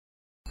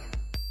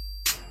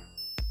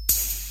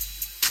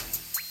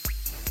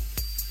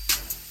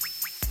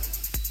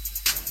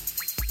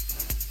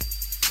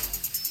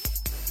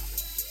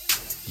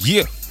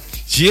Yeah,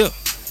 yeah,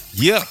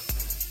 yeah.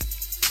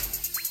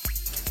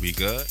 We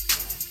good?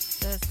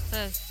 Turn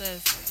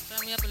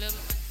me up a little.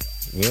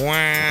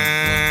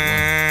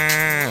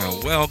 Wow.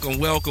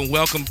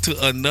 Welcome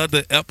to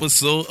another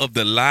episode of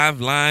the Live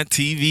Line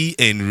TV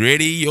and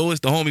Radio. It's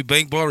the homie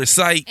Bank Bar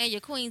Site. And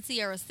your Queen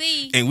Sierra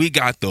C. And we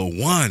got the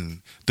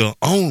one, the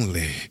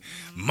only,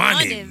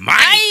 Money Mike Mike.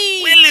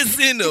 Willis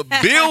in the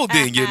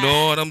building. You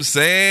know what I'm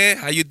saying?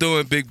 How you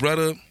doing, big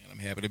brother? I'm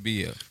happy to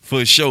be here.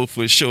 For sure.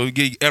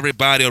 Give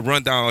everybody a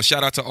rundown.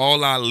 Shout out to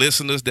all our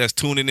listeners that's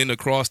tuning in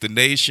across the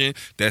nation,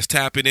 that's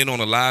tapping in on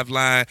the Live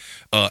Line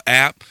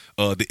app,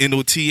 the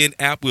NOTN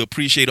app. We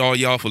appreciate all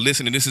y'all for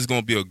listening. This is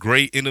going to be a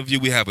great interview.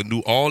 We have a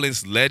New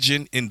Orleans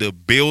legend in the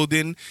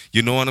building.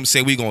 You know what I'm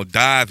saying? We're going to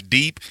dive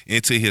deep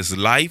into his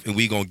life, and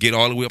we're going to get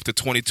all the way up to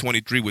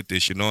 2023 with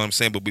this. You know what I'm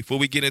saying? But before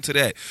we get into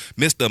that,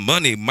 Mr.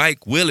 Money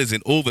Mike Willis,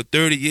 in over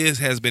 30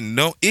 years,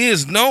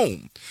 is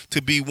known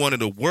to be one of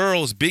the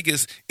world's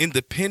biggest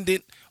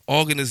independent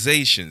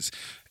organizations,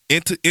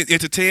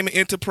 entertainment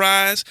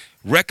enterprise,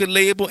 record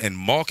label, and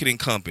marketing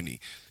company.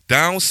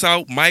 Down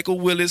South, Michael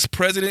Willis,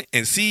 president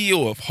and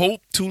CEO of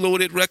Hope, Two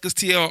Loaded Records,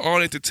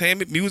 TLR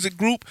Entertainment Music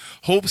Group,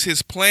 hopes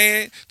his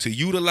plan to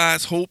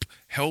utilize Hope,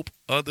 help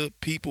other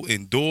people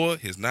endure.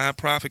 His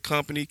nonprofit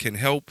company can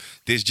help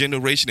this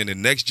generation and the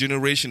next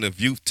generation of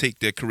youth take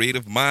their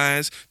creative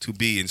minds to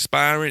be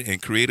inspiring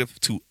and creative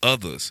to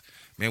others.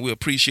 Man, we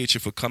appreciate you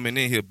for coming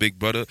in here, big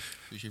brother.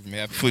 Appreciate you for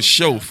having me.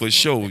 For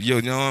sure.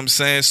 You know what I'm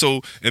saying? So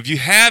if you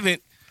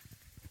haven't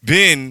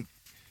been,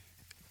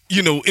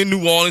 in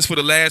New Orleans for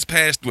the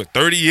past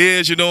 30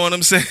 years, you know what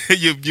I'm saying?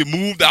 You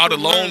moved out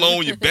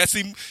alone. You've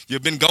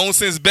been gone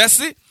since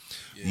Bessie.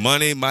 Yeah.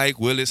 Money Mike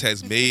Willis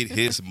has made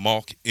his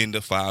mark in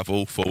the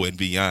 504 and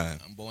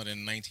beyond. I'm born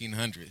in the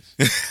 1900s.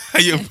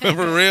 You for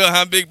real,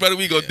 huh, big brother?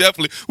 We go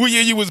definitely. What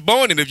year you was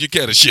born in, if you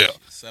care to share?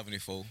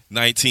 74.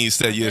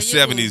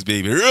 1970s,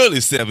 baby. Early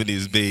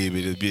 70s,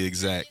 baby, to be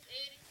exact.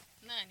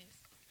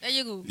 There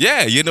you go.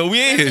 Yeah,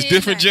 we in here. It's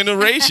different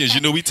generations.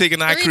 We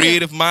taking our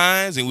creative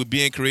minds and we're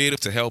being creative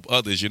to help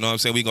others. You know what I'm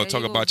saying? We're going to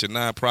talk about your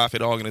nonprofit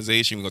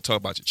organization. We're going to talk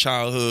about your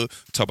childhood,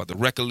 talk about the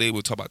record label,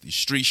 we'll talk about these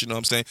streets, you know what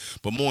I'm saying?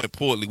 But more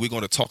importantly, we're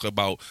going to talk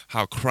about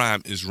how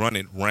crime is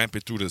running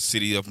rampant through the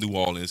city of New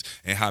Orleans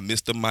and how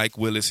Mr. Mike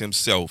Willis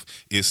himself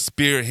is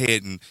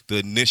spearheading the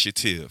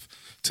initiative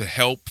to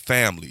help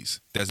families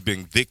that's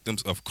been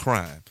victims of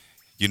crime.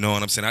 You know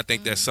what I'm saying? I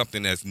think that's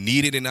something that's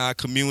needed in our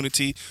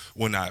community.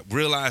 When I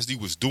realized you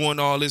was doing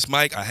all this,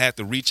 Mike, I had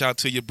to reach out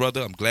to you,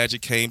 brother. I'm glad you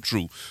came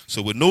through.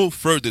 So with no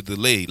further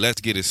delay, let's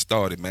get it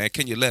started, man.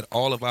 Can you let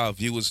all of our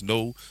viewers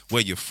know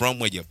where you're from,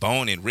 where you're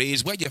born and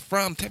raised? Where you're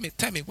from?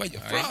 Tell me where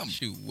you're from.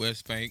 Shoot,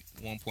 West Bank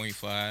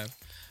 1.5,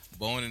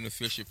 born in the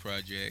Fisher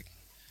Project,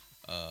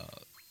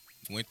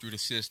 went through the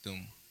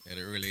system at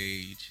an early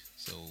age.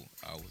 So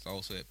I was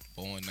also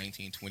born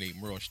 1928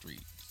 Merle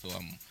Street. So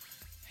I'm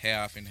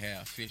half and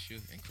half Fisher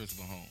and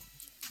Christopher Holmes.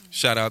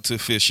 Shout out to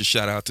Fisher.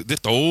 Shout out to this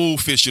the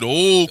old Fisher, the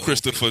old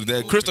Christopher.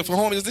 That Christopher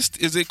Holmes,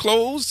 is it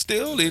closed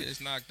still?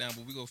 It's knocked down,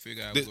 but we go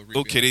figure out.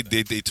 Okay,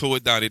 they tore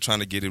it down. They're trying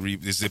to get it.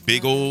 It's a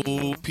big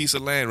old piece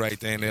of land right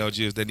there in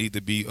LGS that need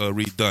to be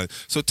redone.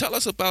 So tell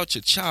us about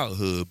your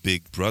childhood,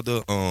 big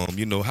brother.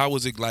 How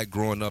was it like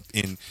growing up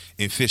in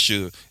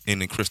Fisher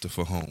and in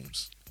Christopher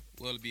Holmes?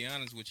 Well, to be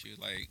honest with you,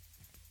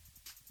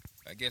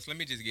 I guess let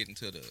me just get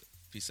into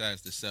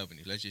besides the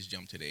 70s, let's just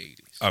jump to the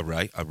 80s. All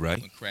right.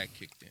 When crack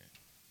kicked in.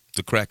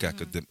 The crack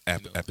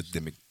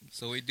epidemic.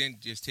 So it didn't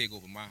just take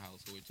over my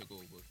house, so it took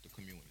over the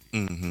community.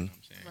 Mm-hmm. You know what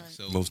I'm saying? Right.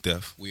 So most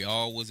deaf. we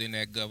all was in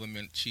that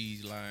government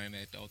cheese line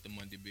at the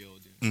Altamundi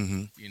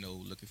building,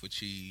 looking for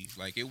cheese.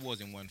 Like, it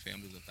wasn't one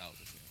family, it was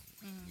 1,000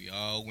 families. We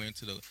all went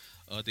to the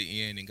other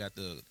end and got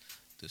the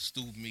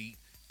stewed meat,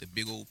 the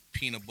big old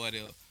peanut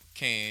butter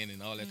can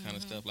and all that kind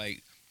of stuff.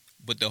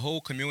 But the whole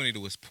community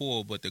was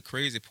poor, but the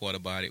crazy part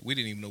about it, we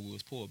didn't even know we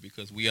was poor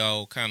because we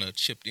all kind of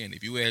chipped in.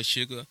 If you had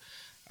sugar,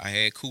 I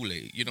had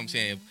Kool-Aid. You know what I'm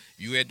saying? If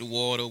you had the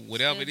water,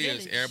 whatever it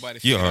is, everybody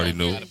figured out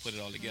how to put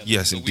it all together.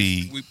 Yes, so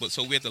indeed.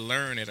 So we had to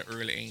learn at an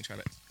early age how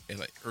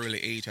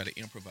to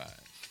improvise.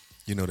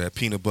 That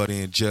peanut butter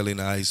and jelly in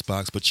the ice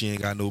box, but you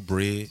ain't got no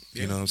bread.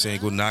 You know what I'm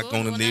saying? Go knock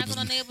on the neighbors'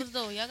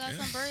 door. Y'all got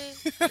some bread?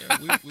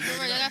 Y'all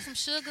got some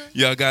sugar?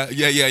 Y'all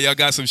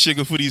got some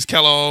sugar for these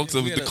Kellogg's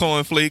of the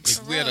cornflakes.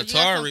 If we had a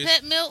Taurus.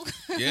 Pet milk?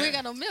 We ain't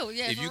got no milk.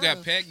 Yeah, if you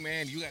got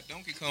Pac-Man, you got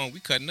Donkey Kong, we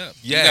cutting up.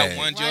 Yeah. You got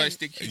one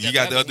joystick. You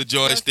got the other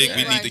joystick.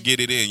 We need to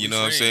get it in. You know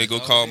what I'm saying? Go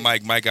call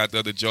Mike. Mike got the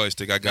other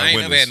joystick. I got winners.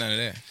 I ain't never had none of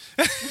that.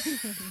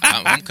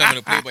 I'm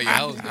coming to play by your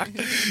house.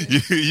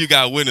 You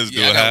got winners,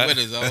 I got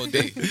winners all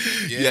day.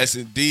 Yeah. Yes,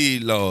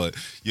 indeed, Lord.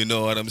 You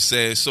know what I'm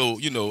saying? So,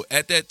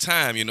 at that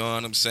time, you know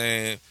what I'm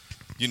saying?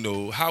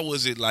 How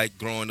was it like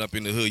growing up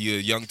in the hood? You're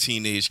a young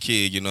teenage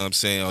kid, you know what I'm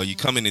saying? Or you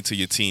coming into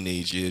your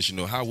teenage years,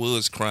 how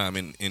was crime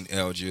in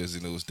Algiers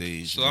in those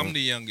days? So I'm the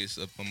youngest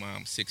of my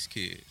mom's 6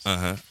 kids.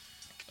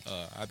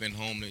 I've been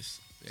homeless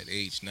at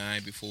age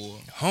 9 before.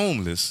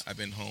 Homeless? I've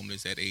been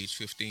homeless at age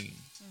 15.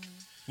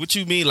 What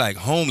you mean, like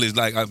homeless?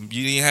 Like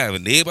you didn't have a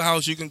neighbor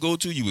house you can go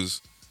to? You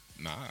was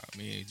Nah, I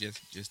mean,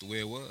 just the way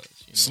it was.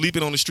 You know?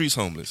 Sleeping on the streets,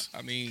 homeless.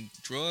 I mean,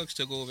 drugs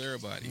took over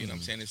everybody. You know what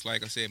I'm saying? It's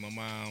like I said, my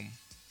mom,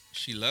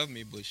 she loved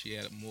me, but she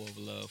had more of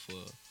a love for,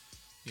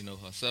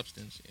 her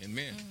substance and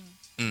men.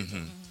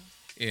 Mm-hmm.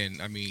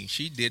 And, I mean,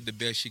 she did the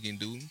best she can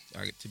do.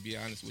 To be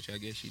honest with you, I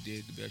guess she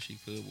did the best she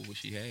could with what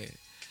she had.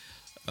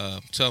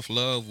 Tough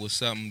love was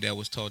something that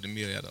was taught to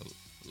me at a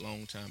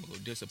long time ago.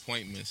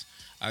 Disappointments,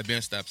 I've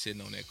been stopped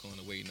sitting on that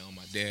corner waiting on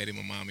my dad and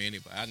my mom and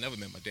anybody. I never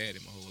met my dad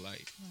in my whole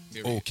life.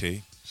 Period.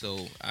 Okay.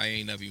 So I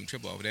ain't never even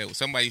trip over that.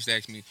 Somebody used to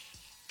ask me,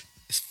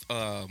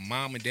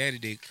 Mom and Daddy,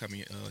 they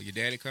coming? Your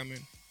daddy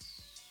coming?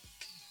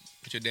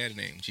 What's your daddy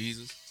name?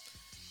 Jesus?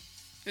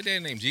 Your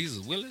daddy name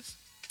Jesus Willis?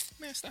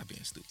 Man, stop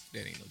being stupid.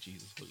 That ain't no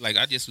Jesus. Like,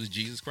 I just was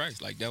Jesus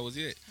Christ. Like, that was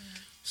it.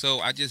 So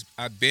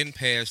I've been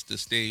past the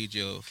stage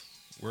of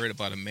worried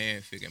about a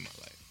man figure in my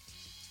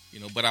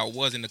life. But I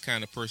wasn't the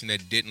kind of person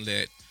that didn't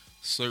let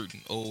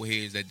certain old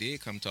heads that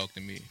did come talk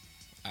to me.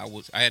 I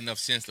had enough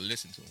sense to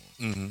listen to them.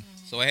 Mm-hmm.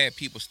 So I had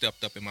people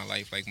stepped up in my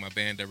life, like my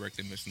band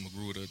director, Mr.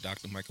 Magruder,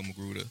 Dr. Michael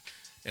Magruder,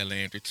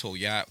 Elandra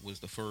Toyat was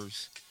the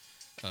first.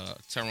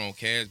 Tyrone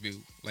Casby.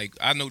 Like,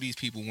 I know these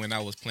people when I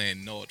was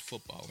playing Nord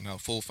football when I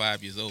was 4 or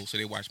 5 years old, so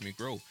they watched me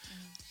grow.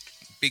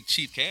 Big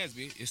Chief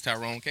Casby is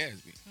Tyrone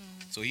Casby.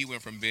 So he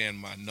went from being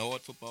my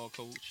Nord football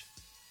coach,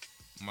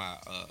 my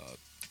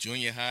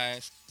junior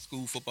high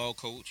school football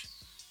coach,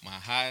 my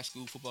high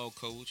school football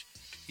coach.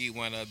 He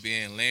wound up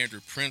being Landry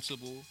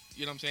principal.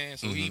 You know what I'm saying?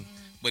 So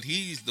but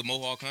he's the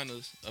Mohawk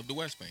Hunters of the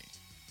West Bank.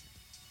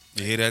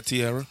 You hear that,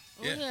 Tiara?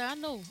 Oh, yeah, I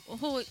know.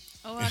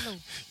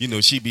 I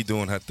know. She be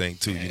doing her thing,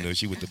 too.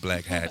 She with the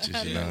black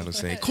hatches, you know what I'm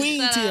saying?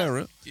 Queen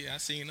Tiara. Yeah, I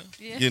seen her.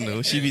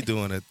 Yeah. She be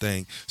doing her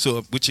thing.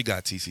 So, what you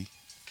got, TC?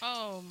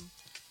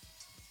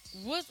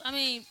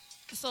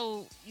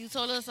 So you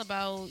told us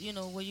about,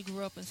 where you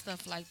grew up and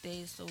stuff like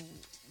that. So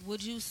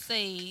would you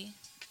say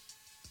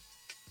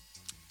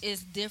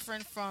it's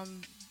different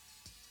from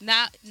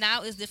now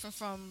it's different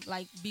from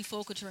like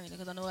before Katrina?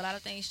 Because I know a lot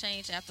of things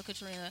changed after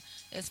Katrina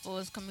as far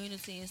as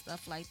community and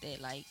stuff like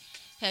that. Like,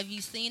 have you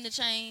seen the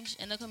change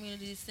in the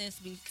community since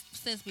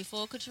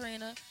before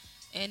Katrina?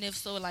 And if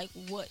so, like,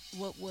 what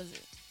was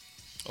it?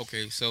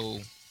 Okay, so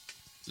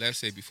let's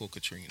say before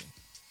Katrina.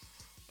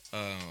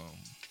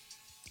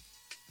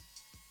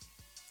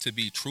 To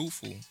be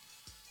truthful,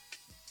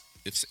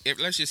 if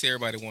let's just say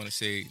everybody want to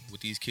say what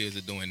these kids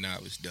are doing now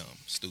is dumb,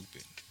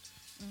 stupid.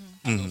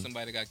 I know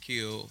somebody got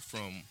killed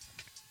from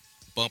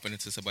bumping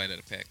into somebody at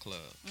a packed club.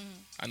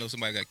 I know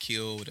somebody got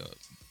killed or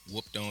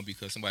whooped on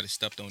because somebody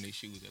stepped on their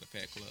shoes at a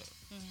packed club.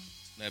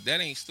 Now, if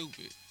that ain't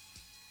stupid,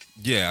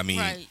 yeah, I mean,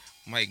 right.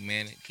 Mike,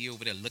 man, he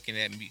over there looking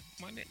at me.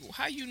 My nigga,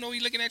 how you know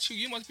he looking at you?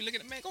 You must be looking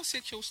at, man, go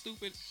sit your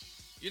stupid.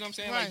 You know what I'm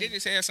saying? Right. Like, they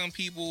just had some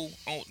people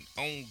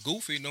on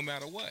goofy no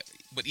matter what.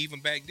 But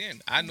even back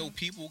then, I know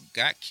people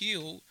got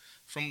killed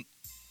from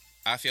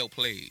I felt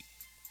played.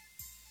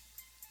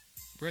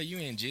 Bro, you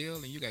in jail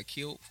and you got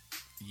killed.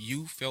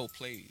 You felt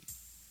played.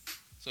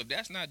 So if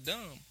that's not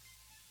dumb,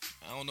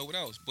 I don't know what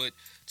else. But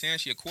to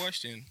answer your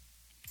question,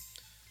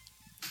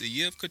 the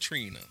year of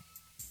Katrina,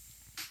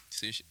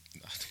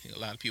 a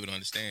lot of people don't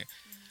understand.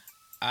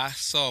 I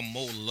saw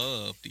more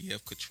love the year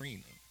of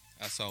Katrina.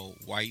 I saw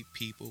white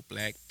people,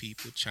 black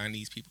people,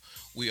 Chinese people.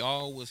 We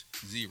all was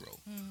zero.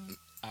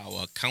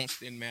 Our accounts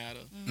didn't matter.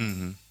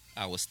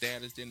 Our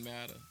status didn't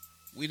matter.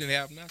 We didn't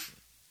have nothing.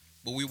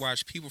 But we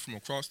watched people from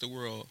across the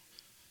world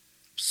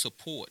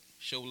support,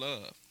 show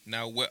love.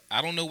 Now,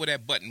 I don't know where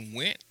that button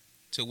went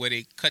to where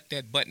they cut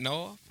that button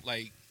off.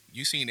 Like,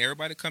 you seen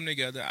everybody come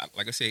together,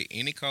 like I said,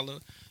 any color,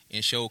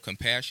 and show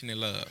compassion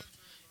and love.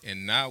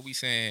 And now we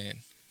saying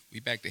we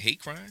back to hate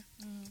crime.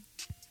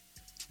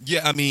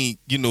 Yeah, I mean,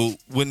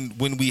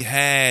 when we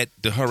had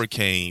the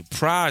hurricane,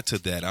 prior to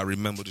that, I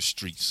remember the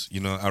streets.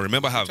 I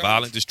remember how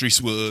violent the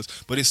streets was,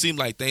 but it seemed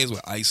like things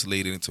were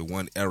isolated into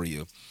one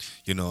area.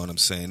 You know what I'm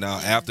saying? Now,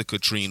 after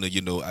Katrina,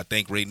 I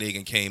think Ray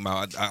Nagin came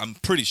out. I'm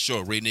pretty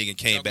sure Ray Nagin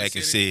came back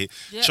and said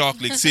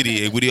Chocolate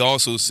City. And what he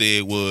also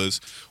said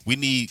was, we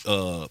need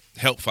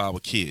help for our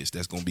kids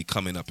that's going to be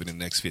coming up in the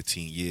next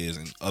 15 years.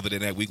 And other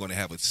than that, we're going to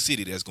have a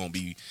city that's going to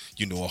be,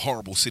 a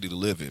horrible city to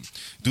live in.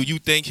 Do you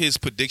think his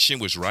prediction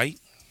was right?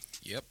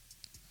 Yep.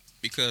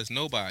 Because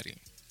nobody,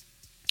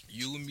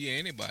 you and me or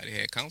anybody,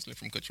 had counseling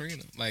from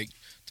Katrina. Like,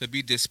 to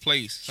be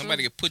displaced,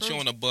 somebody could put you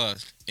on a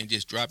bus and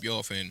just drop you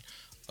off in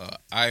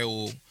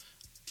Iowa,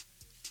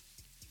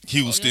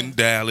 Houston,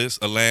 Dallas,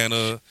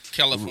 Atlanta,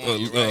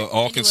 California,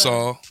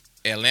 Arkansas,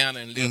 Atlanta,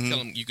 and tell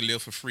them you can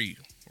live for free,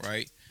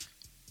 right?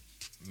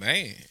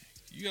 Man,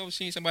 you ever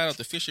seen somebody at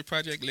the Fisher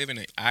Project living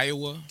in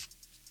Iowa?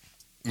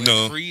 Where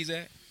No. freeze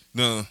at?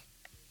 No.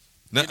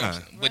 Nuh-uh.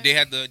 But they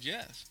had to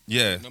adjust.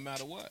 Yeah. No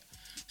matter what.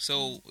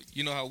 So,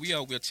 you know how we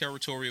are, we're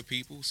territorial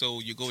people.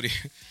 So you go there,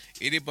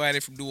 anybody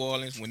from New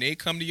Orleans, when they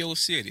come to your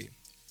city,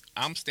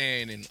 I'm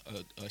staying in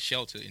a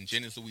shelter in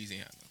Jennings,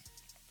 Louisiana.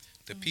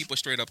 The people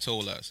straight up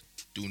told us,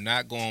 do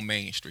not go on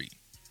Main Street.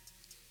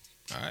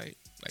 All right?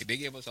 Like, they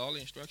gave us all the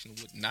instructions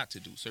of what not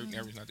to do, certain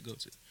areas not to go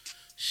to.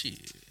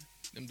 Shit.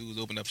 Them dudes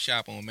opened up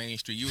shop on Main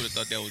Street. You would have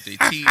thought that was their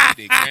tea,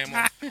 their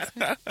grandma.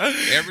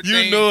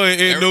 Everything, You know it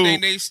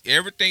ain't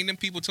everything them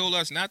people told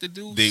us not to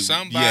do. They-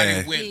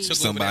 somebody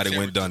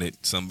went done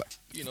it. Somebody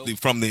You know,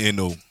 from the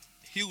NO.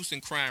 Houston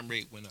crime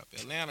rate went up.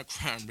 Atlanta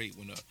crime rate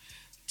went up.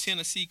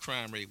 Tennessee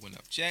crime rate went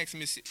up. Jackson,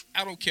 Mississippi.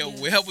 I don't care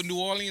wherever New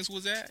Orleans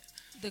was at.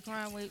 The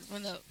crime rate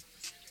went up.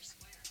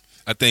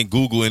 I think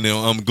Google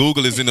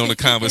Google is in on the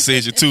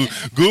conversation too.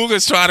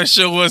 Google's trying to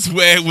show us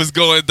where it was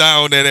going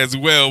down at as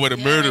well, where the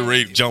murder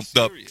rate jumped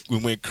up. We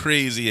went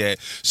crazy at.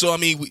 So I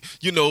mean,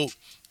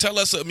 tell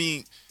us. I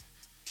mean,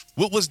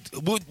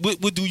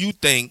 what do you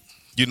think?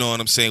 You know what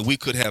I'm saying? We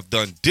could have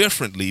done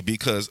differently,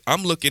 because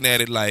I'm looking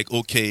at it like,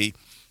 okay,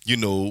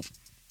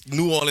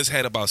 New Orleans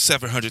had about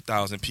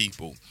 700,000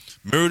 people.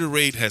 Murder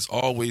rate has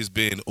always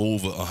been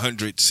over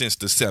 100 since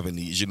the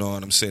 70s. You know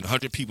what I'm saying?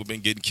 100 people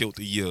been getting killed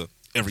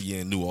every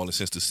year in New Orleans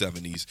since the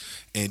 70s.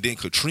 And then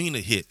Katrina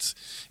hits,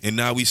 and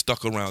now we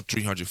stuck around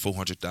 300,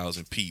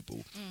 400,000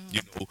 people.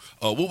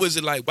 What was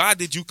it like? Why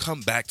did you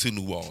come back to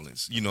New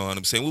Orleans? You know what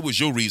I'm saying? What was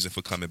your reason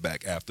for coming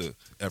back after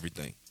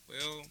everything?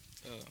 Well,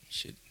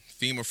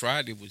 FEMA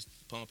Friday was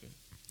pumping.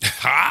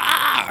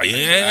 Ah,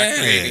 yeah. I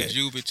created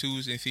Juvie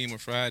Tuesday and FEMA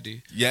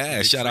Friday.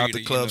 Yeah, shout out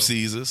to Club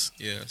Caesars.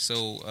 Yeah,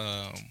 so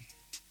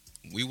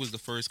we was the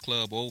first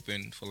club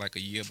open for like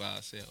a year by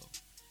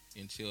ourselves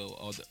until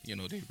all the,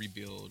 they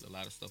rebuild a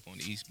lot of stuff on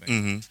the East Bank.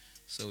 Mm-hmm.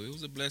 So it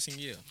was a blessing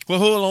year. Well,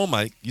 hold on,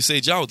 Mike. You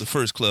said y'all was the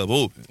first club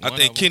open. I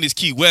think Kenny's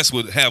Key West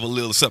would have a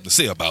little something to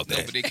say about that.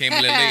 No, but they came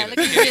a little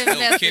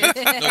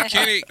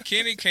later.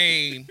 Kenny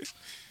came,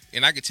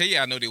 and I could tell you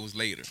I know they was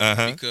later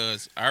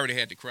because I already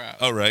had the crowd.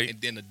 All right.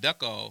 And then the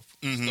Duck Off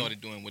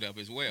started doing whatever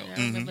as well. Yeah,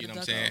 You know what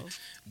I'm saying?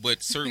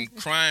 But certain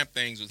crime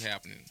things was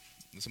happening.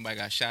 Somebody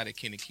got shot at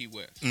Kenny Key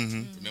West.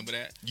 Mm-hmm. Remember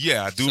that?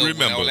 Yeah, I do so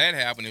remember. When all that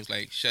happened, it was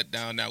like shut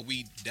down. Now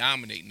we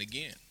dominating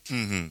again.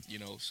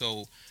 Mm-hmm.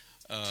 So,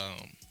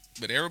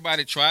 but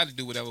everybody tried to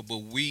do whatever. But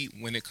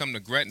when it come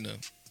to Gretna,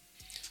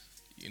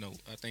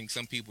 I think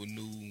some people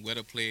knew where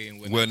to play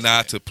and where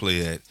not to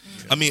play at.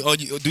 I mean,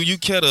 do you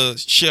care to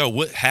share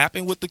what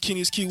happened with the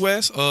Kenny's Key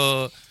West?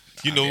 I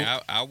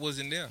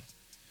wasn't there.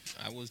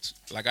 I was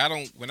like,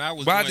 when I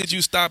was. Why did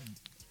you stop?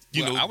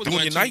 I was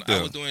doing your night there.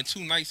 I was doing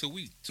 2 nights a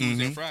week,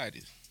 Tuesday and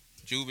Fridays,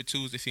 Juvie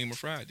Tuesday, FEMA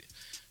Friday.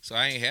 So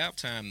I ain't have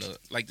time to,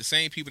 like, the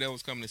same people that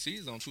was coming to see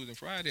us on Tuesday and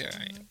Friday.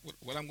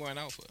 What I'm going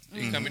out for?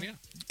 They coming in.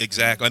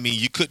 Exactly. I mean,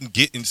 you couldn't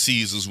get in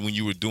Caesars when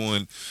you were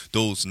doing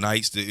those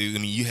nights.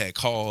 You had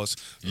cars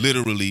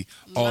literally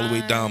all the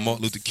way down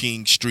Martin Luther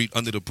King Street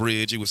under the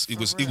bridge. It was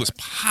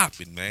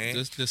popping, man.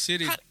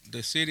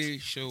 The city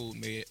showed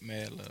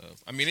mad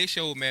love. I mean, they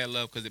showed mad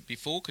love because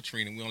before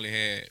Katrina, we only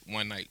had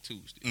one night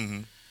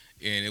Tuesday,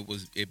 and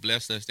it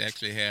blessed us to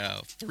actually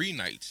have 3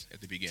 nights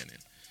at the beginning.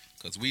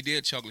 Because we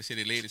did Chocolate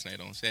City Ladies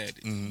Night on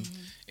Saturday.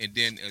 And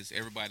then as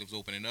everybody was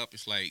opening up,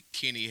 it's like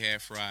Kenny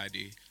had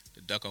Friday, the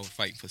Duck Off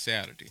fighting for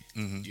Saturday.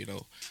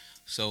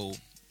 So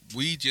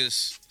we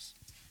just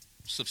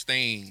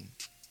sustained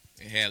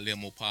and had a little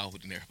more power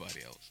than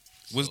everybody else.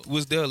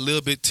 Was there a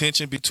little bit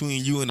tension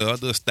between you and the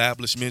other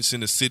establishments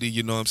in the city,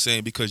 you know what I'm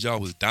saying, because y'all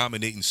was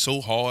dominating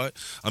so hard?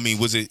 I mean,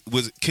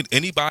 could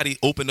anybody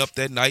open up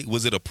that night?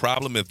 Was it a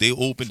problem if they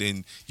opened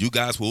and you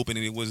guys were open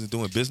and it wasn't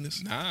doing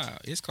business? Nah,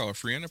 it's called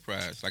free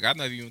enterprise. Like, I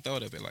never even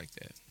thought of it like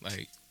that.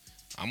 Like,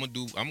 I'm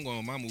going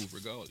on my move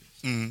regardless.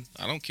 I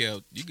don't care.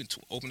 You can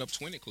open up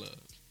 20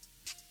 clubs.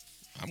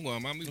 I'm going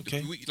on my move.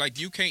 Okay.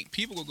 You can't,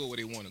 people will go where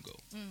they want to go.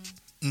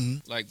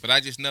 But I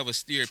just never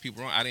steered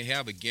people wrong. I didn't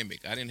have a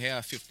gimmick. I didn't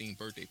have 15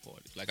 birthday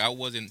parties. Like, I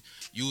wasn't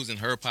using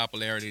her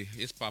popularity,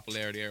 his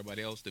popularity,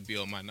 everybody else to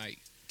build my night.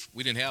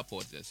 We didn't have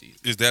parties that season.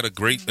 Is that a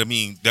great? I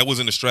mean, that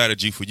wasn't a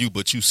strategy for you,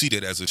 but you see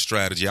that as a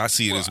strategy. I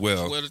see it as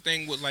well. Well, the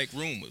thing was like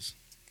rumors.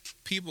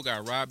 People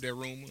got robbed at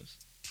rumors.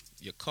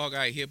 Your car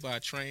got hit by a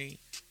train,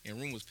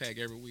 and rumors pack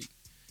every week.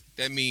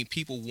 That means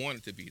people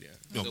wanted to be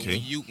there. Okay.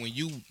 So when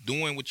you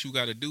doing what you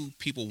got to do,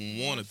 people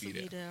want to be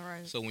there.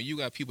 Right. So when you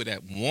got people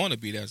that want to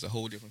be there, it's a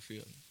whole different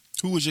feeling.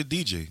 Who was your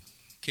DJ?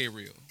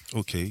 K-Real.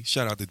 Okay,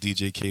 shout out to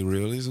DJ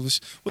K-Real.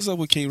 What's up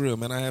with K-Real,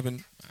 man? I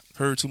haven't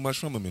heard too much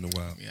from him in a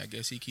while. Yeah, I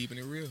guess he keeping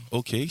it real.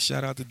 Okay,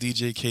 shout out to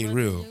DJ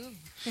K-Real.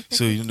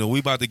 So, we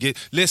about to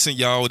listen,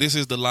 y'all, this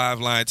is the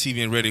Live Line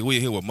TV and Radio. We're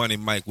here with Money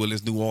Mike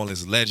Willis, New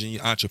Orleans legend,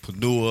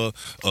 entrepreneur,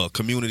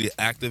 community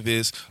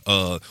activist.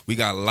 We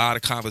got a lot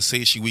of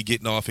conversation we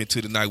getting off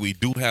into tonight. We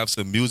do have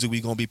some music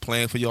we going to be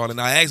playing for y'all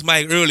tonight. I asked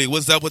Mike earlier,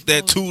 what's up with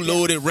that Two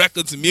Loaded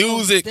Records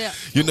music?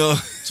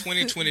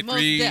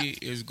 2023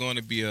 is going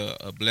to be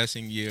a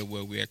blessing year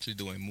where we're actually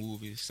doing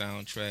movies,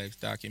 soundtracks,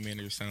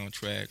 documentary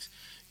soundtracks.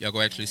 Y'all go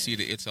actually see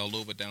the It's All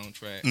Over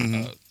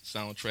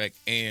soundtrack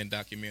and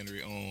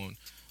documentary on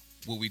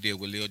what we did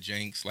with Lil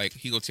Jenks. Like,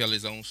 he go tell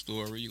his own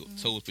story.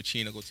 Toes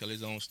Pacino go tell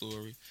his own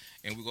story.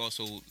 And we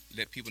also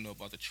let people know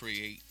about the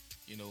Trey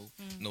 8.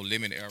 No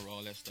Limit Era,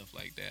 all that stuff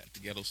like that. The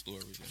ghetto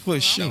stories. For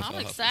sure. I'm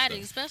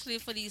excited, especially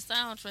for these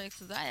soundtracks,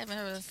 because I haven't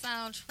heard a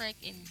soundtrack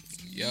in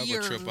Y'all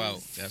years. gonna trip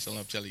out. That's all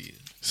I'm telling you.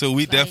 So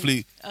we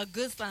definitely a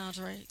good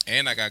soundtrack.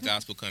 And I got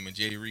gospel coming.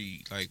 Jay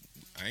Reed, like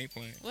I ain't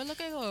playing. Well, look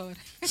at God.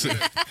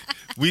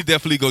 we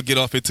definitely gonna get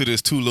off into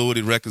this Two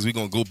Loaded Records. We're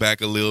gonna go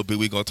back a little bit.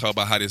 We're gonna talk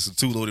about how this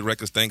Two Loaded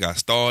Records thing got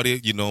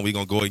started. We're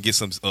gonna go and get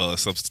some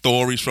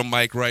stories from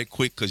Mike right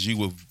quick, because you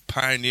were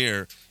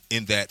pioneer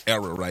in that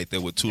era right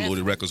there with Two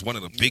Loaded Records, one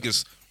of the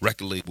biggest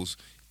record labels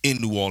in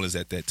New Orleans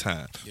at that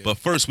time. Yeah. But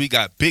first we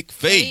got Big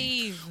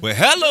Fave. Well,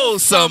 hello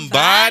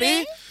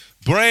somebody.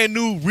 Brand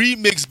new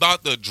remix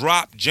about to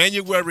drop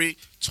January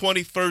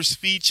 21st,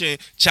 featuring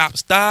Chop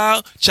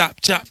Style, Chop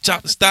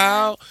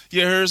Style.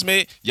 You heard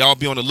me? Y'all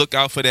be on the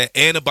lookout for that.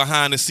 And the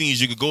behind the scenes.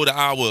 You can go to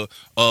our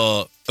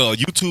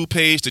YouTube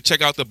page to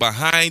check out the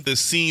behind the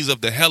scenes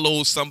of the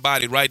Hello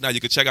Somebody right now. You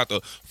can check out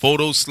the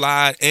photo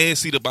slide and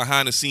see the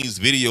behind the scenes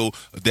video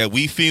that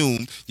we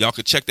filmed. Y'all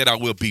can check that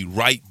out. We'll be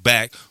right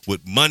back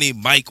with Money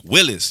Mike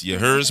Willis. You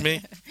heard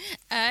me?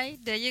 All right,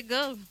 there you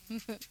go.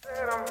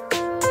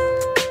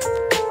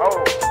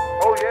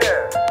 Oh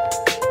yeah.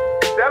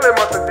 Stelly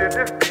must have did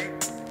this beat.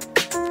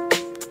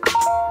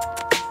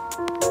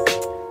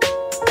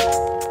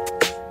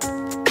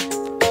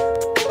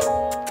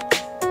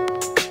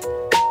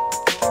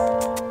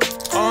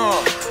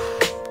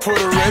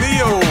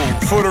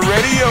 For the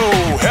radio.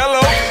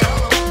 Hello.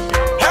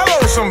 Hello,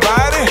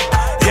 somebody.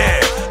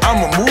 Yeah,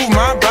 I'ma move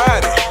my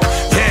body.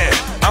 Yeah,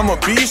 I'ma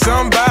be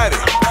somebody.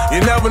 You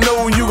never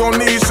know when you gon'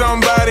 need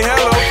somebody.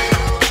 Hello.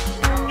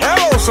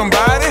 Hello,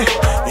 somebody.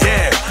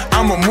 Yeah,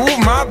 I'ma move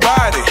my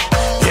body.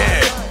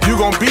 Yeah, you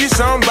gon' be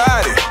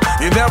somebody.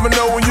 You never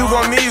know when you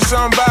gon' need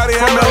somebody.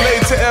 From LA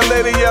to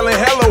LA, they yelling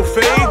hello,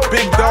 Fade.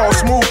 Big dog,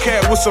 smooth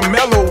cat with some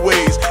mellow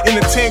ways. In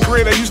the 10th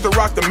grade, I used to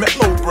rock the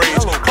mellow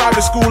braids.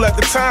 Private school at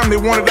the time, they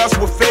wanted us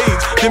with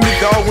fades. Then me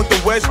dog went to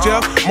West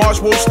Jeff.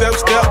 March Wolf step,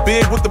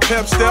 big with the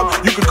pep step.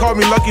 You can call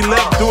me Lucky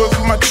Left, do it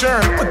for my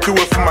churn, I'ma do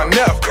it for my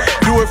neff.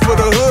 Do it for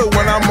the hood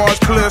when I march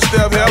clear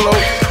step. Hello.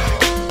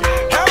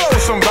 Hello,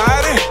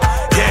 somebody.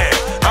 Yeah,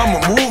 I'ma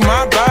move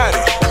my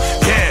body.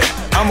 Yeah,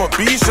 I'ma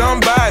be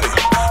somebody.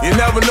 You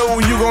never know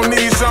when you gon'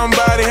 need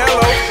somebody.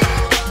 Hello.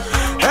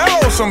 Hello,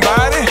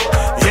 somebody.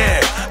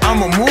 Yeah,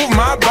 I'ma move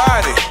my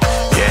body.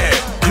 Yeah,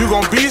 you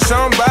gon' be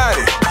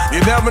somebody. You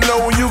never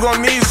know when you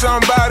gon' need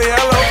somebody.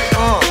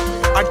 Hello.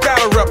 I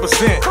gotta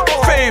represent.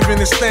 Fave in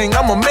this thing,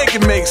 I'ma make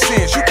it make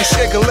sense. You can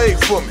shake a leg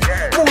for me,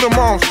 move them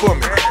arms for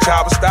me.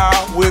 Chopper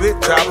style with it,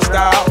 chopper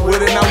style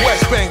with it. Now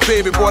West Bank,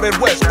 baby, boy, that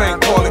West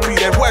Bank, Paulie B.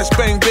 That West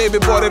Bank, baby,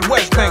 boy, that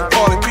West Bank,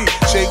 Paulie B.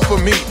 Shake for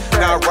me,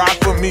 now rock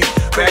for me.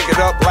 Back it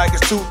up like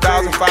it's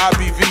 2005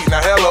 BV.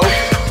 Now hello,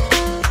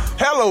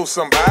 hello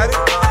somebody.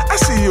 I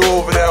see you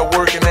over there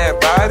working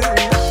that body.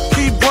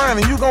 Keep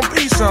grinding, you gon'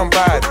 be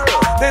somebody.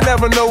 They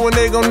never know when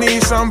they gon' need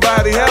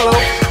somebody. Hello.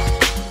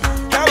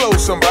 Hello,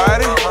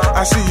 somebody.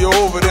 I see you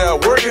over there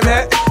working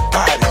that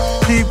body.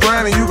 Keep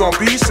grinding, you gon'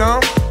 be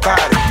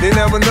somebody. They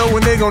never know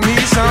when they gon' need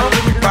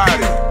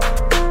somebody.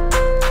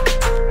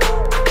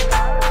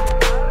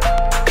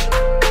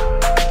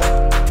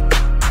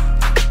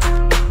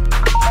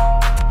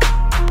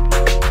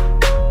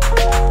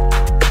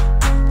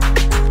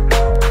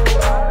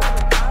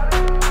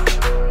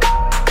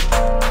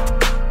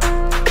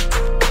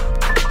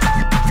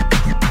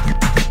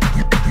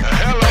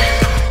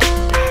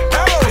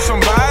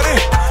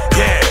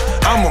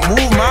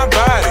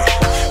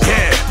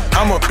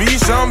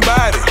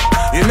 Somebody,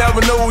 you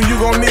never know when you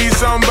gon' need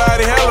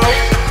somebody. Hello,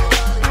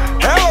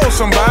 hello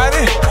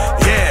somebody.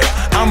 Yeah,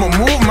 I'ma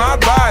move my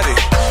body.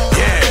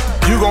 Yeah,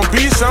 you gon'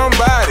 be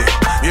somebody.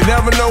 You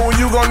never know when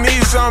you gon'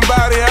 need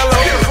somebody. Hello.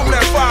 Skip from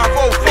that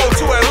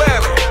 504 to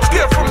Atlanta.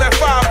 Skip from that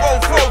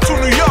 504 to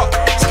New York.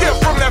 Skip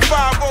from that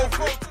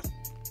 504 to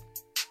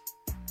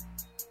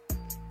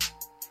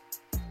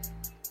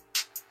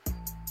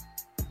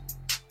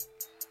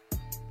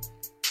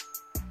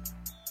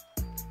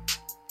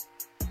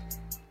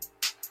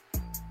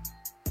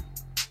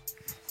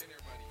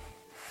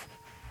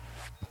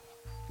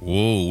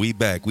Whoa, we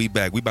back. We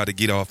about to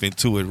get off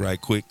into it right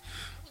quick.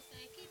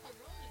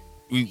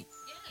 We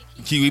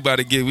about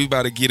to get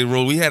it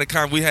rolling. We had it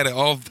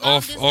off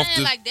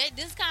the like that.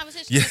 This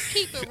conversation, just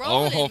keep it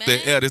rolling, off man.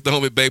 the air. This the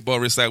homie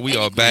baseball recite. We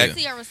are back.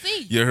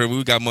 TRC. You heard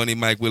we got Money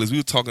Mike Willis. We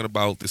were talking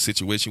about the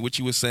situation. What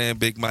you were saying,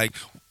 Big Mike,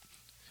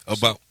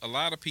 about a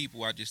lot of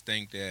people. I just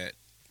think that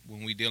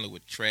when we dealing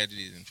with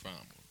tragedies and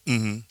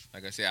trauma,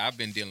 like I said, I've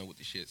been dealing with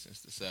the shit since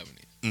the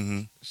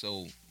 70s.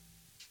 So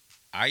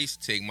I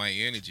used to take my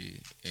energy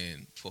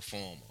and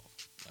perform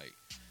off. Like,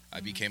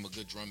 I became a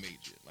good drum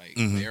major. Like,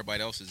 when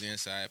everybody else is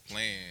inside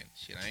playing,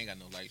 shit, I ain't got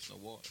no lights, no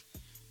water.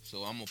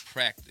 So I'm going to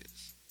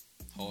practice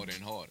harder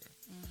and harder.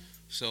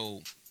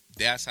 So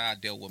that's how I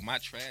dealt with my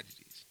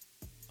tragedies.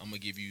 I'm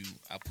going to give you,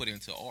 I put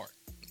into art.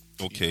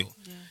 Okay. You know?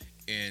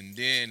 And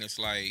then it's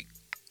like,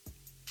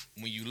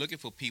 when you're looking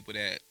for people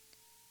that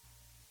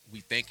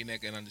we thinking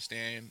that can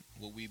understand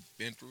what we've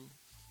been through,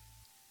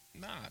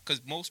 nah,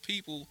 because most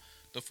people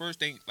the first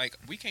thing, like,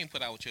 we can't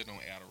put our children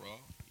on Adderall.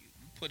 You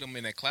put them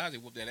in that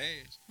closet, whoop that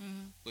ass.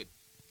 Mm-hmm. But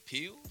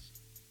pills?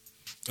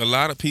 A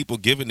lot of people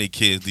giving their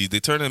kids these, they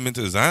turn them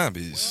into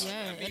zombies. Yeah,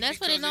 I mean, and that's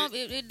what it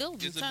because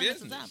do. It's a Turn into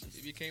business. zombies.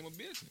 It became a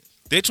business.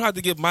 They tried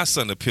to give my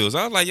son the pills.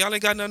 I was like, y'all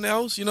ain't got nothing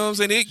else? You know what I'm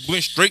saying? They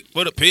went straight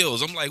for the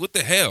pills. I'm like, what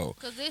the hell?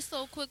 Because they're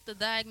so quick to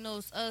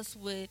diagnose us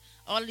with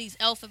all of these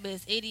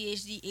alphabets,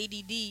 ADHD,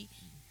 ADD,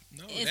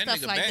 No, and that stuff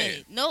nigga like bad.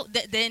 that. No,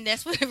 then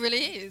that's what it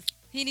really is.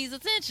 He needs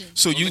attention.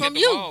 So Go you look from at the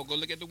you. wall. Go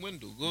look at the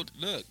window. Go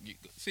look.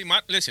 See,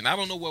 listen. I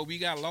don't know where we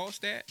got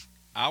lost at.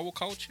 Our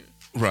culture.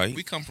 right.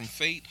 We come from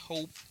faith,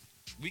 hope.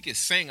 We can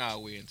sing our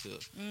way into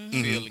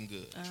Mm-hmm. feeling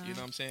good. You know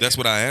what I'm saying? That's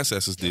what our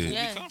ancestors That's did.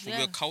 where Yeah, we come from. yeah.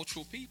 We're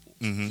cultural people.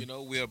 Mhm. You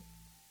know, we're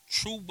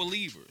true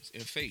believers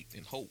in faith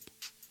and hope.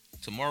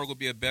 Tomorrow will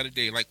be a better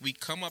day. Like, we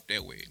come up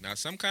that way. Now,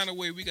 some kind of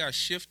way we got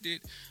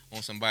shifted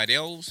on somebody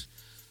else.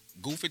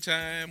 Goofy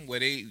time where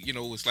they, you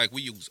know, it's like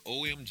we use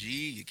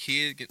OMG. Your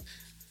kid get.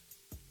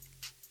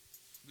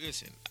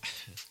 Listen,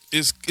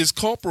 Is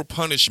corporal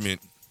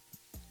punishment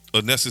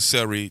a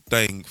necessary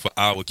thing for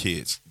our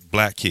kids,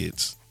 black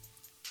kids?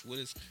 what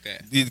is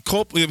that?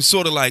 It was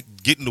sort of like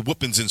getting the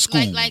whoopings in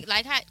school.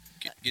 Like how,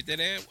 Get that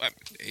ass.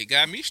 It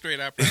got me straight.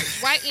 I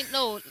promise. right?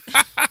 No,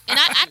 and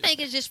I think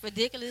it's just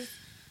ridiculous.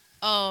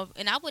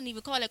 And I wouldn't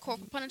even call it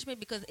corporal punishment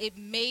because it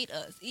made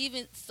us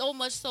even so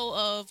much so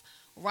of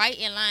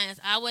writing lines.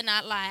 I would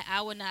not lie.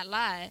 I would not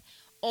lie.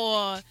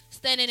 Or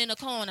standing in a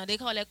corner, they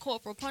call that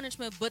corporal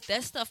punishment. But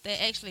that's stuff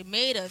that actually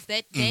made us.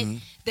 That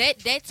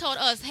taught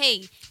us,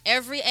 hey,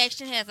 every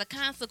action has a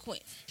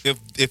consequence.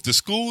 If the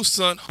school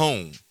sent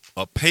home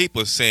a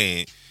paper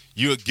saying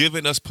you're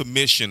giving us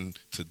permission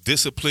to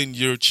discipline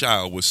your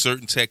child with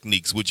certain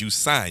techniques, would you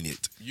sign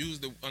it?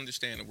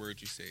 Understand the word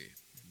you said.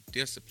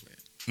 Discipline.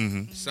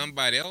 Mm-hmm.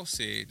 Somebody else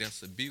said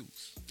that's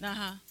abuse.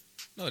 Uh-huh.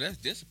 No, that's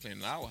discipline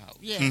in our house.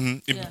 Yeah.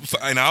 Mm-hmm.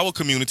 Yeah. In our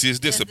community, it's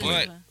That's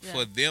discipline. But Yeah.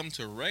 for them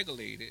to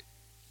regulate it,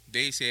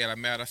 they said, as a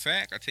matter of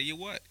fact, I tell you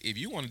what, if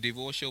you want to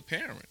divorce your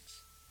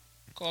parents,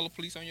 call the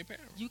police on your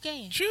parents. You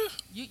can. Sure.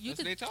 You That's what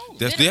could. they told them.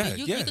 That's literally, yeah.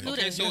 you can do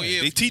Okay, that. so Yeah.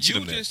 if They teaching you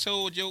them that. just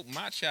told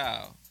my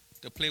child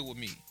to play with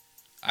me,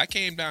 I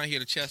came down here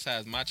to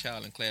chastise my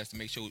child in class to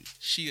make sure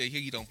she or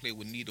he don't play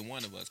with neither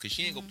one of us, because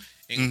she ain't gonna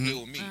play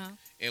with me. Uh-huh.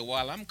 And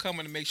while I'm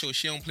coming to make sure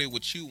she don't play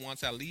with you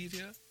once I leave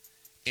here,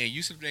 and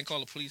you sit there and call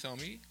the police on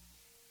me,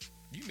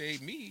 you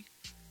made me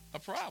a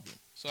problem.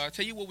 So I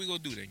tell you what we gonna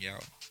do then, y'all.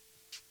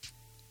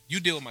 You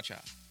deal with my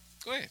child.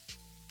 Go ahead.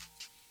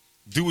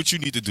 Do what you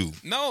need to do.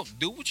 No,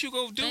 do what you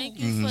go do. Thank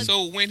you for-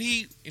 So when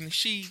he and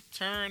she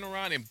turn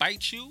around and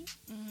bite you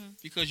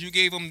because you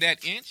gave him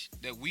that inch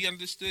that we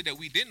understood that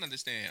we didn't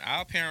understand,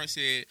 our parents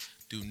said,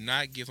 do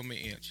not give him an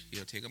inch.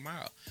 He'll take him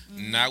out.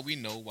 Now we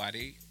know why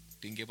they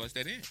didn't give us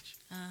that inch.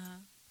 Uh-huh.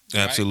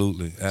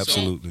 Absolutely.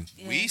 Absolutely.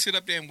 Yeah. We sit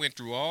up there and went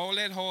through all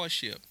that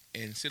hardship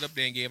and sit up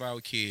there and gave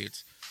our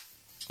kids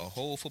a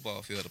whole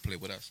football field to play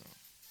with us on.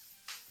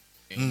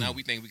 And now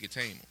we think we can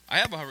tame them. I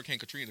have a Hurricane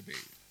Katrina baby.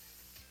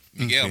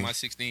 Miguel, Okay. my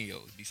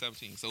 16-year-old, be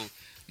 17. So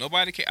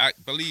nobody can.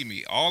 Believe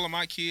me, all of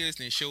my kids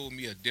then showed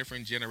me a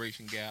different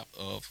generation gap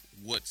of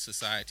what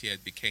society has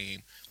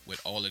became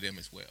with all of them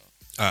as well.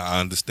 I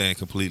understand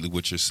completely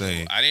what you're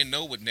saying. I didn't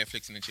know what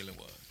Netflix and chilling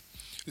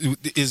was.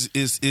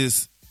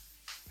 Is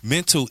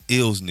mental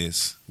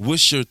illness?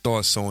 What's your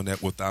thoughts on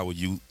that with our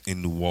youth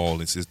in New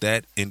Orleans? Is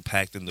that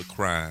impacting the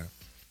crime?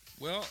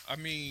 Well, I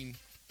mean,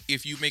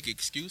 if you make an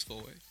excuse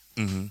for it,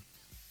 Mm-hmm.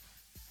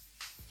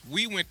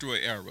 we went through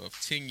an era of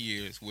 10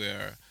 years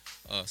where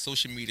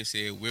social media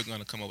said we're going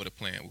to come up with a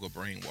plan. We're going to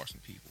brainwash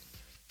some people.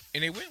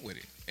 And they went with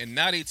it. And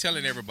now they're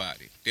telling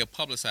everybody. They're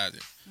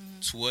publicizing.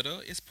 Twitter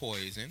is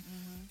poison.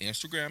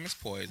 Instagram is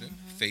poison.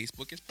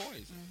 Facebook is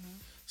poison.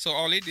 So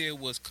all they did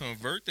was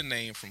convert the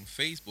name from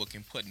Facebook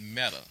and put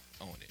Meta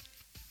on it,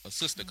 a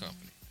sister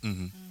company.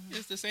 Mm-hmm.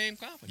 It's the same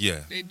company. Yeah.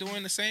 They're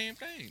doing the same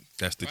thing.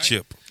 That's the Right?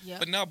 chip.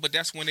 Yep. But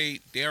that's when they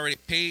already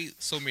paid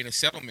so many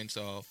settlements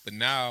off. But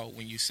now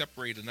when you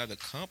separate another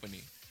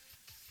company,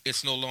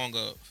 it's no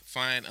longer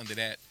fine under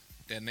that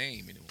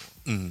name anymore.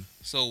 Mm-hmm.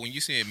 So when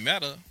you say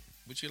Meta,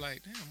 but you're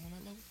like, damn, when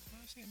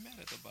I say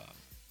Meta at the bottom.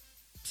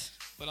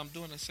 But I'm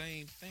doing the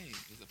same thing.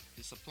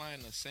 It's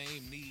applying the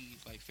same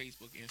needs like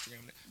Facebook, Instagram.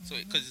 So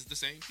because it's the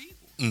same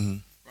people,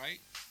 Mm-hmm. right?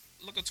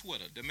 Look at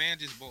Twitter. The man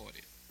just bought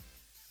it,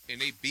 and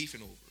they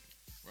beefing over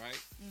it, right?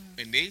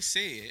 And they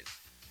said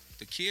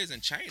the kids in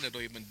China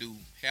don't even do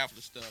half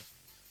the stuff.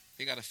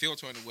 They got a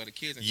filter on it where the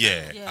kids in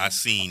Yeah, China. Yeah. I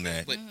seen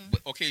that. But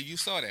okay, you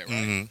saw that,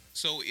 right? Mhm.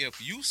 So if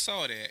you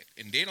saw that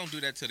and they don't do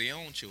that to their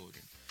own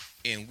children,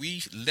 and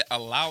we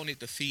allowing it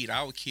to feed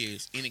our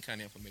kids any kind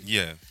of information,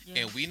 Yeah,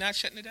 Yeah. and we not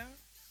shutting it down,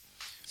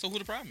 so who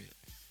the problem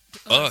is?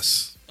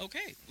 us.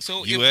 Okay,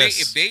 so US.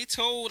 if they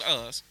told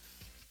us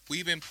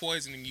we've been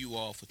poisoning you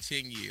all for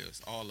 10 years,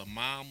 all the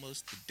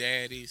mamas, the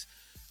daddies,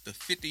 the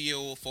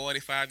 50-year-old,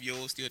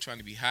 45-year-old still trying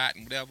to be hot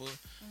and whatever,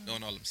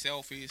 doing all them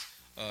selfies,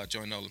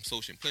 joining all them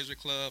social pleasure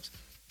clubs.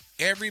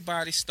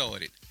 Everybody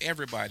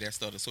that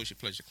started a social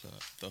pleasure club,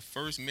 the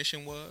first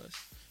mission was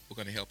we're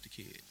going to help the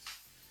kids.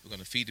 We're going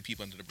to feed the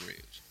people under the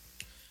bridge.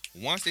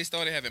 once they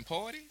started having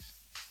parties,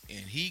 and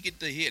he get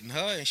to hitting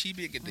her, and she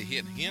get to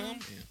hitting him,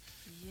 and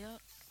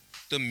Yep.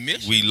 the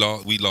mission. We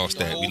lost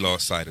that. We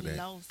lost sight of We that.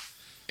 lost.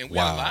 And we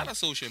have a Wow. lot of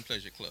social and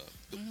pleasure clubs.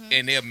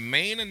 And their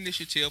main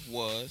initiative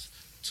was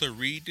to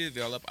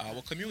redevelop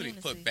our community,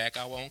 put back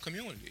our own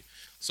community.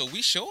 So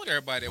we showed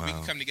everybody that we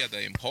can come together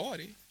and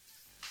party,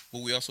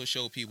 but we also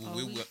showed people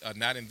are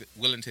not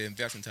willing to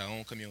invest into our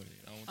own community.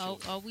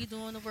 Are we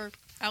doing the work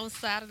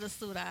outside of the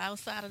suit,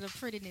 outside of the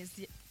prettiness?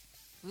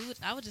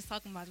 I was just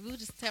talking about. We were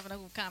just having a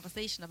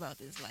conversation about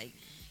this. Like,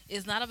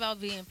 it's not about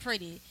being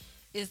pretty.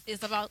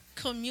 It's about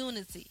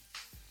community.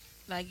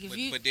 Like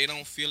but they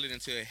don't feel it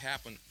until it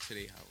happened to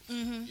their house.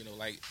 You know,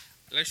 like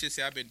let's just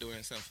say I've been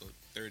doing something for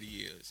 30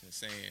 years and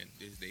saying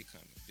this day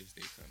coming.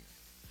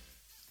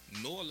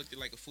 Noah looked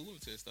like a fool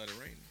until it started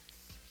raining.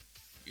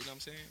 You know what I'm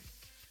saying?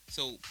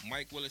 So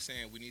Mike Willis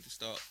saying we need to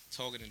start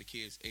targeting the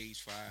kids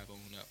age 5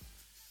 on up.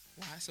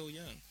 Why so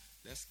young?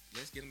 Let's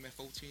get them at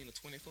 14 or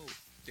 24.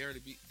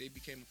 They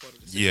became a part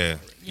of the system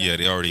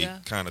already. They already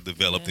kind of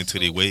developed into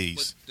their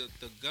ways. But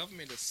the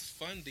government is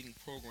funding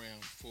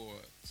programs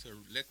to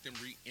let them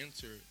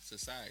re-enter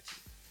society.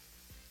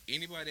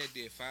 Anybody that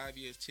did 5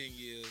 years, 10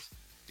 years,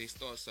 they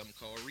start something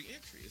called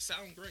re-entry. It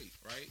sounds great,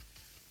 right?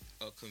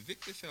 A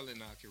convicted felon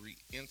now can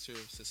re-enter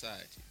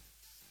society.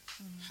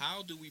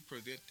 How do we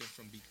prevent them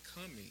from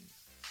becoming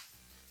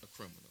a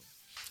criminal?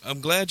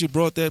 I'm glad you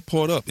brought that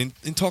part up.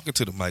 And talking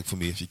to the mic for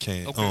me if you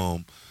can.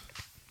 Okay.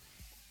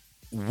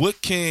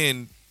 What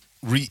can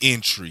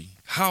re-entry,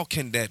 how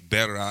can that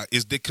better out?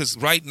 Is because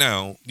right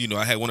now, you know,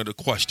 I had one of the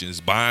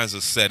questions. Bonds are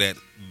set at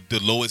the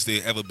lowest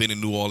they've ever been in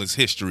New Orleans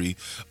history.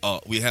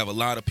 We have a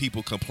lot of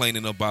people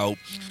complaining about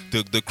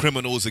the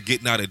criminals are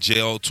getting out of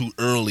jail too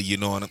early, you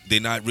know, and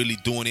they're not really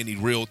doing any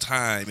real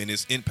time, and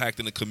it's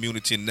impacting the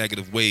community in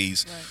negative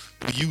ways.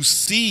 Right. Do you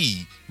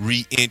see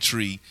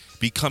re-entry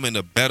becoming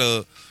a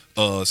better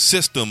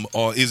system,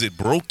 or is it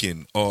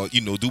broken, or you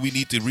know, do we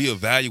need to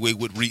reevaluate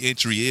what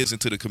re-entry is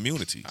into the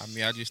community? I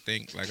mean, I just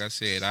think, like I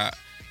said, I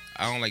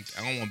don't want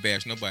to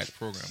bash nobody's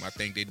program. I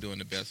think they're doing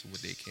the best of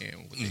what they can,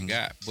 what they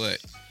got. But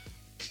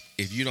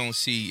if you're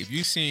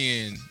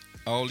seeing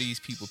all these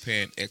people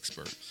paying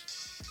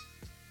experts,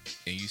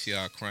 and you see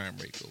our crime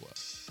rate go up,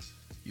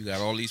 you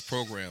got all these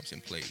programs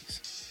in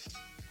place,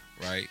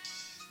 right?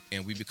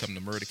 And we become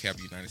the murder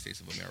capital of the United States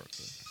of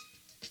America.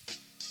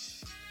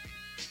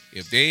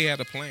 If they had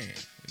a plan,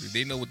 if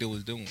they know what they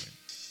was doing,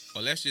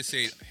 or let's just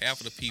say half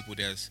of the people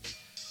that's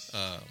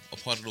a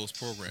part of those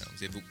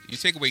programs, if you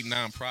take away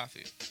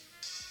nonprofit,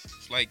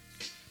 it's like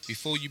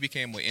before you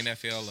became an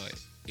NFL or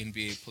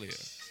NBA player,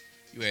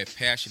 you had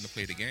passion to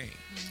play the game.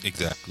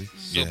 Exactly.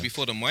 So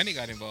before the money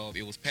got involved,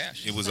 it was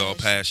passion. It was all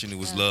passion. It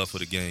was love for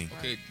the game.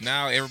 Okay,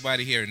 now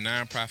everybody here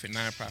nonprofit.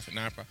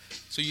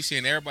 So you're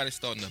seeing everybody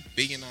starting $1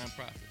 billion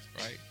nonprofits,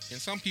 right? And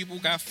some people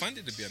got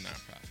funded to be a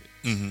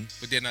nonprofit,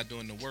 but they're not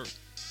doing the work.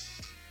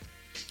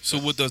 So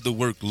what does the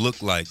work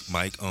look like,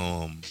 Mike?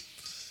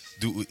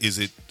 Is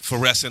it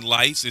fluorescent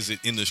lights? Is it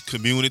in the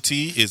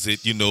community? Is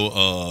it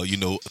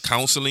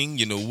counseling?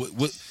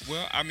 What?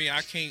 Well, I mean,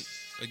 I can't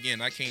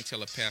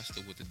tell a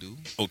pastor what to do.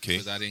 Okay.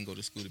 Because I didn't go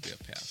to school to be a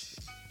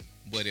pastor.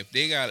 But if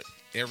they got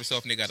every so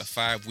often they got a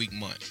 5-week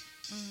month,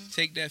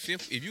 take that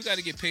fifth. If you got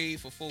to get paid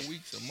for 4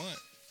 weeks a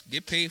month,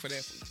 get paid for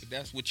that. If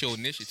that's what your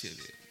initiative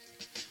is.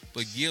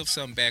 But give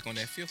something back on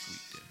that 5th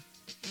week then.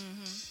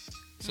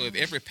 So if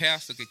every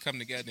pastor could come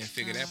together and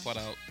figure that part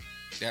out,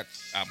 that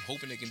I'm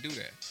hoping they can do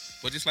that.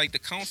 But just like the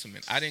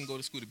councilman, I didn't go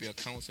to school to be a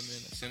councilman,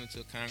 a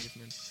senator, a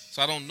congressman,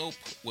 so I don't know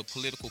what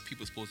political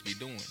people are supposed to be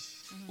doing.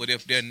 But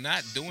if they're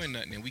not doing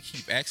nothing and we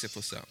keep asking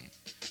for something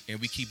and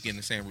we keep getting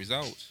the same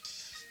results,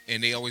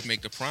 and they always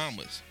make the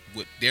promise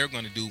what they're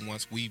going to do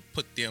once we,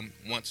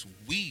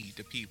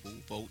 the people,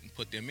 vote and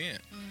put them in.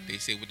 They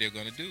say what they're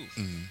going to do.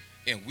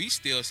 And we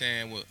still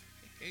saying, well,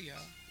 hey,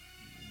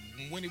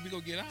 y'all, when did we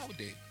go get our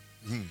day?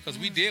 Because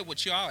we did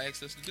what y'all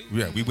asked us to do.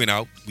 Yeah, we went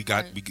out, we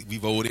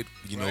voted,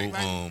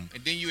 and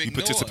then you we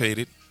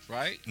participated.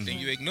 Right? Then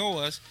you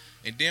ignore us,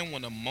 and then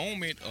when a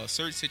moment or a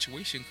certain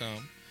situation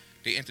come,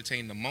 they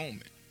entertain the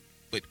moment,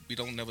 but we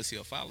don't never see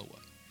a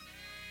follow-up.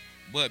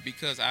 But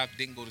because I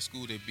didn't go to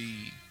school to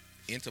be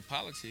into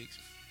politics,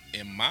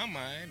 in my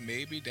mind,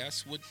 maybe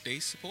that's what they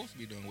supposed to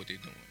be doing, what they're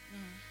doing.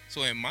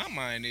 So in my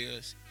mind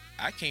is,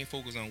 I can't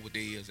focus on what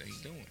they ain't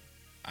doing.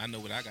 I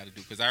know what I got to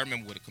do because I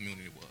remember what the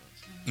community was.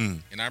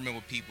 And I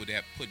remember people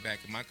that put back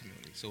in my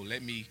community. So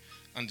let me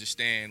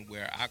understand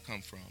where I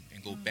come from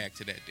and go back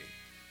to that day.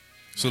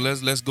 So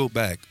let's go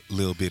back a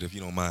little bit, if you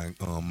don't mind,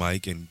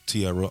 Mike and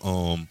Tiara.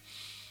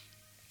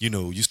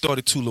 You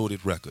started Two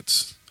Loaded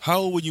Records. How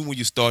old were you when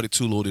you started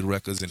Two Loaded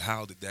Records, and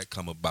how did that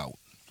come about?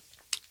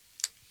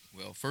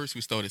 Well, first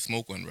we started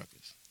Smoke One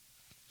Records.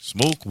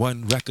 Smoke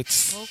One Records.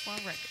 Smoke One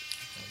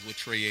Records. With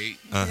Trey 8.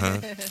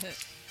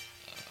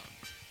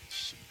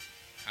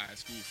 High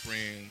school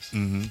friends,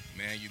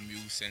 Manu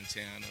Muse,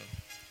 Santana.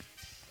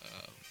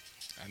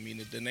 I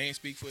mean, the name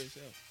speak for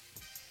itself.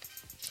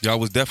 Y'all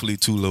was definitely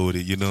too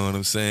loaded. You know what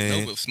I'm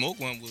saying? No, but Smoke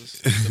One was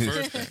the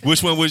first thing.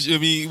 Which one was? I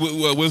mean,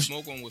 what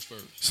Smoke One was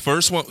first.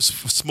 first one?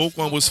 Smoke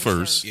one was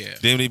first. Yeah.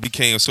 Then it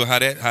became. So how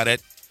did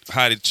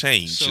it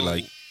change? So,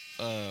 like,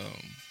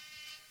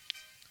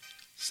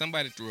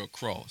 somebody threw a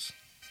cross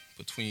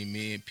between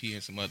me and P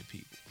and some other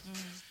people.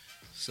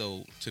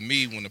 So to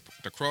me, when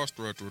the cross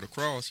thrower threw the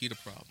cross, he the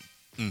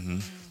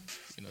problem.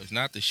 You know, it's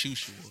not the shoe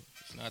shoer.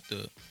 It's not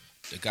the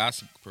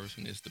gossip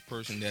person. It's the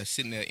person that's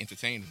sitting there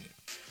entertaining it.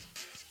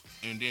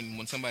 And then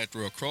when somebody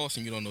throw a cross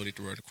and you don't know they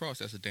threw a cross,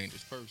 that's a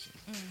dangerous person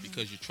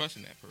because you're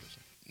trusting that person,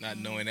 not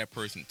knowing that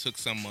person took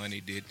some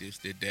money, did this,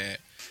 did that,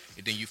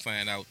 and then you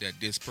find out that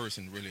this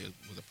person really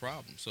was a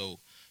problem. So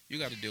you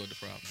got to deal with the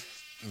problem.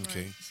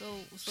 okay.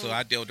 Right. So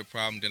I dealt with the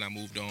problem. Then I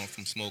moved on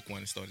from Smoke One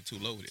and started Too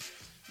Loaded.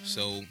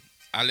 So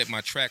I let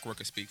my track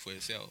record speak for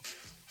itself.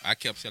 I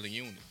kept selling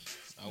units.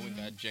 I went and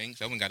got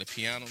Jenks. I went and got a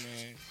piano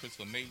man,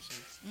 Christopher Mason,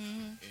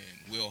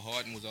 and Will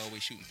Harden was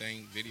always shooting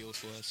videos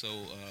for us. So,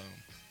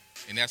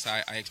 and that's how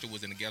I actually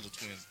was in the Ghetto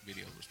Twins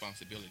video,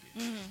 Responsibility.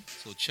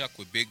 So Chuck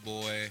with Big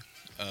Boy,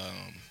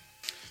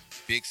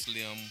 Big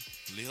Slim,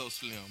 Lil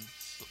Slim,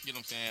 you know what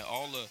I'm saying?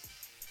 All the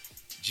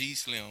G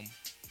Slim,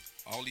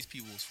 all these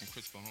people was from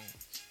Christopher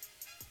Holmes.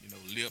 You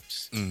know,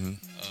 Lips.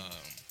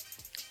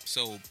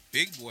 So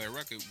Big Boy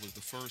Record was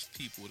the first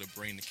people to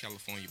bring the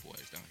California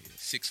boys down here,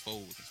 6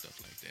 Fours and stuff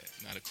like that.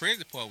 Now the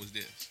crazy part was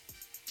this.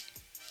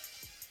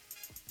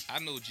 I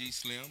know G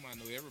Slim, I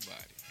know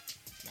everybody.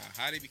 Now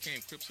how they became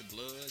Crips and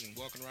Bloods and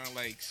walking around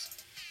like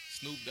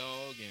Snoop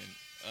Dogg and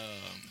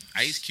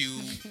Ice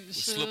Cube with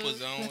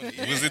slippers on.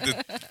 Was it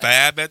the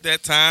fab at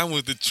that time?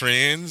 Was the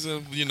trends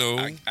of,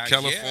 I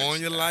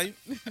California guess.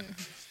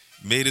 life?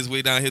 Made his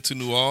way down here to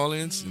New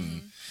Orleans.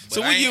 So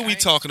But what I year ain't- we I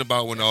ain't- talking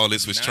about when all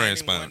this was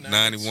 91, transpiring?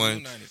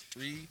 91?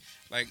 93.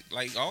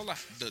 Like all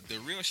the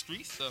real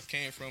street stuff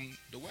came from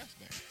the West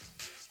Bank.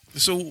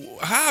 So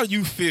how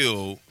you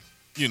feel,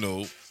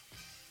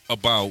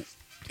 about,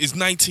 it's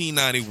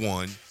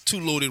 1991, Too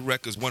Loaded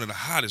Records, one of the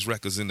hottest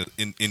records in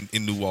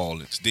New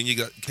Orleans. Then you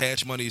got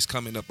Cash Money is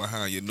coming up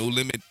behind you. No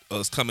Limit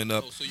is coming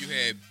up. So you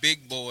had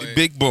Big Boy,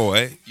 Big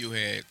Boy. you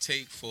had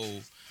Take 4,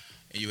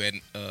 and you had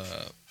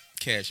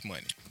Cash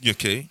Money.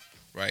 Okay.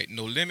 Right?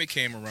 No Limit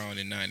came around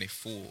in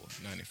 94,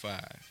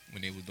 95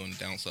 when they was doing the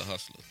Downside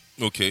Hustler.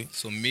 Okay.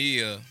 So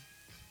Mia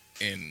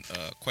and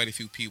quite a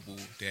few people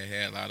that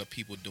had a lot of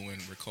people doing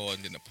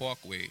recording in the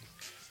Parkway,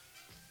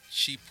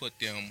 she put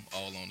them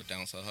all on the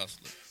Downside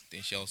Hustler.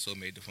 Then she also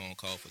made the phone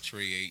call for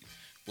Trey 8.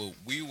 But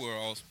we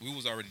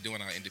was already doing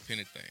our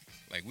independent thing.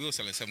 Like we were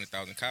selling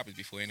 70,000 copies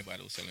before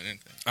anybody was selling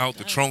anything. Out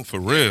the trunk for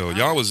real.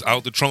 Y'all was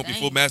out the trunk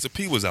before Dang. Master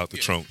P was out the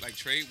Yeah, trunk. Like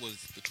Trade was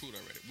the truth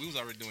already. We was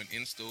already doing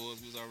in-stores.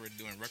 We was already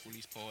doing record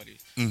release parties.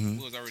 Mm-hmm.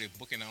 We was already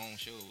booking our own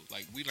shows.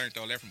 Like, we learned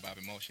all that from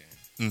Bobby Marchand.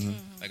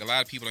 Like, a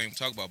lot of people don't even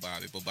talk about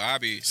Bobby. But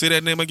Bobby Say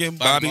that name again?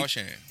 Bobby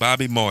Marchand.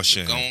 Bobby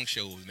Marchand. Gong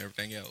shows and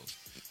everything else.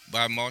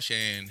 Bobby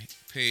Marchand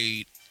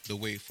paid the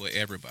way for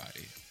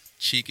everybody.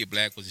 Cheeky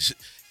Black was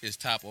his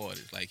top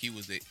artist. Like, he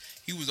was the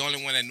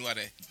only one that knew how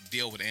to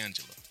deal with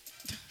Angela.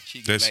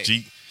 Cheeky That's Black.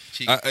 G.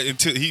 Cheeky.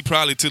 Until he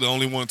probably the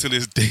only one to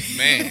this day.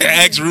 Man.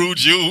 Ask Rude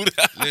Jude.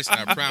 Listen,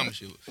 I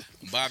promise you,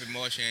 Bobby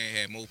Marchand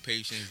had more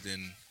patience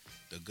than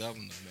the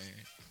governor,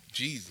 man.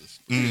 Jesus.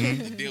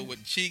 To deal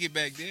with Cheeky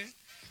back then.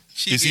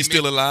 Cheeky Is he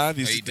still alive?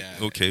 Oh, Is he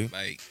died. okay.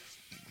 Like,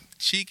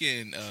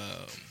 Cheeky and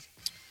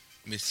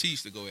Miss T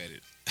used to go at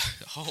it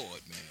hard,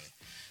 man.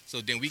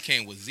 So then we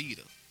came with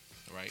Zeta,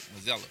 right?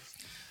 Mazzella.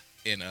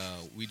 And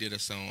we did a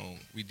song,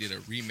 we did a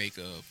remake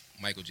of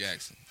Michael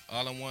Jackson.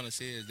 All I want to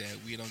say is that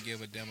we don't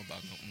give a damn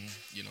about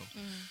no,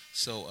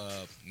 So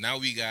now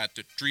we got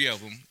the 3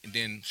 of them, and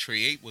then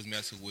Trey 8 was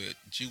messing with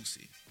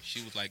Juicy.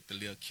 She was like the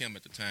Lil Kim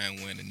at the time,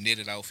 wearing a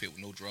knitted outfit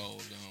with no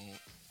drawers on.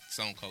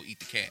 Song called Eat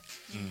the Cat.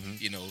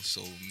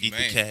 So Eat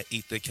man. the cat,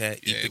 eat the cat,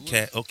 Yeah, eat the it was.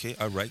 cat. Okay,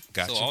 all right,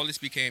 gotcha. So all this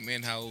became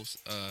in-house.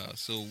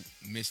 So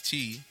Miss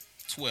T,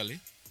 Twelly,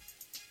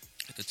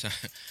 at the time,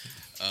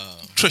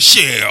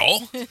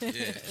 Trishelle.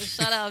 yeah,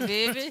 Shout out,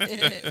 baby.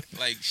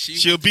 like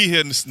She'll be here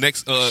in this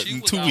next she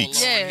in was 2 our weeks.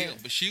 Lauryn Yeah. Hill,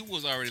 but she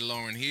was already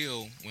Lauryn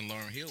Hill when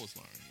Lauryn Hill was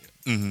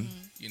Lauryn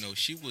Hill.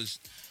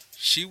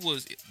 She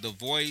was the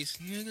voice.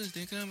 Niggas,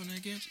 they coming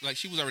against. Like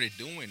she was already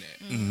doing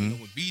that.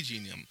 With BG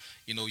and them.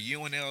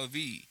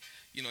 UNLV.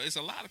 It's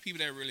a lot of people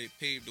that really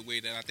paved the way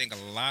that I think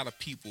a lot of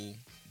people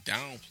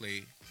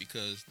downplay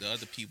because the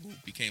other people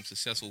became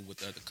successful with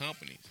the other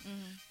companies.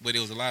 But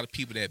there was a lot of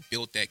people that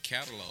built that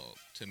catalog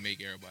to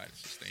make everybody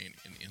sustain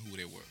in who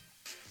they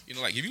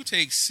were. Like if you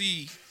take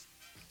C,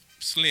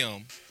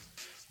 Slim,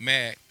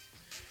 Mac,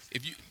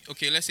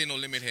 let's say No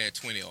Limit had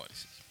 20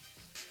 artists.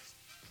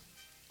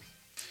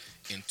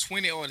 And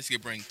 20 artists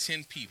could bring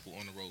 10 people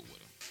on the road with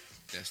them.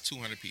 That's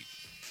 200 people.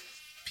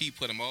 P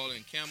put them all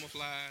in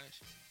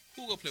camouflage.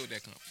 Who gonna play with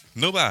that company?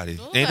 Nobody.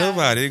 Nobody. Ain't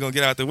nobody. They gonna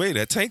get out the way.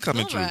 That tank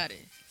coming through. Nobody.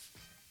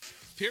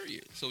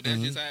 Period. So that's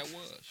just how it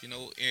was,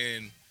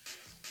 and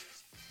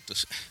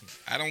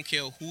I don't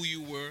care who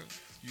you were.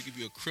 You could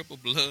be a Crip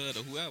of Blood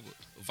or whoever,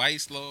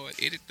 Vice Lord,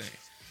 anything.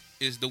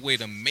 is the way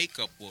the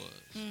makeup was.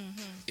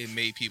 It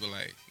made people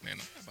like, man, I'm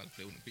not about to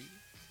play with them people.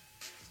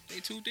 They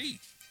too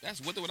deep. That's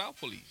with or without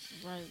police.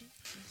 Right.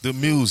 The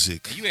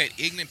music. And you had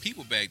ignorant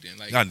people back then.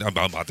 Like I'm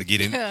about to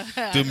get in.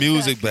 The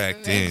music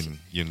back then,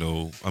 you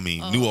know, I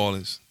mean, New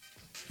Orleans,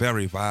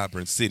 very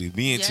vibrant city.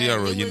 Me and Yeah,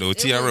 Tierra, it you was- know, it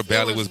Tierra was- it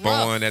Ballard was was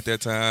born rough. at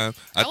that time.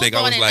 I was think I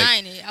born was in like,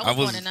 90. I was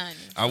born in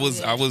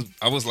 90.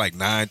 I was like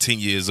 9, 10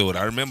 years old.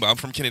 I remember I'm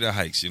from Kennedy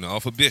Heights, you know,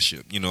 off of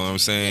Bishop. You know what I'm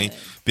saying? Yeah.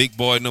 Big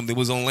boy and them, they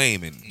was on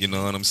Layman. You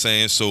know what I'm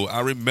saying? So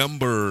I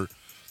remember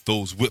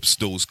those whips,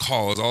 those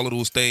cars, all of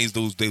those things,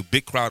 those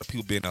big crowd of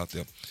people being out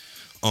there.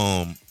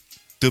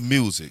 The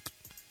music.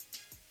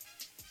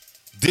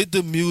 Did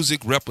the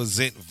music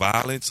represent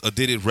violence, or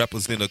did it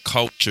represent a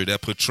culture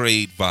that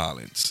portrayed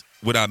violence?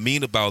 What I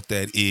mean about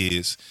that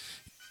is,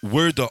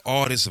 were the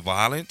artists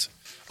violent,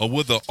 or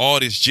were the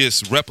artists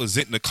just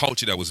representing the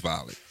culture that was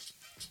violent?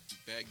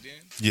 back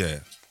then, Yeah.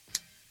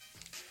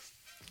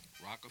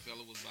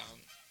 Rockefeller was violent.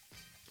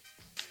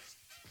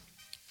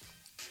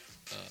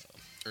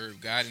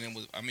 Irv Gotti and them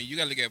was. I mean, you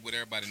got to look at what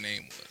everybody's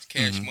name was.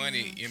 Cash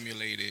Money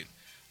emulated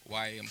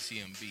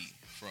YMCMB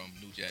from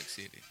New Jack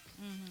City.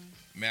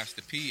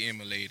 Master P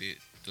emulated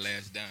The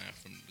Last Dime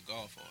from The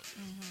Godfather.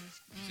 You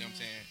see what I'm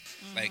saying?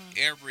 Like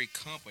every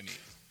company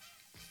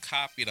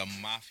copied a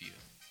mafia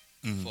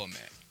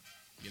format.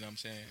 You know what I'm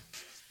saying?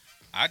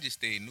 I just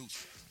stayed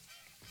neutral.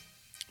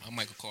 I'm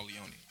Michael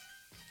Corleone.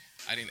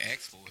 I didn't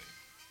ask for it.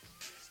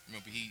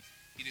 Remember, he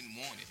didn't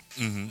want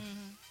it,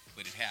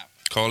 but it happened.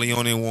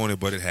 Corleone wanted,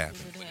 but it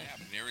happened. But it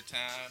happened. Every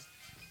time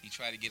he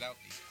tried to get out,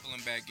 they pull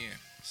him back in.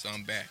 So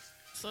I'm back.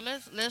 So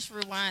let's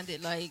rewind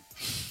it. Like,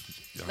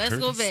 Y'all let's heard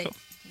go this back.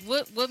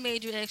 stuff? What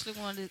made you actually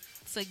want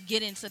to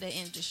get into the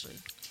industry?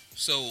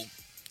 So,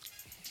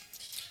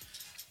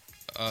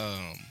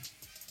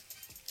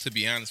 to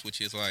be honest with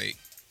you, it's like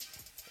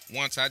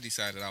once I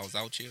decided I was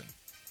out here,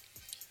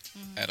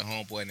 I had a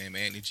homeboy named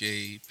Andy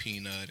J,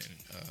 Peanut,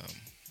 and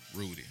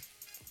Rudy.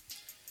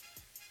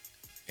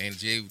 Andy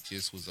J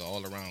just was an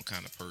all-around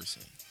kind of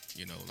person.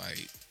 You know,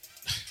 like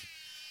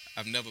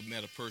I've never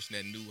met a person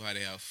that knew how to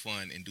have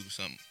fun and do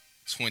something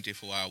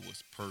 24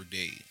 hours per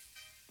day.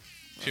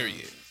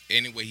 Period.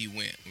 Anywhere he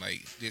went,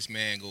 like this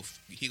man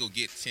he go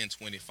get 10,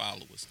 20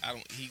 followers.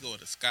 He go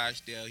to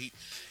Scottsdale.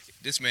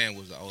 This man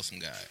was an awesome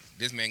guy.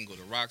 This man can go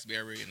to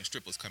Roxbury and the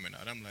strippers coming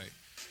out. I'm like,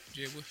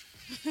 Jay,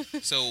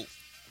 what? So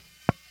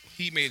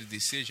he made a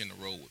decision to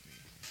roll with me.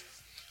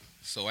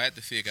 So I had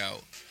to figure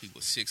out he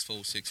was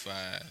 6'4",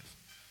 6'5".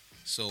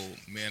 So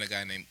me and a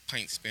guy named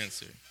Pint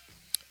Spencer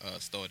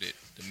started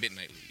the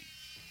Midnight League,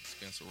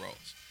 Spencer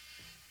Ross.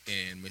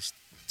 And Miss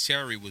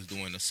Terry was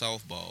doing the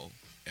softball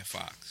at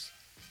Fox.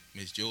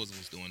 Miss Joseph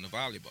was doing the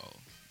volleyball.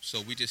 So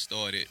we just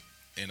started,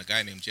 and a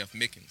guy named Jeff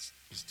Mickens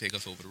used to take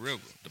us over the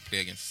river to play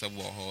against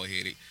Softball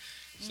Hard-Headed.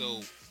 So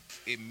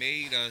it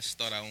made us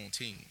start our own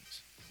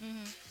teams.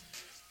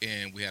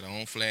 And we had our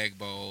own flag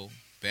ball,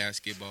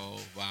 basketball,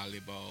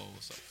 volleyball.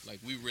 So like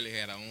we really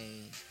had our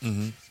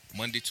own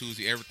Monday,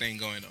 Tuesday, everything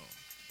going on.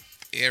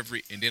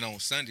 And then on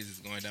Sundays it's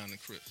going down in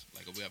Crips.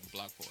 Like we have a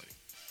block party.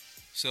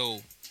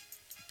 So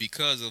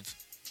because of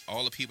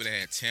all the people that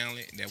had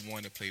talent and that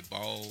wanted to play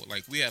ball,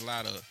 like we had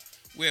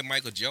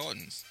Michael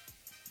Jordans.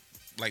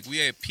 Like we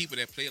had people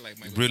that played like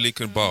Michael Really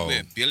Jordan. could ball. We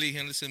had Billy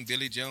Henderson,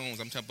 Billy Jones.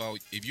 I'm talking about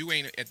if you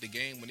ain't at the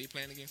game when they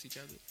playing against each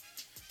other,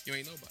 you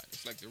ain't nobody.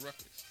 It's like the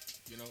Ruckers,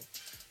 you know?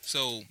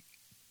 So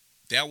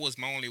that was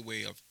my only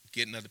way of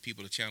getting other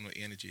people to channel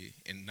energy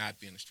and not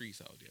be in the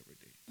streets all day every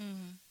day.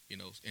 You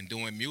know, and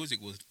doing music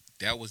was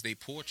their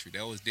poetry.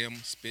 That was them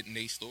spitting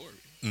their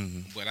story.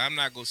 But I'm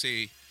not gonna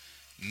say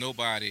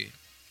nobody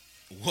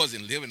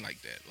wasn't living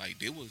like that. Like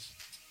they were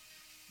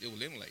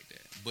living like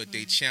that. But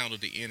they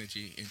channeled the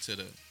energy into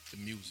the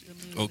music.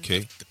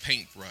 Okay. The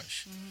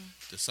paintbrush,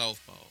 the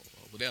softball,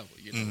 or whatever,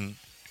 you know.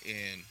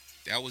 And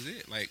that was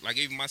it. Like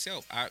even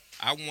myself, I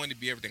wanted to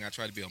be everything. I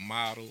tried to be a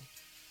model.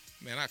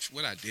 Man,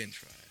 what I didn't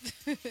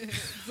try.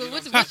 So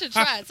what you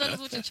tried? Tell us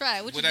what you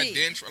tried. What you I did?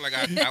 didn't try. Like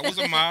I was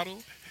a model.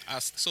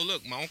 So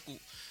look, my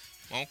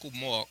uncle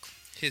Mark,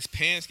 his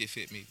pants could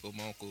fit me, but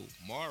my uncle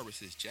Morris,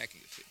 his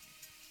jacket could fit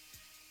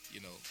me.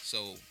 You know,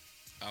 so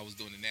I was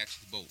doing the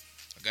naturals both.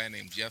 A guy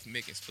named Jeff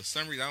Mickens. For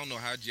some reason, I don't know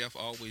how Jeff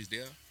always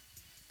there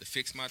to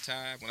fix my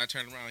tie. When I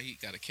turned around, he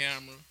got a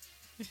camera.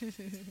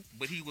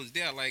 But he was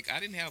there. Like, I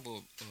didn't have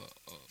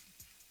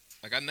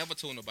like, I never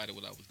told nobody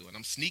what I was doing.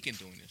 I'm sneaking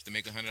doing this to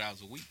make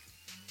 $100 a week.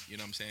 You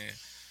know what I'm saying?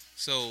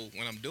 So,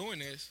 when I'm doing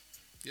this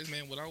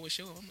man would always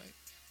show up. I'm like,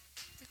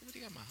 what,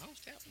 you got my house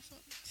tap or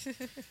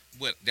something?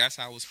 But that's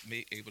how I was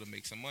able to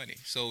make some money.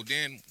 So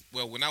then,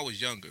 when I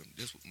was younger,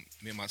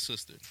 me and my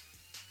sister,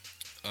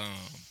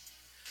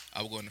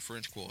 I would go in the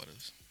French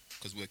Quarters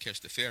because we'll catch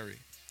the ferry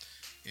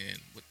and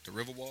with the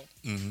Riverwalk.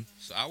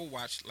 So I would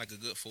watch like a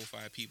good 4 or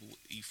 5 people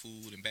eat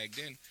food. And back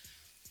then,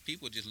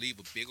 people would just leave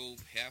a big old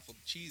half of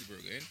a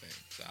cheeseburger, anything.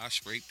 So I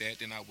scrape that,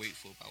 then I wait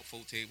for about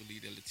 4 tables,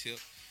 leave that little tip,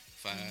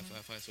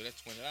 $5. So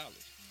that's $20.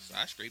 So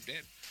I scrape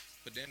that,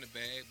 put that in the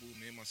bag. Boom,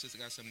 me and my sister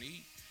got something to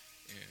eat,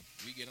 and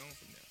we get on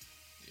from there.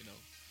 You know.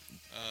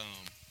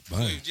 So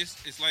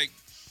it's like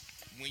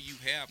when you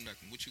have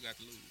nothing, what you got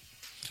to lose?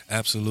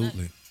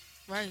 Absolutely.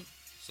 Right.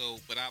 So,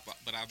 but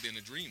I've been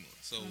a dreamer.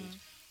 So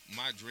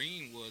my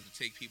dream was to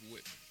take people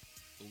with me,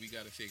 but we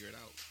got to figure it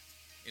out.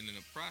 And in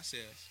the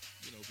process,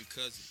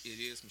 because it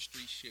is some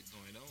street shit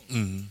going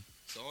on,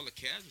 so all the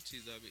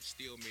casualties of it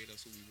still made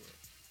us who we were.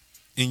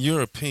 In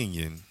your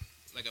opinion,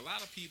 like a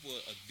lot of people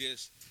are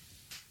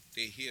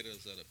they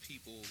hitters are the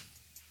people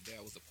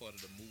that was a part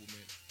of the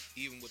movement,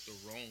 even with the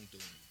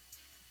wrongdoing.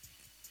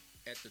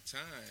 At the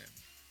time,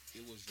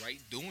 it was right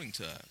doing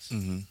to us.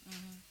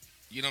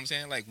 You know what I'm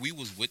saying? Like, we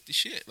was with the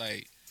shit.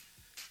 Like,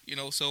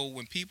 so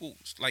when people,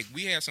 like,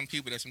 we had some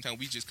people that sometimes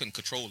we just couldn't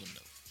control them,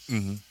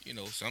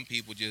 though. Some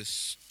people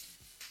just,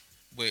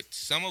 but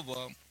some of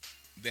them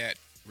that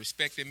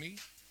respected me,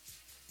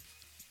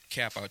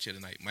 Cap out here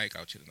tonight, Mike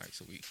out here tonight.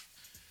 So we,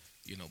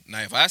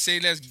 now if I say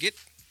let's get,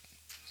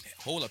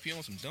 hold up, you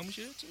on some dumb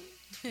shit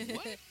too?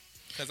 What?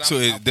 So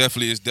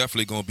it's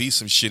definitely gonna be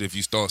some shit if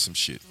you start some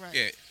shit.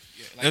 Right.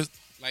 Yeah.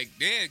 Like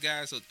there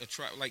guys are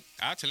try. Like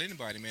I tell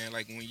anybody, man.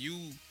 Like when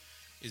you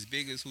as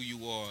big as who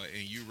you are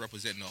and you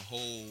representing the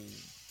whole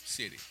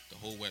city, the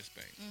whole West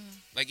Bank,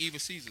 like even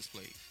Caesar's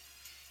place.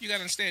 You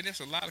gotta understand, there's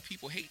a lot of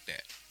people hate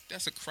that.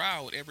 That's a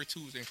crowd every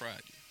Tuesday and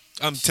Friday.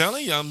 I'm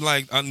telling you,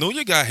 I know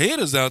you got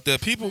haters out there,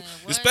 people,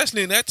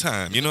 especially in that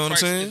time. You know what I'm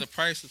saying? It's a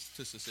price to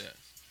success.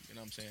 You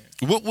know what I'm saying?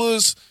 What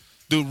was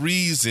the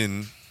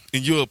reason,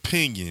 in your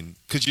opinion,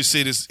 because you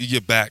say this,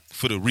 you're back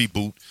for the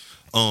reboot,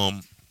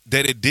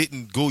 that it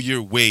didn't go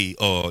your way,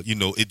 or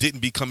it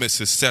didn't become as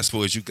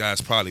successful as you guys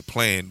probably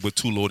planned with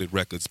Two Loaded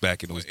Records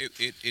back in those?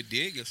 It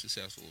did get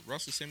successful.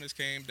 Russell Simmons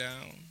came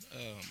down.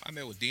 I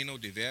met with Dino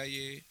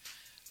DeValier.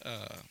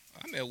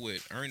 I met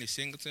with Ernie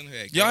Singleton.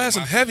 Y'all had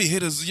some heavy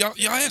hitters. Y'all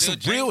had some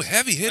real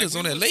heavy hitters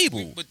on that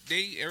label. But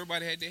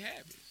everybody had their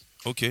habits.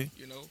 Okay.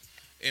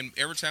 And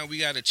every time we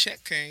got a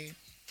check came,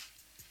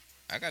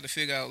 I got to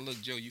figure out,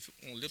 look, Joe, you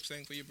want to lip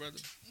sync for your brother?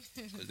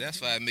 Because that's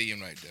 $5 million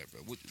right there,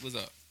 bro. What's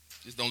up?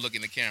 Just don't look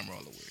in the camera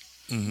all the way.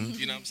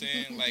 You know what I'm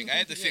saying? Like, I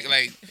had to figure,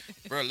 like,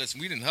 bro, listen,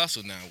 we didn't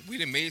hustle now. We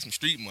done made some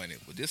street money,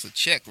 but this a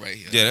check right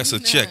here. Yeah, that's a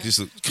check. Just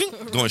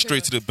going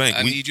straight to the bank.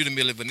 I need you to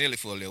Milli Vanilli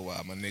for a little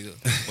while, my nigga.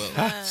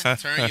 But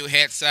turn your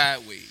hat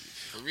sideways,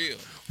 for real.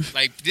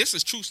 Like, this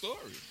is true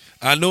story.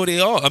 I know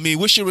they are. I mean,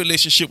 what's your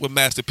relationship with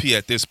Master P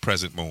at this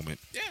present moment?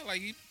 Yeah,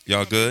 like,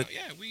 y'all good?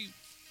 Yeah, we.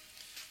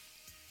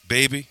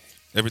 Baby,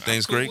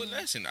 everything's great? Well,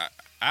 listen,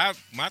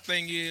 my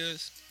thing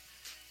is,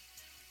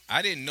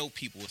 I didn't know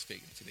people was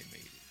faking until they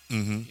made it.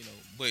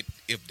 But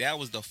if that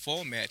was the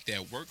format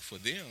that worked for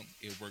them,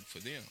 it worked for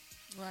them.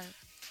 Right.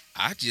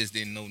 I just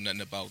didn't know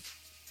nothing about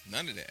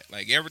none of that.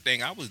 Like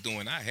everything I was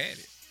doing, I had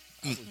it.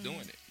 I was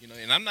doing it.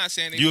 And I'm not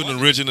saying you're an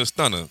original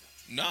stunner.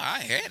 No, I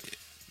had it.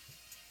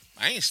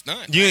 I ain't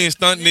stunting. You ain't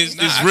stunting. It's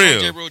I real.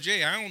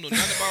 I don't know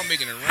nothing about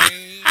making it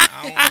rain.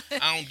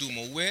 I don't do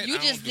my wet. You I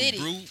just don't did do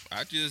it.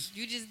 brew.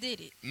 You just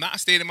did it. I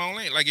stayed in my own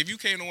lane. Like if you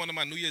came to one of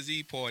my New Year's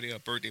Eve party or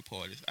birthday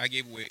parties, I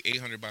gave away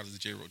 800 bottles of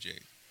J.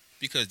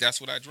 Because that's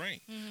what I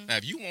drank. Now,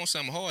 if you want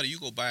something harder, you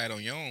go buy it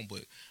on your own.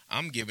 But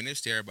I'm giving this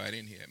to everybody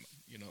in here,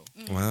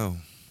 Wow.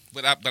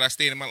 But I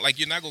stayed in my, like,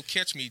 you're not going to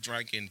catch me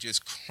drinking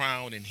just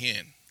Crown and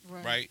Hen,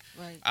 right?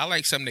 I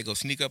like something that go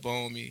sneak up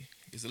on me.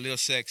 It's a little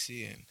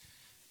sexy and,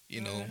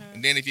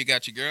 and then if you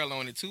got your girl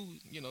on it too,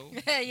 Yeah,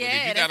 but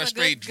if you got a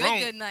straight drunk,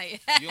 good night.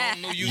 you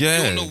don't know you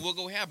don't know what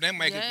gonna happen. That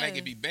might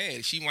it be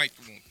bad. She might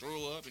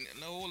throw up and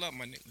no, hold up,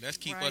 my nigga. Let's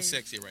keep her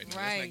sexy right now.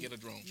 Let's not get her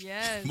drunk.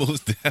 Yes.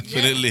 Most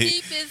definitely. Let's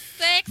keep it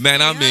sexy,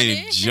 man, I'm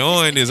honey.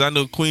 enjoying this. I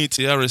know Queen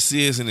Tiara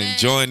Sears and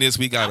enjoying this.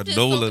 We got a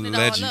NOLA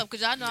legend.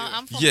 Because y'all know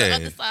I'm from the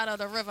other side of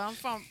the river. I'm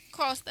from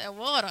across that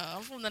water.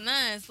 I'm from the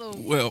 9, so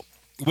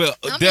Well,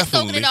 I'm definitely. just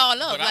soaking it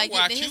all up, But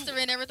like the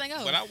history and everything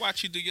else. But I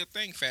watch you do your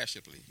thing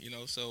fashionably,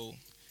 so,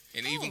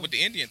 and even with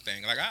the Indian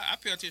thing, like I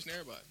pay attention to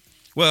everybody.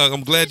 Well,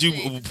 I'm glad you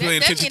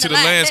paying attention to the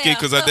mean a lot landscape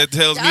because that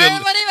tells me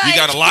you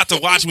got a lot to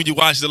watch when you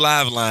watch the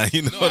live line.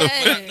 But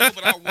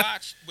I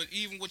watch. But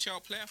even with y'all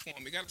platform,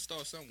 it got to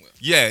start somewhere.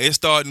 Yeah, it's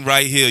starting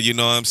right here. You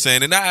know what I'm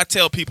saying? And I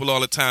tell people all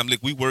the time,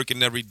 look, we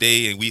working every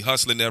day and we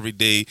hustling every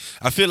day.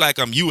 I feel like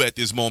I'm you at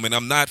this moment.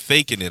 I'm not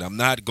faking it. I'm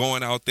not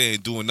going out there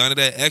and doing none of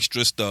that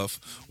extra stuff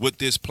with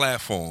this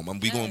platform.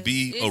 We going to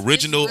be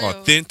original,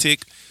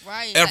 authentic.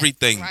 Right,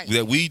 everything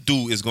that we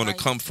do is going to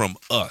come from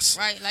us.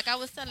 Right. Like I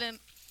was telling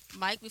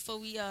Mike before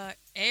we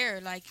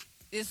air, like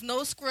it's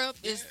no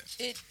script.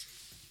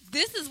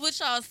 This is what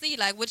y'all see.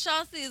 Like what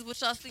y'all see is what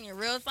y'all see in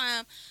real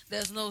time.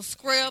 There's no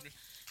script.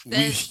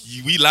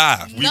 We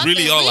live. We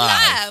really are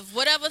live.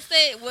 Whatever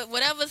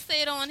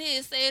said on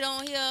here, say it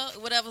on here.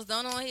 Whatever's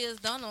done on here is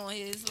done on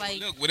here. It's like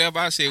look, whatever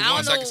I say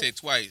once, I can say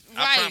twice.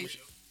 Right. I promise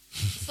you.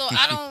 So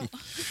I don't.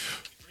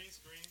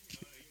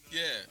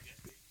 Yeah.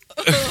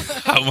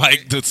 I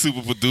like the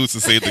super producer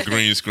say the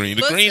green screen.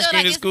 The green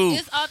screen is cool.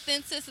 It's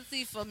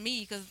authenticity for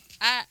me because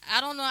I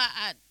don't know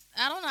I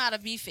don't know how to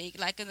be fake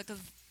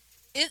because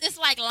it's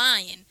like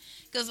lying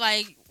because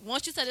like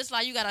once you tell this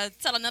lie you gotta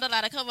tell another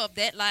lie to cover up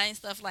that lie and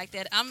stuff like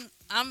that. I'm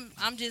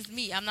just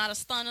me. I'm not a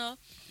stunner.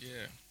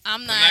 Yeah.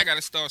 I'm not. And I got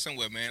to start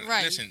somewhere, man.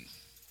 Right. Listen,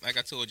 like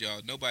I told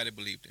y'all, nobody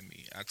believed in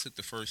me. I took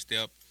the first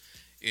step,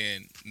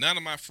 and none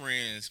of my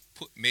friends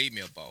made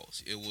me a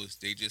boss. It was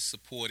they just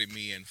supported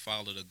me and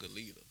followed a good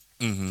leader.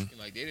 Mm-hmm.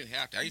 Like they didn't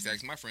have to. I used to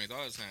ask my friends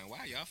all the time,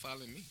 "Why y'all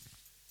following me?"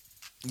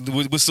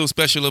 What's so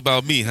special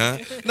about me, huh?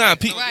 Nah, No,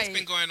 it's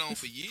been going on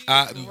for years.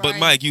 But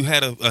Mike, you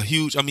had a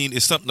huge. I mean,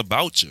 it's something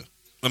about you.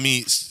 I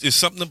mean, it's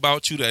something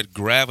about you that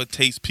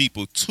gravitates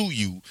people to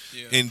you,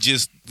 and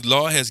just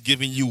Lord has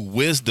given you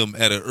wisdom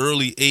at an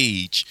early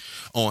age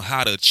on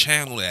how to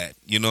channel that.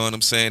 You know what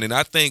I'm saying? And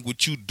I think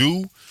what you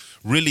do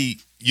really,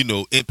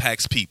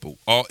 impacts people.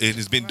 It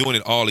has been doing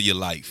it all of your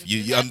life.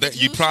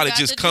 You probably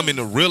just coming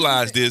to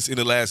realize this in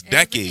the last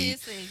decade.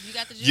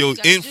 Your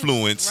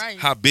influence,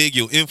 how big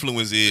your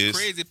influence is. The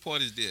crazy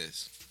part is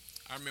this.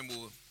 I remember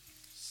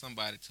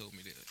somebody told me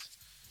this.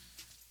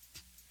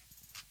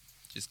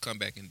 Just come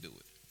back and do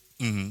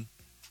it. Mm-hmm.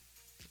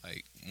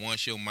 Like,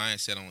 once your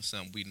mindset on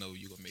something, we know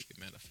you're going to make it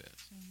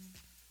manifest.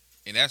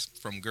 Mm-hmm. And that's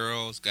from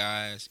girls,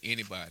 guys,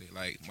 anybody.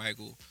 Like,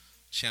 Michael,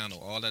 channel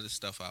all of this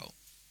stuff out.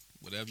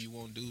 Whatever you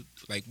want to do.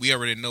 Like, we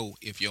already know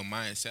if your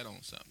mindset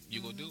on something,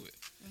 you're going to do it.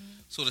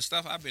 Mm-hmm. So the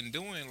stuff I've been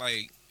doing,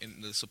 like,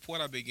 and the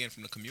support I've been getting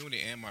from the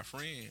community and my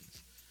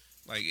friends,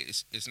 like,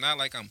 it's not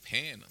like I'm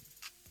paying them.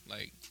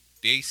 Like,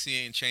 they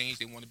seeing change,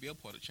 they want to be a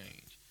part of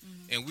change.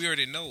 Mm-hmm. And we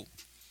already know.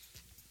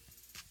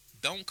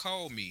 Don't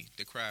call me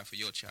to cry for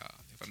your child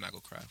if I'm not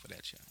going to cry for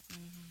that child.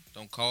 Mm-hmm.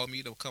 Don't call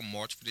me to come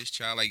march for this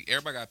child. Like,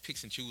 everybody got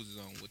picks and chooses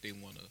on what they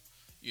want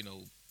to,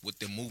 what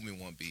their movement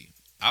want to be.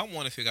 I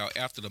want to figure out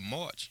after the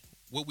march,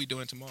 what we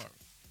doing tomorrow.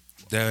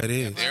 There it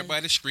is. If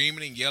everybody's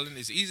screaming and yelling,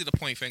 it's easy to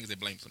point fingers and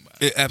blame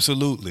somebody.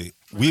 Absolutely.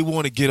 We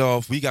want to get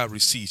off. We got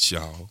receipts,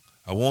 y'all.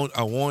 I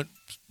want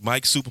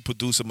Mike, super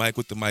producer Mike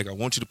with the mic. I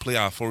want you to play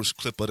our first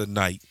clip of the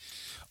night.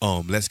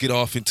 Let's get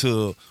off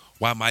into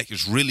why Mike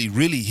is really,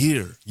 really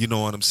here. You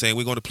know what I'm saying?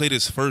 We're going to play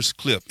this first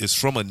clip. It's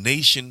from a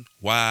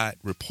nationwide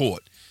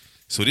report.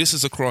 So this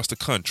is across the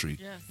country.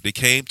 Yeah. They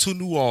came to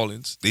New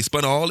Orleans. They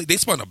spun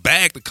a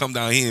bag to come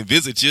down here and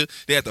visit you.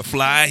 They had to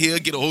fly here,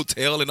 get a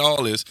hotel and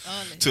all this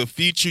to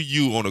feature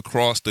you on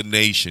Across the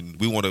Nation.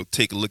 We want to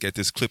take a look at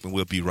this clip and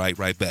we'll be right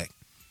back.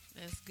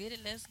 Let's get it.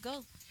 Let's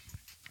go.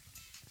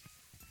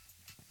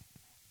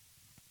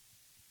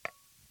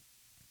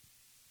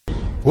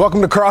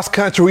 Welcome to Cross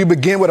Country. We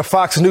begin with a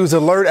Fox News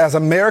alert as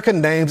America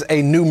names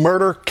a new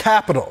murder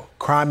capital.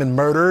 Crime and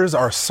murders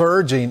are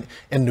surging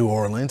in New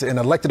Orleans, and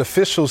elected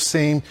officials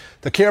seem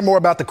to care more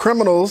about the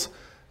criminals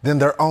than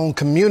their own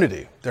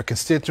community. Their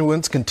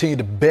constituents continue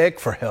to beg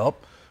for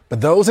help,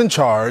 but those in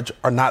charge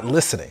are not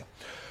listening.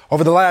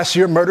 Over the last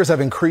year, murders have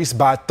increased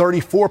by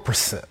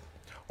 34%.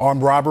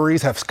 Armed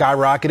robberies have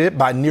skyrocketed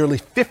by nearly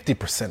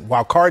 50%,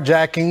 while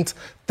carjackings,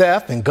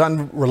 theft, and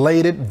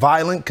gun-related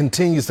violence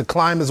continues to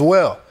climb as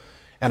well.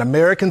 An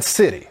American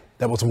city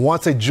that was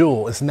once a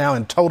jewel is now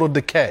in total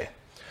decay.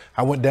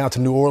 I went down to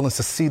New Orleans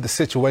to see the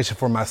situation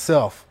for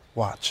myself.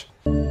 Watch.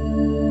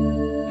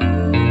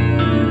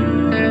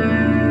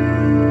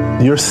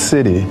 Your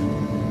city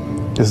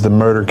is the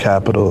murder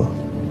capital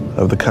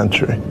of the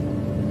country.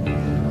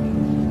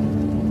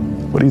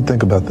 What do you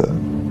think about that?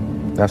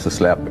 That's a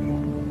slap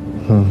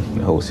in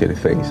the whole city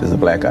face. It's a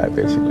black eye,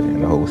 basically,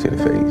 in the whole city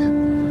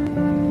face.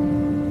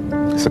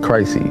 It's a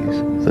crisis.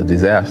 It's a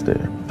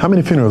disaster. How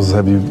many funerals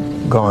have you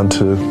gone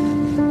to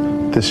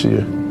this year?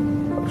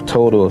 A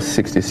total of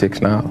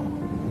 66 now.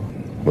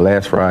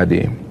 Last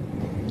Friday,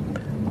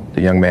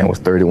 the young man was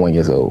 31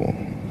 years old.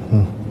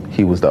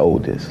 He was the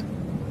oldest.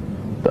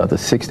 The other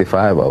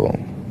 65 of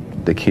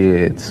them, the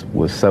kids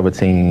was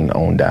 17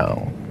 on down.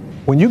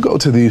 When you go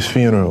to these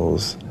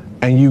funerals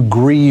and you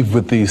grieve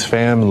with these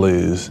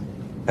families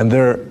and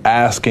they're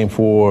asking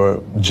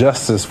for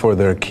justice for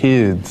their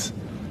kids,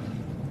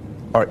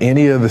 are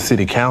any of the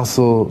city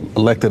council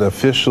elected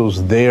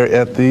officials there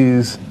at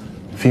these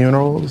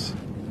funerals?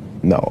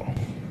 No.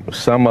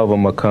 Some of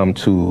them will come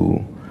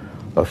to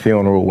a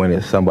funeral when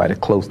it's somebody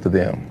close to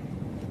them.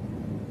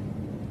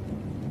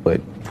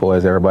 But for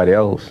as everybody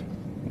else,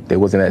 they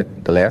wasn't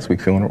at the last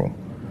week's funeral.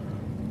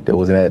 They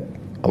wasn't at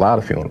a lot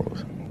of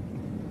funerals.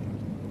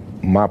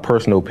 My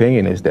personal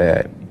opinion is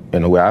that,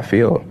 in the way I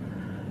feel,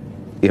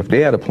 if they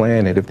had a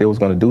plan and if they was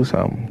going to do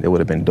something, they would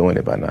have been doing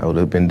it by now. It would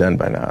have been done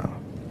by now.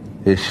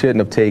 It shouldn't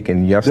have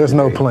taken yesterday. There's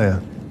no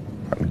plan.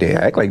 They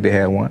act like they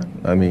had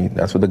one. I mean,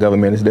 that's what the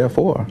government is there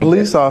for.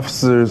 Police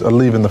officers are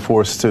leaving the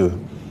force too.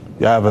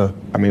 You have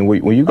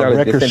when you got a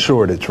record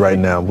shortage right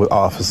now with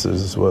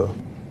officers as well.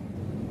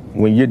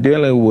 When you're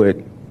dealing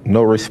with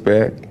no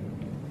respect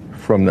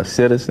from the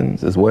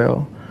citizens as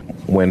well,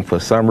 when for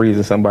some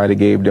reason somebody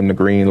gave them the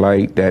green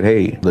light that,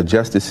 hey, the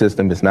justice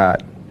system is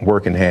not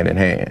working hand in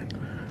hand,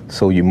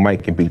 so you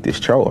might can beat this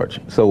charge.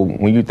 So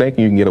when you think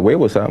you can get away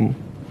with something,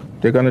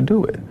 they're going to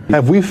do it.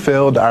 Have we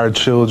failed our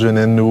children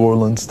in New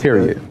Orleans?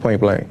 Period.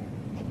 Point blank.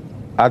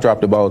 I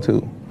dropped the ball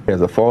too. As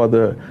a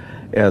father,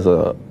 as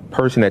a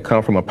person that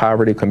come from a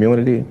poverty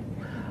community,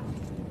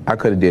 I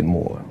could have did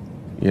more.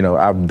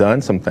 I've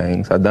done some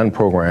things, I've done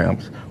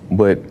programs,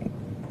 but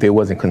they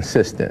wasn't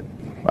consistent.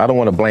 I don't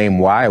want to blame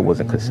why it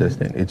wasn't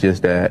consistent. It's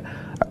just that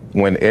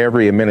when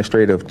every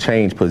administrative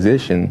changed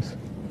positions,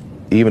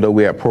 even though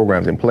we had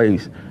programs in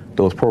place,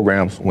 those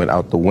programs went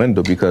out the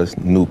window because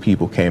new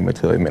people came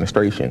into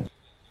administration.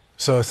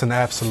 So it's an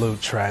absolute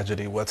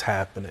tragedy what's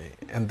happening,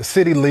 and the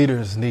city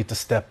leaders need to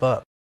step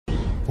up.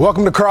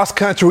 Welcome to Cross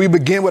Country. We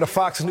begin with a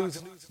Fox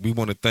News. We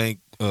want to thank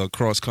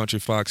Cross Country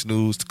Fox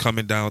News for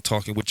coming down,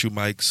 talking with you,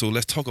 Mike. So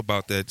let's talk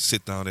about that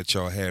sit down that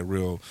y'all had.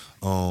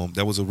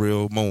 That was a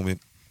real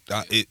moment.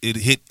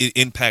 It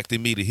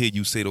impacted me to hear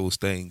you say those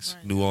things.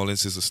 Right. New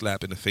Orleans is a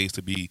slap in the face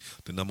to be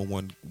the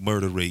 #1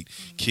 murder rate.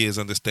 Mm-hmm. Kids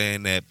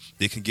understand that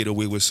they can get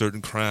away with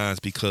certain crimes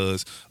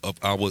because of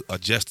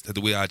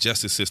the way our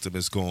justice system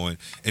is going,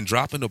 and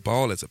dropping the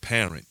ball as a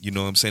parent. You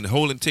know what I'm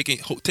saying?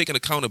 Taking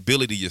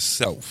accountability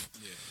yourself.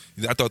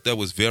 Yeah. I thought that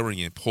was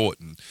very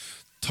important.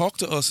 Talk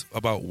to us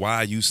about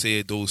why you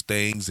said those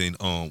things, and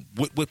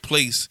what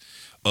place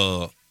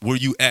were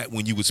you at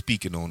when you were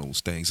speaking on those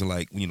things, and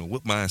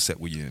what mindset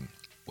were you in?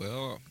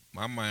 Well,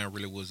 my mind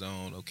really was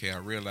on, I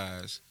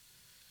realized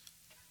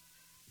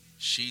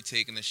she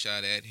taking a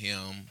shot at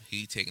him,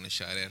 he taking a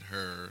shot at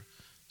her,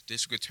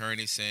 district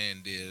attorney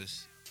saying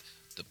this,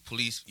 the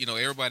police,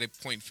 everybody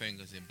pointing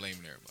fingers and blaming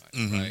everybody,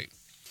 mm-hmm. right?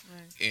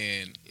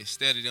 And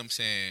instead of them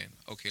saying,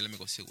 okay, let me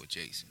go sit with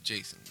Jason.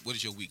 Jason, what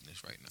is your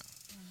weakness right now?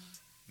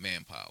 Mm-hmm.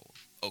 Manpower.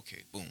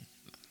 Okay, boom.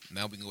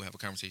 Now we can go have a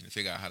conversation to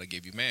figure out how to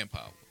give you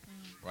manpower,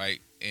 right?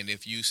 And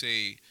if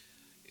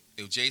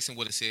Jason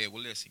would have said,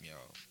 well, listen,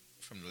 y'all,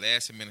 from the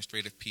last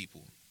administrative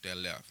people that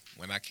left,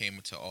 when I came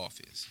into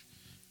office,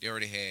 they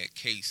already had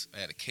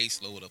a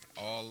caseload of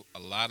a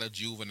lot of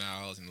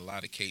juveniles and a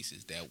lot of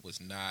cases that was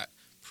not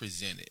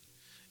presented.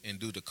 And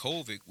due to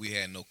COVID, we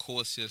had no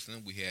court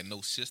system. We had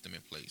no system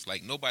in place.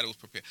 Like, nobody was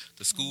prepared.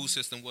 The school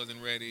system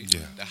wasn't ready.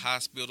 Yeah. The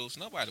hospitals,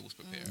 nobody was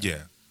prepared.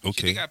 Yeah.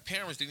 Okay. They got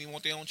parents that didn't even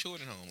want their own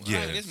children home.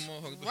 Yeah. This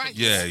motherfucker. Right.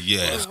 Yeah.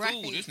 Go to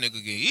school, this nigga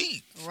can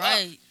eat.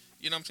 Right.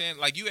 You know what I'm saying?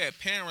 Like, you had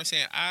parents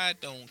saying, I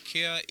don't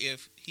care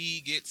if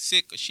he gets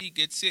sick or she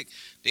gets sick.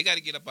 They got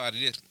to get up out of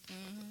this.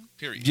 Mm-hmm.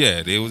 Period.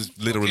 Yeah, they was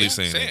literally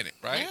saying it,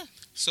 right? Yeah.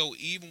 So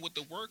even with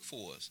the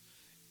workforce,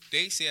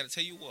 they said, I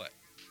tell you what,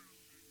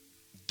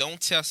 don't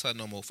test her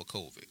no more for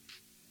COVID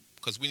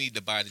because we need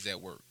the bodies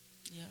at work.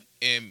 Yeah.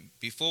 And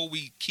before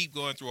we keep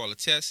going through all the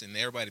tests and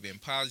everybody being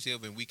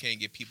positive and we can't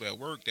get people at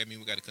work, that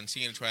means we got to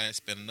continue to try and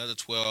spend another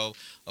 $1,200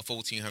 or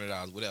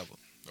 $1,400, whatever,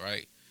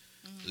 right?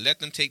 Mm-hmm. Let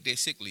them take their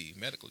sick leave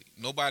medically.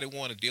 Nobody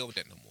want to deal with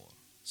that no more.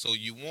 So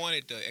you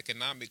wanted the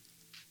economic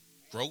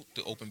growth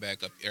to open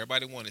back up.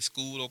 Everybody wanted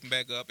school to open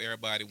back up.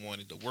 Everybody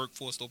wanted the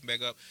workforce to open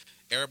back up.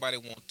 Everybody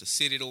wanted the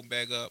city to open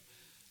back up.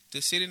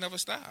 The city never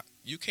stopped.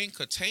 You can't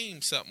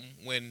contain something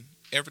when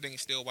everything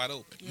is still wide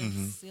open. Yes,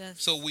 Mm-hmm.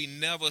 yes. So we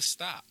never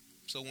stop.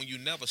 So when you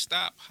never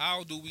stop,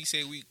 how do we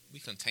say we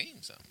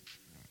contain something?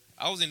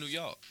 I was in New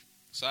York.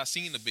 So I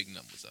seen the big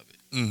numbers of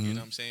it. Mm-hmm. You know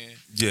what I'm saying?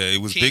 Yeah, it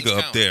was Kings bigger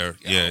up County. there.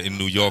 Yeah, in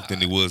New York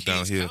than it was down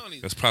Kings here. County.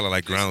 That's probably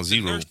like ground The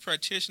zero. nurse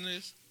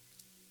practitioners,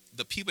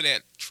 the people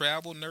that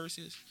travel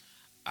nurses,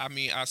 I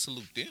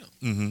salute them.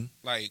 Mm-hmm.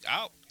 Like,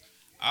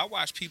 I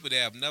watch people that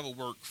have never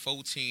worked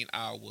 14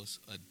 hours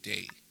a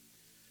day,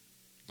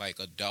 like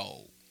a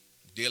dog,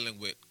 dealing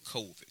with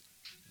COVID,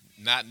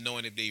 not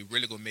knowing if they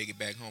really gonna make it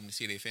back home to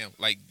see their family.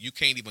 Like, you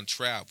can't even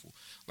travel.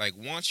 Like,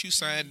 once you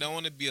signed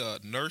on to be a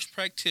nurse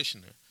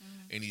practitioner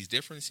in these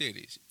different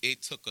cities,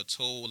 it took a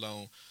toll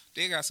on.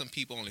 They got some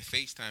people only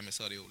FaceTime and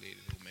saw their old lady,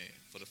 old man,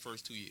 for the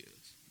first 2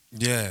 years.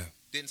 Yeah.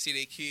 Didn't see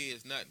their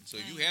kids, nothing. So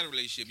if you had a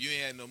relationship, you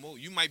ain't had no more.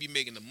 You might be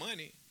making the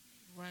money,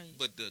 Right.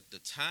 but the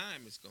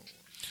time is gone.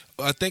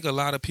 I think a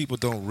lot of people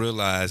don't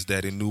realize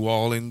that in New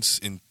Orleans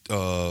in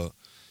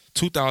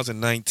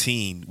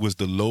 2019 was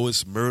the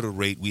lowest murder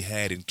rate we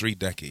had in 3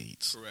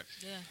 decades. Correct.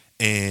 Yeah.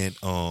 And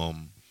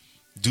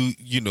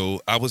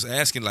I was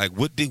asking, like,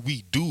 what did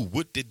we do?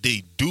 What did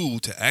they do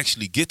to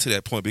actually get to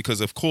that point? Because,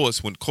 of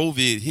course, when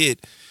COVID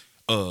hit,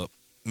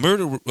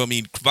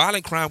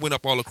 violent crime went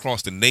up all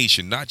across the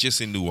nation, not just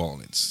in New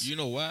Orleans. You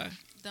know why?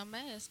 The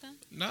mask, huh?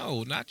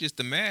 No, not just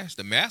the mask.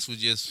 The mask was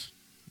just,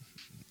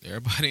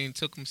 everybody ain't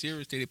took them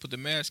serious till they put the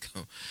mask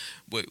on.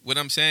 But what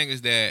I'm saying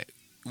is that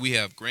we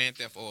have Grand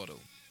Theft Auto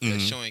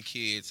that's showing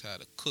kids how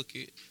to cook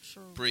it,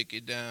 True. break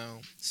it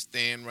down,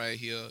 stand right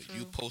here, True.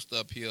 you post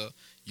up here,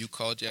 you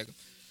call Jack.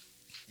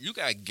 You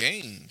got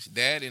games,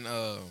 that and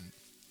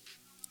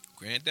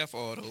Grand Theft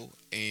Auto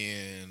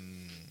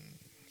and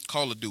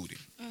Call of Duty.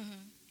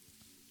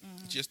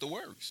 Just the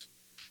worst.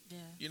 Yeah.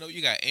 You know,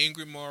 you got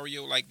Angry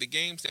Mario, like the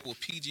games that were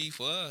PG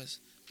for us.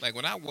 Like,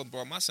 when I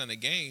brought my son a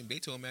game, they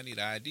told me I need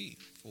an ID.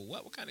 For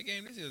what? What kind of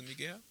game this is,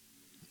 Miguel?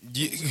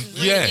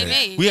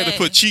 Yeah. We had to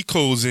put cheat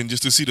codes in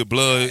just to see the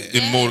blood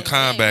in Mortal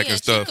Kombat and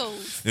stuff.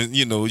 And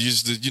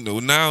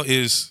now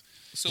is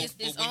so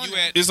it's when on you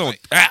at it's on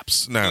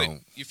apps now. But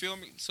you feel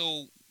me?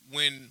 So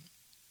when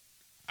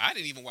I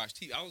didn't even watch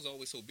TV, I was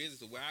always so busy,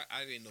 so where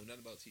I didn't know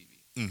nothing about TV.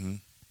 Mm-hmm.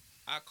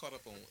 I caught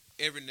up on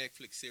every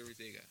Netflix series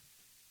they got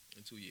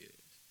in 2 years.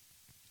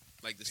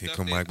 Like the Here stuff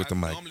come that Mike with I the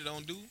mic. normally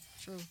don't do.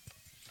 True.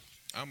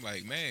 I'm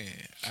like, man,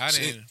 I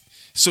didn't.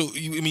 So,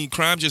 I mean,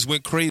 crime just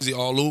went crazy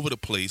all over the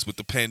place with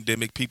the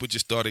pandemic. People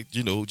just started,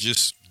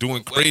 just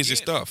doing crazy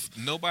stuff.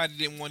 Nobody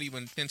didn't want to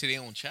even tend to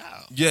their own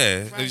child.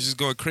 Yeah, It was just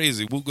going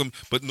crazy.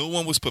 But no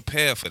one was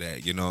prepared for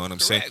that, you know what I'm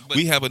saying? But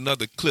we have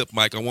another clip,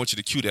 Mike. I want you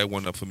to cue that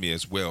one up for me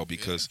as well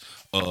because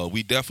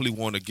we definitely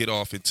want to get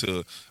off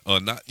into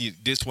not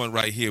this one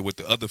right here with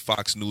the other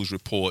Fox News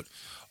report.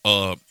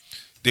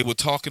 They were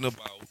talking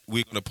about,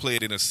 we're going to play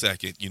it in a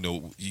second,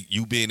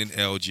 you being in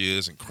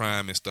Algiers and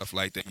crime and stuff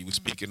like that. You were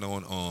speaking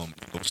on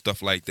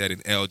stuff like that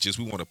in Algiers.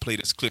 We want to play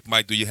this clip.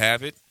 Mike, do you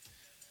have it?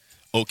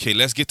 Okay,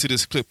 let's get to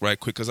this clip right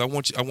quick because I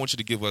want you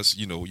to give us,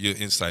 your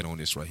insight on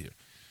this right here.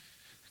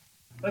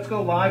 Let's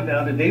go live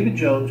now to David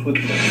Jones with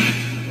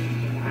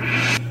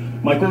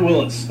Michael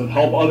Willis of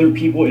Help Other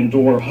People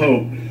Endure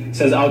Hope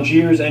says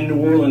Algiers and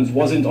New Orleans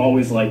wasn't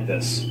always like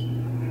this.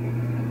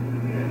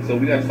 So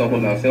we got to start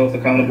holding ourselves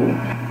accountable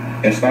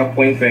and stop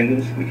pointing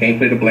fingers. We can't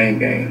play the blame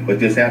game, but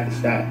this has to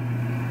stop.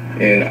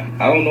 And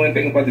I don't know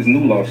anything about this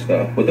new law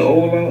stuff, but the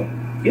old law,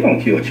 you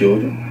don't kill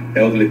children,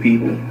 elderly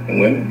people,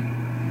 and women.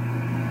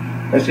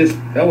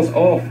 That was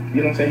off. You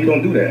know what I'm saying? You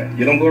don't do that.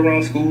 You don't go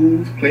around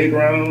schools,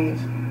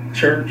 playgrounds,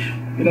 church.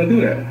 You don't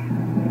do that.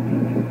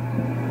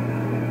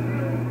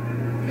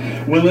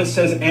 Willis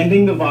says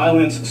ending the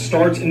violence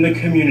starts in the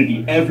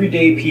community.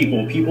 Everyday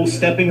people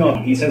stepping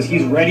up. He says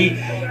he's ready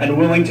and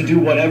willing to do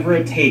whatever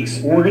it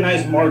takes.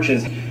 Organize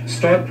marches,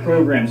 start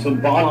programs. So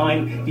bottom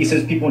line, he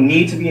says people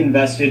need to be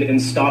invested in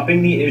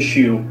stopping the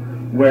issue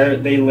where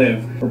they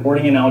live.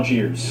 Reporting in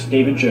Algiers,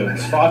 David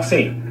Jones, Fox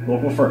 8,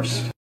 Local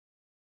First.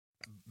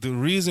 The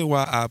reason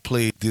why I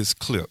played this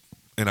clip,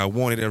 and I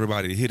wanted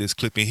everybody to hear this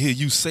clip and hear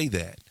you say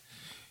that,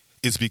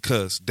 is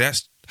because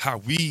that's how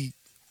we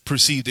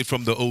perceived it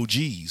from the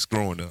OGs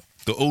growing up.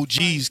 The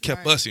OGs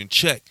kept us in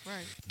check.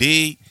 Right.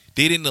 They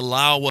didn't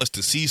allow us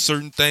to see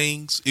certain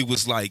things. It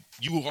was like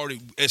you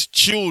already, as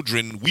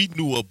children, we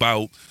knew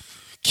about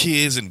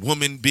kids and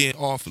women being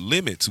off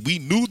limits. We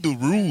knew the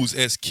rules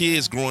as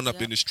kids growing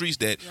up in the streets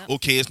that,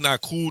 okay, it's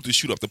not cool to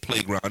shoot up the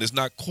playground. It's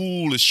not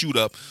cool to shoot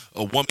up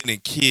a woman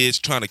and kids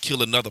trying to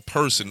kill another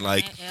person.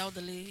 Like, and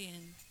elderly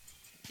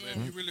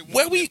and You really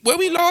where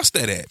we lost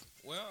that at?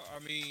 Well,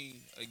 I mean,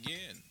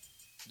 again,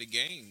 the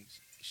games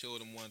showed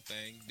them one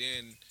thing.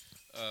 Then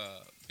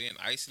being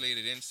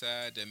isolated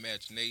inside the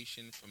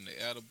imagination from the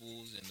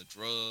edibles and the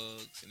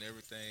drugs and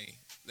everything.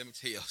 Let me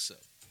tell y'all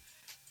something.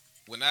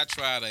 When I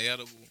tried an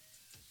edible,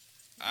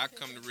 I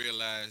come to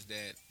realize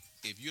that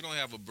if you don't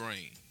have a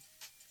brain,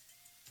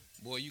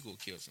 boy, you go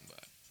kill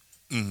somebody.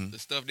 Mm-hmm. The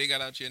stuff they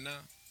got out here now.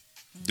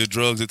 The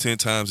drugs are 10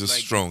 times as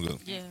stronger.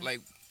 Yeah.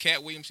 Like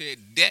Cat Williams said,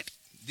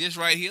 this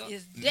right here,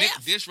 Is Nick,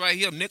 death. this right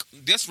here, Nick,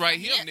 this right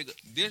here, nigga,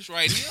 this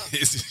right here.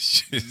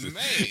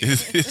 Man.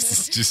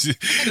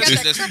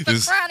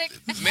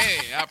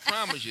 Man, I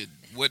promise you,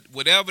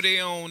 whatever they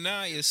own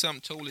now is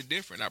something totally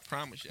different. I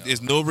promise y'all.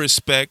 There's no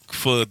respect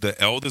for the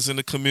elders in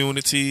the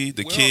community,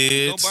 the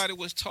kids. Nobody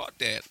was taught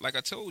that. Like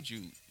I told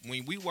you,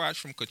 when we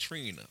watched from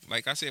Katrina,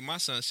 like I said, my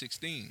son's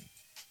 16,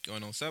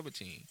 going on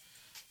 17.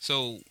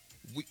 So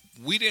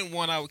we didn't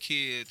want our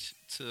kids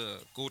to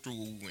go through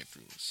what we went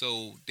through.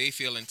 So they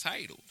feel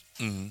entitled.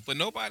 Mm-hmm. But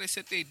nobody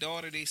set their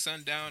daughter, their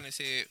son down and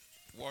said,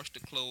 wash the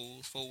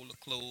clothes, fold the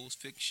clothes,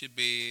 fix your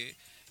bed.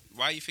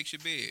 Why you fix your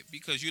bed?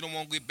 Because you don't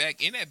want to get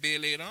back in that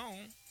bed later on.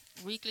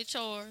 weekly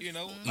chores. You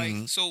know,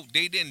 like, so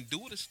they didn't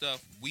do the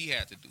stuff we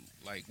had to do.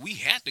 Like, we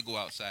had to go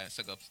outside and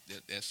suck up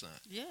that sun.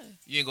 Yeah.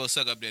 You ain't gonna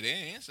suck up that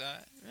air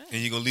inside. Right.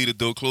 And you're gonna leave the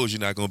door closed.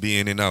 You're not gonna be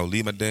in and out.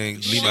 Leave my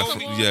dang.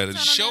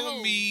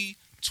 Show me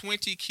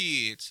 20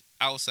 kids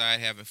outside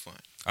having fun.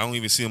 I don't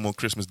even see them on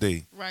Christmas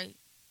Day. Right.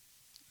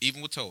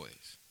 Even with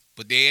toys.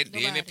 But they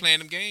in there playing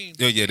them games.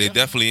 Yeah, they're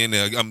definitely in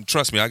there.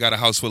 Trust me, I got a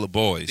house full of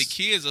boys. The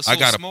kids are so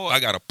smart. I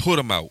gotta put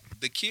them out.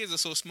 The kids are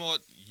so smart.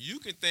 You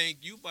can think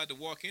you about to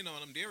walk in on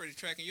them. They're already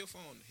tracking your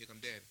phone. Here come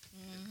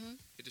daddy.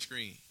 Hit the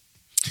screen.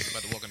 He's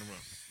about to walk in the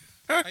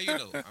room. How you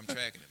know? I'm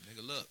tracking him.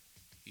 Nigga, look.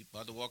 He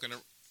about to walk in the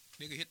room.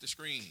 Nigga, hit the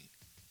screen.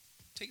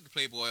 Take the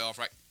Playboy off,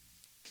 right?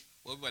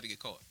 Well, we about to get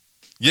caught.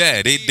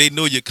 Yeah, they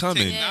know you're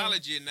coming.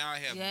 Technology now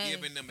have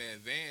given them an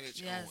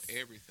advantage on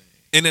everything.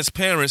 And as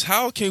parents,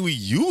 how can we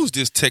use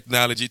this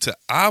technology to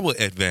our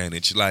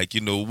advantage? Like,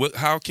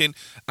 how can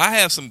I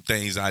have some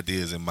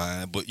ideas in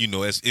mind, but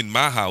as in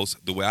my house,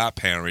 the way I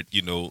parent,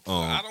 I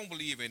don't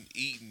believe in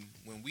eating.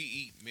 When we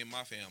eat, me and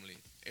my family,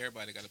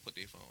 everybody got to put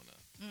their phone up.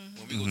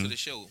 When we go to the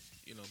show,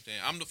 you know what I'm saying?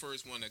 I'm the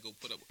first one that go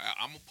put up.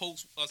 I'm going to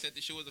post us at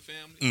the show as a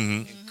family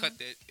and cut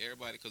that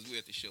everybody because we're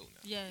at the show now.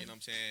 Yeah. You know what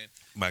I'm saying?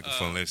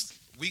 Microphone list.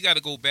 We got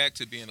to go back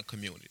to being a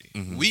community.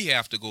 We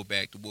have to go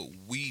back to what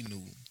we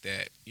knew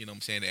that, you know what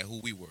I'm saying, that who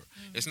we were.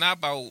 It's not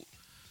about,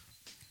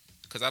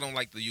 because I don't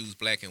like to use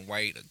black and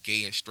white or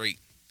gay and straight.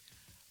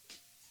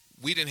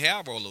 We didn't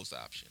have all those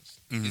options.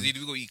 It's either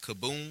we go eat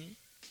kaboom,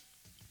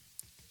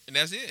 and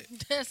that's it.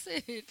 That's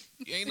it.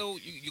 You ain't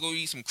you go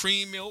eat some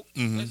cream milk.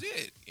 That's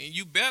it. And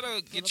you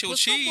better get your put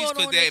cheese some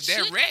because butter on that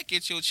that rat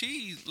gets your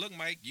cheese. Look,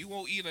 Mike, you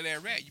won't eat of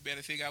that rat. You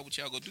better figure out what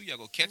y'all gonna do. Y'all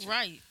go catch him.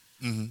 Right.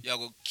 Y'all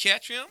go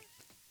catch him,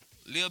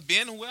 Lil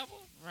Ben, whoever.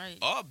 Right.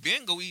 Or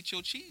Ben go eat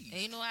your cheese.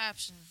 Ain't no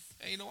options.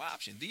 Ain't no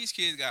option. These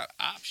kids got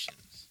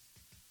options.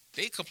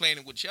 They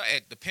complaining with y'all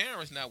at the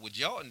parents now with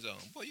Jordans on.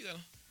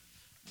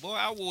 Boy,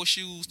 I wore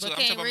shoes till I'm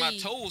talking about my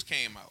toes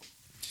came out.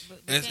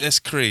 That's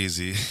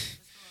crazy.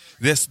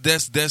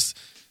 That's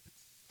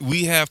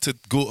we have to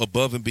go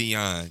above and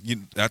beyond.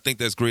 I think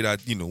that's great.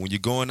 When you're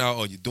going out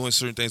or you're doing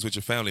certain things with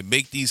your family,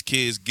 make these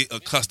kids get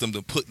accustomed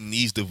to putting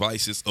these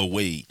devices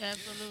away.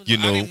 Absolutely.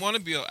 I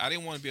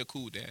didn't want to be a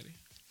cool daddy,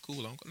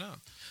 cool uncle. No,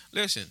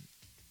 listen.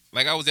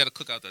 Like I was at a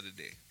cookout the other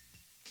day.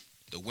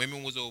 The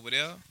women was over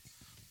there,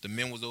 the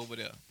men was over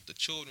there, the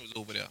children was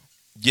over there.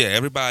 Yeah,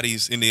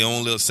 everybody's in their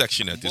own little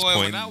section at this point.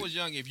 When I was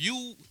young, if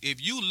you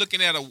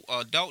looking at an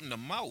adult in the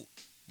mouth,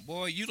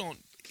 boy, you don't.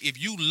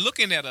 If you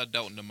looking at an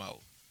adult in the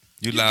mouth,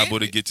 you're liable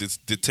to get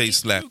the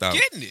taste slapped out.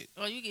 Getting it.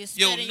 Or you get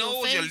your in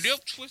nose, your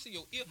lip twisted,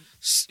 your ear.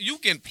 You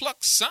can pluck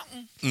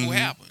something. Will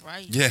happen.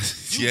 Right.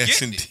 Yes. You yes,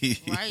 getting indeed.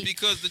 It. Right.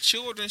 Because the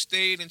children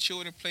stayed in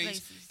children's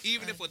places.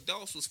 Even right. if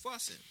adults was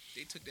fussing,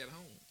 they took that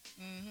home.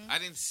 Mm-hmm. I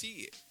didn't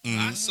see it.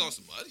 Mm-hmm. I saw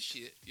some other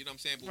shit. You know what I'm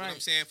saying? But what I'm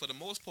saying, for the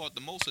most part,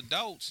 the most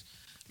adults,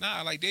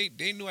 like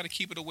they knew how to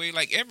keep it away.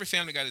 Like every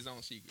family got his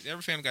own secret.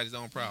 Every family got his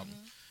own problem.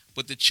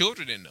 But the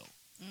children didn't know.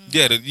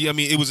 Yeah,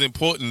 it was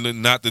important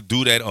not to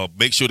do that or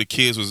make sure the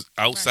kids was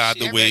outside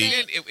the way.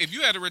 If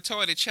you had a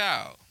retarded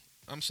child,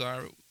 I'm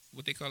sorry,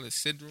 what they call it,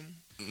 syndrome?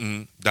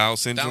 Down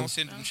syndrome? Down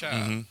syndrome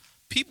child.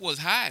 People was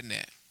hiding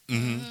that.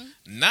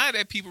 Now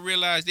that people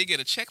realize they get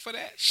a check for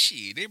that,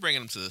 shit, they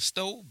bringing them to the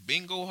store,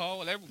 bingo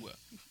hall, everywhere.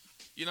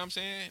 You know what I'm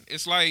saying?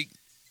 It's like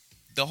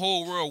the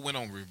whole world went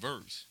on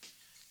reverse.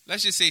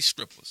 Let's just say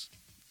strippers.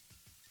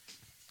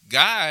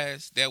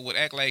 Guys that would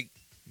act like,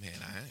 man,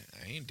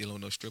 I ain't dealing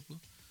with no stripper.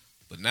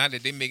 But now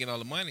that they making all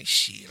the money,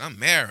 shit, I'm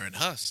marrying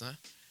her, son.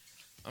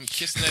 I'm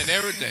kissing her and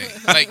everything.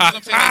 Like, you know what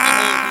I'm saying? Like,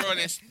 the whole world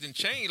has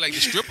changed. Like, the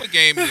stripper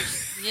game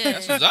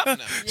that's what's up now.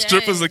 Yeah.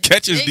 Strippers are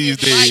catches these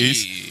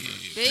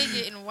days. They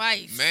getting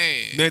white.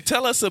 Man,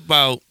 tell us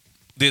about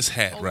this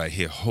hat right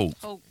here, Hope.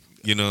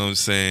 You know what I'm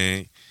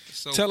saying?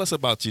 So, tell us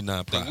about your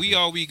nonprofit. We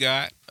All We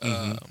Got,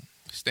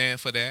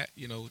 stand for that.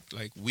 You know,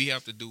 like, we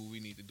have to do what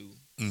we need to do,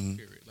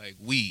 period. Like,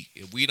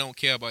 if we don't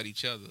care about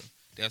each other,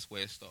 that's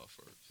where it starts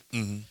first.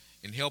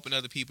 And helping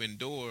other people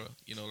endure,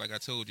 like I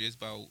told you, it's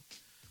about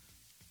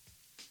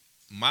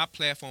my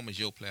platform is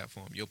your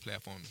platform. Your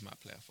platform is my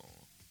platform.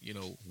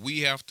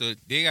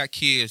 They got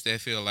kids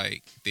that feel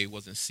like they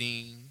wasn't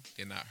seen,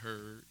 they're not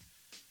heard.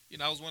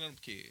 I was one of them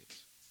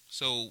kids.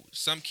 So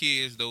some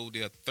kids, though,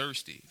 they're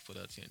thirsty for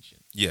the attention.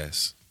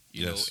 Yes.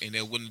 You know, and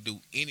they're willing to do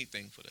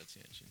anything for the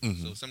attention.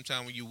 So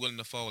sometimes when you're willing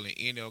to fall in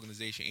any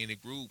organization, any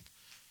group,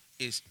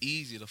 it's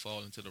easy to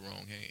fall into the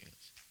wrong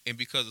hands. And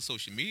because of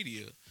social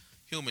media,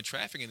 human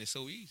trafficking is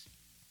so easy.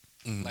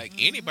 Like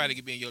anybody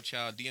could be in your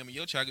child DM, and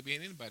your child could be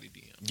in anybody's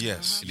DM.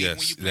 Yes, When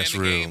you play the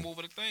game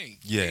over the thing,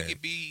 it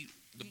could be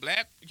the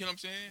black. You know what I'm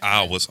saying?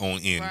 I was on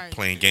in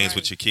playing games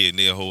with your kid, and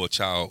they'll hold a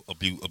child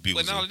abuse.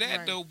 But not all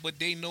that though. But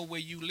they know where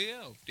you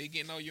live. They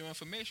getting all your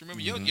information.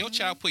 Remember, your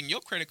child putting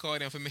your credit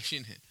card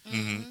information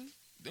in.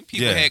 Them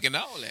people hacking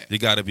all that. You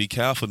got to be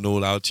careful,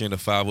 Noel, out here in the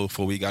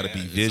 504. We got to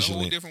be vigilant. It's a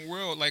whole different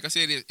world. Like I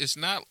said, it's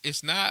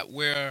not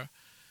where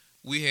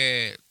we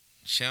had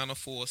Channel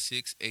 4,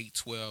 6, 8,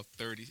 12,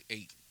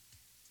 38,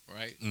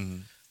 right?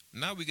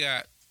 Now we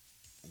got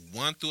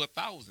 1 through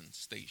 1,000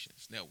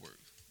 stations, networks.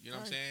 You know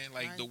what I'm saying?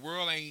 Like the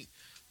world ain't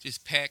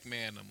just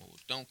Pac-Man no more,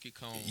 Donkey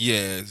Kong.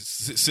 Yeah,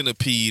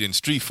 Centipede and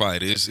Street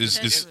Fighter.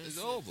 It's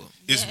over.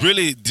 It's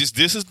really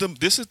this is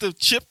the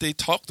chip they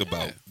talked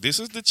about. This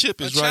is the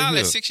chip. Is right here. A child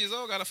at 6 years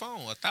old got a phone,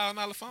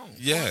 $1,000 phone.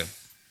 Yeah.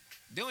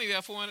 They don't even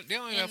have $400. They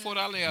don't even have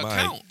 $4 in their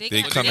account.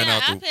 They coming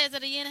out iPads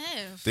at a year and a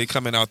half. They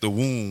coming out the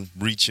womb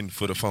reaching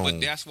for the phone.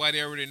 But that's why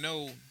they already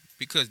know,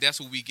 because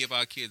that's what we give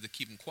our kids to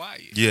keep them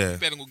quiet. Yeah. You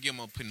better go give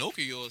them a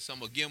Pinocchio or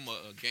something, or give them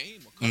a game.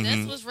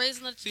 That's what's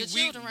raising the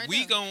children right now.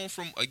 We gone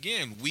from,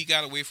 again, we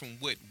got away from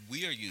what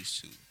we are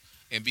used to.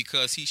 And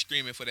because he's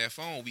screaming for that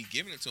phone, we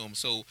giving it to him.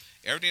 So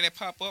everything that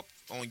pop up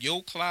on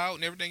your cloud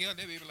and everything else,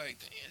 they be like,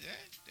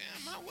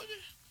 damn,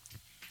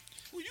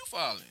 who you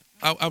following?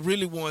 I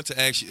really wanted to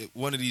ask you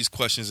one of these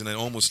questions, and it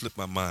almost slipped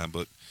my mind.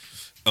 But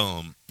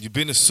you've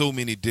been to so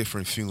many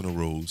different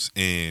funerals,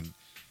 and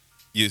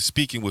you're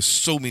speaking with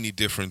so many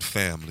different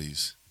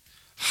families.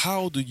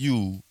 How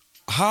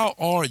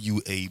are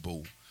you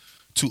able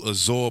to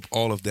absorb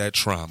all of that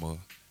trauma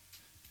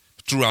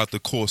throughout the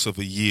course of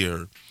a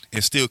year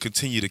and still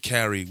continue to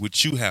carry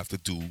what you have to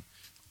do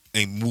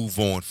and move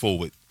on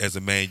forward as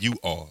a man you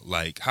are?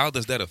 Like, how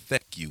does that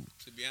affect you?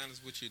 To be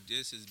honest with you,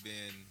 this has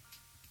been...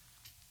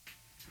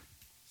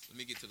 Let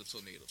me get to the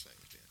tornado thing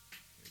then.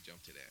 Let me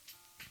jump to that.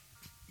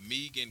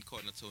 Me getting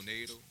caught in a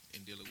tornado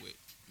and dealing with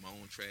my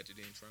own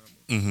tragedy and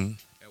trauma.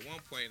 At one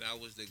point, I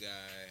was the guy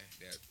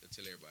that would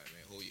tell everybody,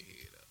 man, hold your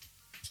head up.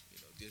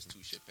 This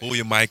too shit pass. Hold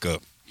your mic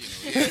up.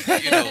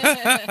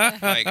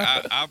 Like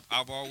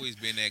I've always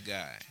been that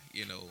guy,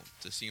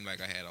 to seem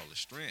like I had all the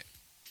strength.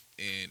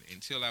 And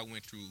until I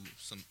went through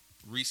some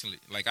recently,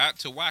 like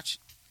to watch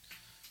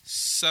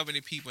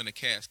 70 people in a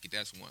casket,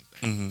 that's one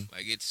thing.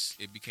 Like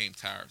it became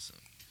tiresome.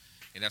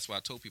 And that's why I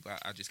told people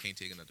I just can't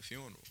take another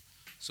funeral.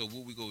 So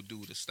what we go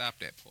do to stop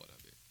that part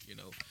of it, you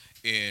know?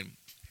 And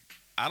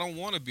I don't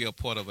want to be a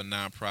part of a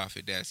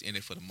nonprofit that's in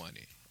it for the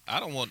money. I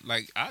don't want,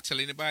 like, I tell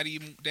anybody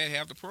even that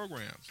have the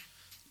programs,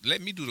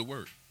 let me do the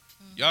work.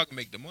 Y'all can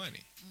make the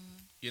money.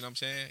 You know what I'm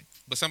saying?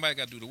 But somebody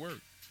got to do the work.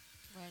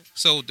 Right.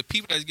 So the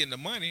people that's getting the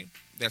money,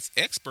 that's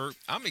expert,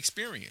 I'm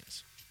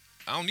experienced.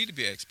 I don't need to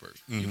be an expert.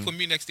 You put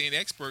me next to an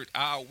expert,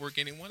 I'll work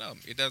any one of them.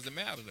 It doesn't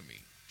matter to me.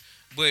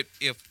 But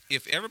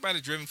if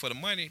everybody's driven for the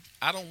money,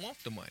 I don't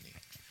want the money.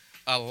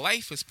 A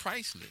life is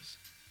priceless.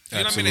 You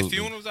know what I mean? The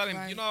funerals,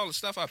 you know all the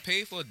stuff I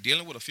pay for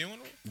dealing with a funeral?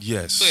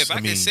 Yes. So if I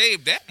can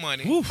save that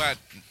money by,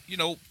 you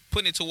know,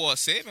 putting it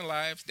towards saving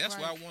lives, that's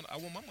where I want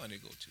my money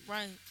to go to.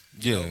 Right.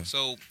 You know?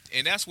 So,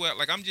 and that's where,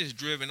 like, I'm just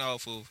driven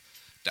off of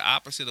the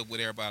opposite of what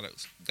everybody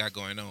got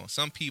going on.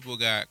 Some people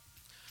got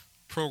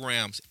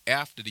programs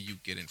after the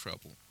youth get in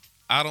trouble.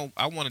 I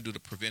want to do the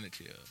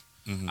preventative.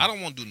 I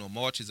don't want to do no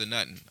marches or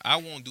nothing. I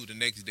want to do the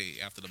next day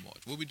after the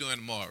march. What we doing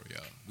tomorrow,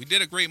 y'all? We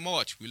did a great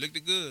march. We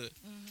looked good.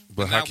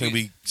 But how can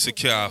we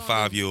secure our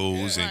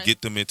 5-year-olds and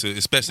get them into,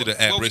 especially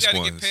the at-risk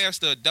ones? We got to get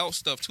past the adult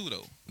stuff too,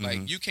 though.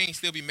 Like, you can't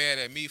still be mad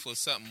at me for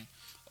something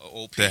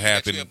that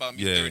happened about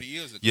me 30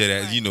 years ago. Yeah,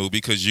 that, you know,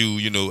 because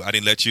you know, I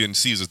didn't let you in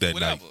Caesars that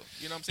night.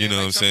 You know what I'm saying? You know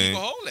like, what I'm some saying?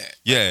 People hold that.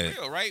 Yeah. Like,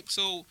 real, right?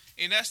 So,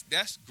 and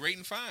that's great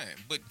and fine.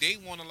 But they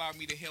want to allow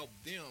me to help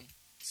them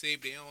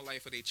save their own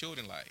life or their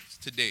children's lives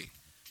today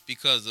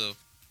because of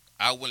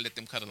I wouldn't let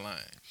them cut a line.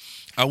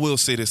 I will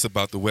say this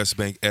about the West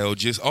Bank, L,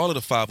 just all of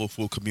the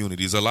 504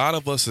 communities. A lot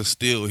of us are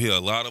still here. A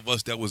lot of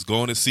us that was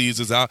going to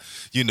Caesars.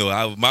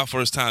 My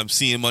first time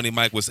seeing Money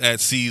Mike was at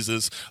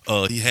Caesars.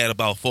 He had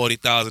about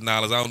 $40,000.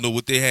 I don't know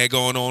what they had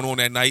going on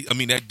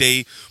that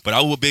day. But I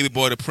was with Baby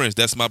Boy the Prince.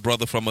 That's my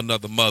brother from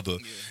another mother.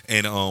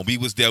 Yeah. And we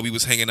was there. We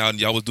was hanging out, and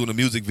y'all was doing a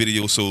music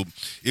video. So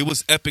it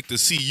was epic to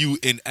see you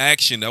in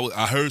action.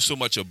 I heard so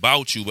much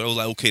about you, but I was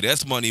like, okay,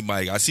 that's Money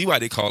Mike. I see why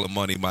they call him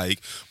Money Mike.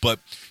 But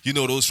you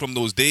know, those from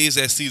those days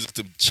at Caesars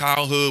to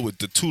childhood with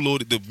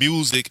the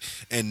music,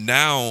 and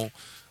now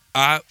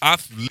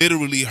I've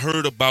literally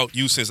heard about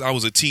you since I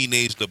was a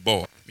teenage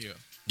boy. Yeah.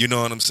 You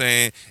know what I'm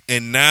saying?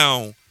 And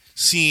now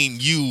seeing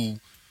you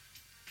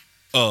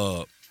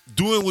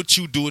doing what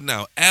you do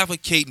now,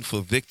 advocating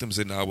for victims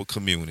in our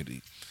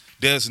community.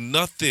 There's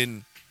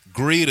nothing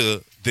greater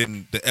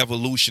than the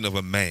evolution of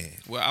a man.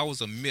 Well, I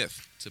was a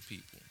myth to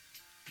people.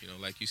 You know,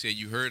 like you said,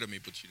 you heard of me,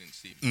 but you didn't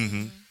see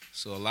me.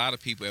 So a lot of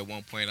people at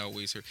one point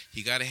always heard,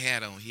 he got a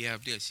hat on, he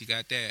have this, he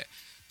got that.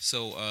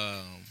 So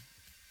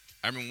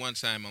I remember one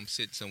time I'm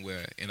sitting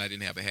somewhere and I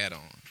didn't have a hat on.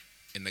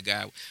 And the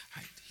guy,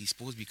 he's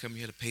supposed to be coming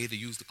here to pay to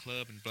use the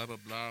club and blah, blah,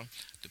 blah,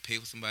 to pay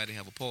for somebody to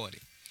have a party.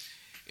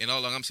 And all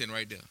along I'm sitting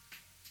right there.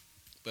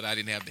 But I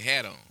didn't have the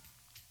hat on.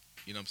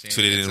 You know what I'm saying?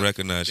 So they didn't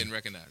recognize you. Didn't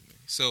recognize me.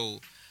 So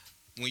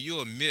when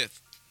you're a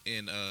myth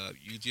and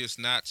you're just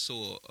not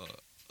so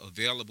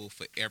available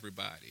for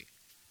everybody,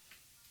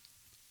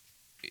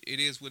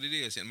 it is what it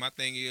is. And my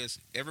thing is,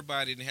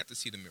 everybody didn't have to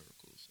see the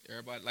miracles.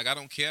 Everybody, like, I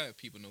don't care if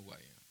people know who I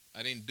am.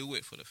 I didn't do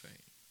it for the fame.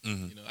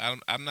 You know,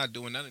 I'm not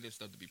doing none of this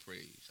stuff to be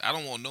praised. I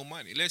don't want no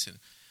money. Listen,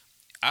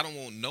 I don't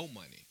want no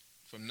money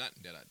from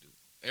nothing that I do.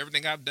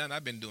 Everything I've done,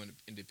 I've been doing it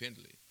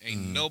independently.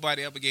 Ain't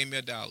nobody ever gave me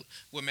 $1.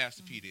 What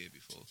Master P did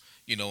before,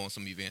 you know, on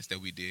some events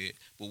that we did.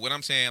 But what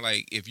I'm saying,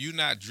 like, if you're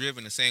not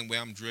driven the same way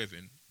I'm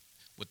driven,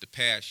 with the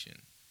passion,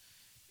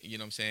 you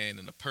know what I'm saying,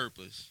 and the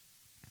purpose,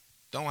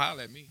 don't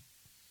holler at me.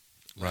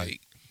 Right.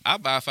 Like, I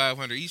buy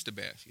 500 Easter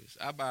baskets.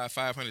 I buy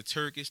 500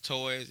 turkeys,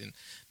 toys, and,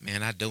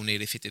 man, I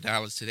donated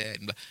 $50 to that.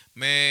 And,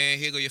 man,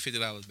 here go your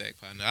 $50 back,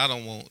 partner. I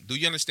don't want. Do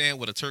you understand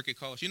what a turkey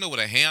costs? You know what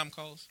a ham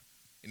costs?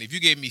 And if you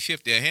gave me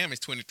 50, a ham is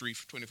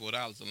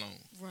 $24 alone.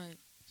 Right.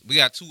 We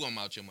got 2 of them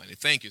out your money.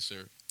 Thank you,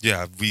 sir.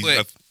 Yeah,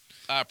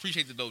 I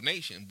appreciate the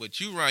donation, but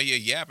you around here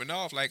yapping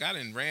off like I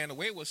done ran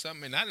away with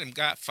something and I done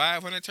got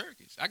 500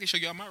 turkeys. I can show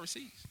y'all my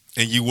receipts.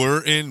 And you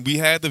were in. We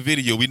had the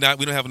video. We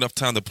don't have enough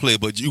time to play,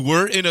 but you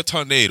were in a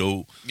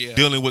tornado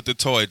dealing with the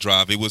toy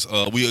drive. It was.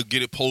 We'll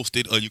get it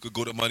posted. You could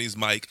go to Money's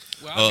Mike.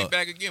 Well, I'll be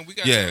back again. We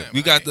got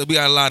time. We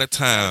got a lot of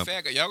time. In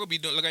fact, y'all gonna be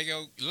doing.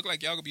 Look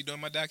like y'all gonna be doing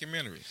my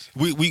documentaries.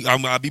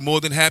 I'll be more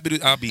than happy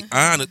to. I'll be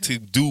honored to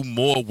do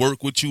more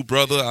work with you,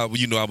 brother. I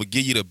would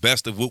give you the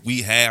best of what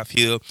we have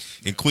here.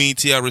 And Queen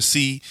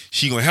TRC,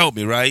 she gonna help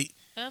me, right?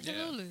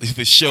 Absolutely.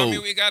 For sure. I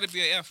mean, it got to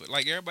be an effort.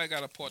 Like, everybody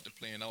got a part to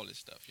play in all this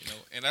stuff, you know.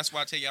 And that's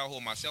why I tell y'all,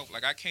 hold myself.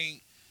 Like, I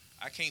can't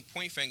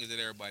point fingers at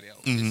everybody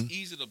else. It's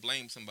easy to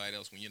blame somebody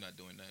else when you're not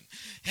doing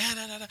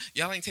nothing.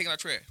 Y'all ain't taking our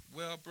trash.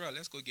 Well, bro,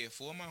 let's go get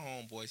 4 of my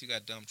homeboys. You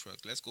got dump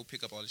trucks. Let's go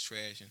pick up all this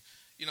trash. And,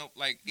 you know,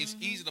 like, it's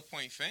easy to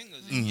point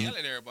fingers and yell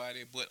at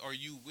everybody, but are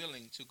you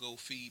willing to go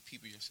feed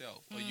people yourself?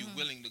 Are you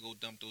willing to go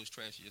dump those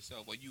trash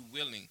yourself? Are you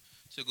willing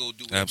to go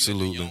do it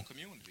in your own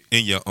community?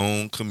 In your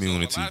own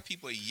community. So a lot of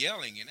people are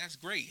yelling, and that's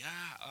great.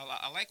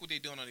 I like what they're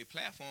doing on their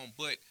platform,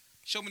 but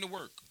show me the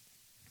work.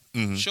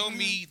 Show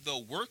me the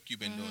work you've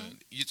been doing.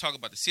 You talk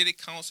about the city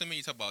councilman,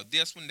 you talk about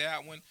this one,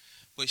 that one,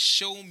 but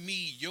show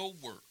me your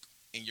work.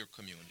 in your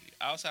community,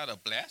 outside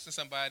of blasting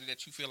somebody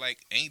that you feel like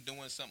ain't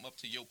doing something up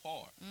to your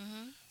part,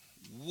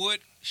 would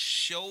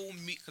show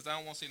me, because I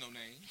don't want to say no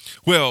names.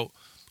 Well,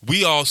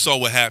 we all saw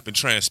what happened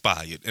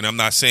transpired, and I'm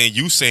not saying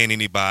you saying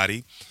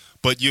anybody,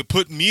 but you're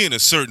putting me in a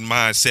certain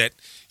mindset.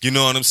 You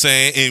know what I'm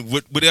saying?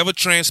 And whatever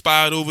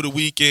transpired over the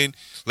weekend,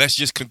 let's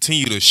just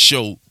continue to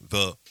show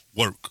the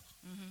work.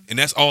 And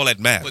that's all that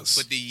matters.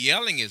 But the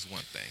yelling is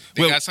one thing.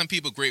 They got some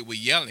people great with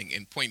yelling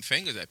and pointing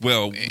fingers at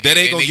people. Well, that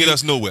ain't going to get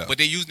us nowhere. But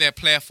they're using that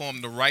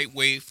platform the right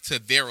way to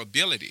their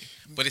ability.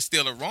 But it's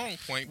still a wrong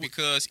point,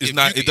 because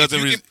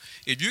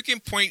if you can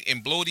point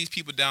and blow these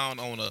people down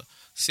on a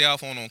cell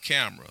phone on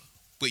camera,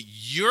 but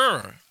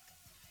your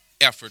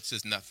efforts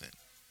is nothing.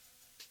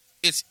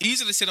 It's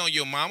easy to sit on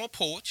your mama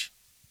porch,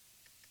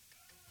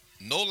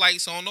 no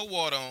lights on, no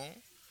water on,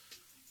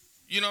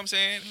 you know what I'm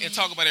saying, and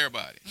talk about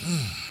everybody.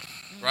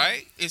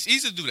 Right? It's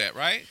easy to do that,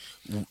 right?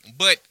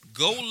 But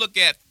go look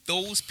at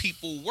those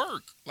people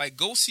work. Like,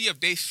 go see if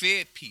they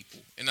fed people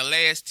in the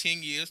last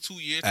 10 years, 2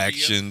 years, 3 years.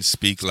 Actions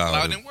speak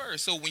louder than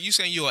words. So when you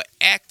saying you're an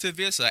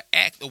activist or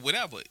act or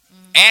whatever,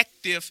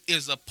 active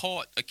is a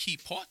key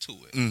part to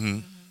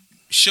it.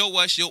 Show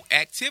us your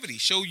activity.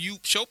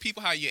 Show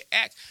people how you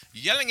act.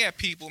 Yelling at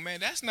people, man,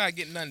 that's not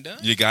getting nothing done.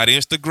 You got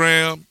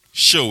Instagram.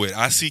 Show it.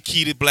 I see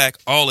Keated Black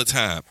all the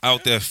time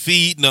out there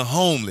feeding the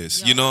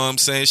homeless. You know what I'm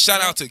saying?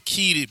 Shout out to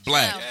Keated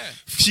Black. Yeah.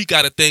 She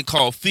got a thing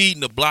called Feeding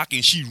the Block,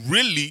 and she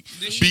really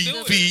be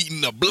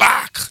feeding the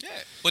block. Yeah.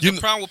 But the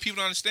problem with people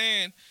don't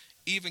understand,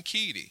 even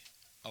Keated,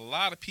 a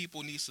lot of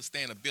people need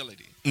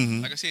sustainability.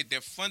 Like I said,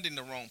 they're funding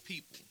the wrong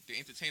people. They're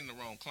entertaining the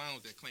wrong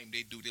clowns that claim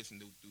they do this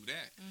and do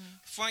that.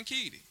 Fund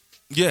Keated.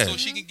 Yeah. So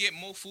she can get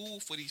more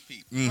food for these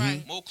people,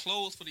 more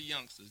clothes for the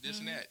youngsters, this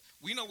and that.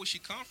 We know where she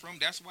come from.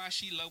 That's why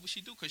she love what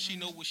she do, because she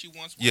know what she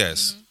wants.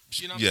 Yes.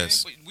 You know what I'm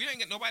saying?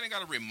 But nobody ain't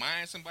got to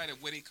remind somebody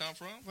where they come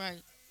from.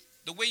 Right.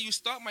 The way you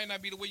start might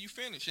not be the way you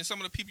finish, and some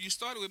of the people you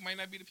started with might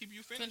not be the people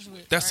you finish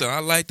with. I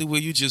like the way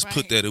you just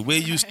put that. The way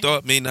you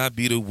start may not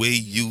be the way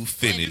you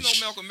finish. And you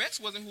know, Malcolm X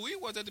wasn't who he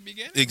was at the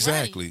beginning.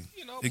 Exactly. Right.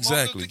 You know,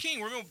 exactly. Martin Luther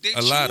King, remember, they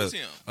a lot of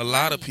him. A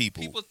lot of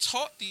people. People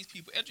taught these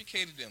people,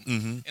 educated them,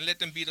 and let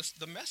them be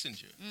the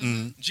messenger.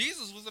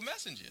 Jesus was a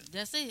messenger.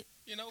 That's it.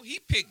 You know, he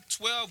picked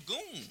 12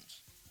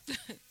 goons,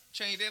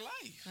 changed their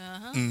life.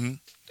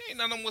 They ain't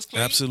none of them was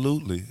clean.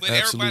 Absolutely. But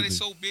everybody's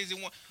so busy.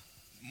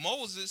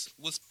 Moses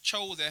was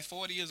chosen at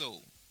 40 years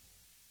old.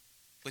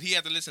 But he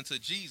had to listen to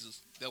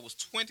Jesus that was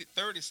 20,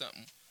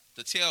 30-something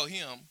to tell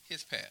him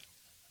his path.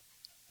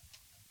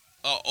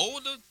 An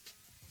older,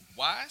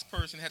 wise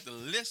person had to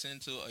listen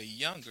to a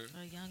younger.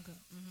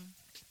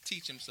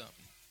 Teach him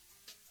something.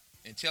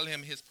 And tell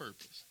him his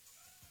purpose.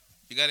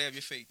 You got to have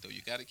your faith, though.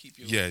 You got to keep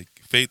your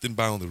faith and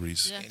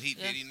boundaries. Yeah. And did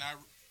he not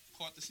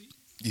part the sea?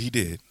 He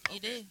did. He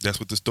did. That's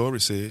what the story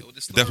said.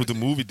 That's what the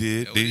movie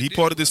did. He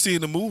parted the sea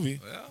in the movie.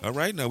 Well, all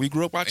right, now we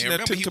grew up watching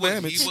that 10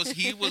 Commandments.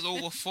 He was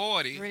over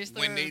 40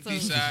 when they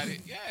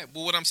decided. Yeah,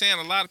 but what I'm saying,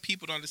 a lot of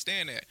people don't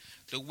understand that.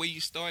 The way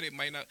you started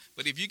might not.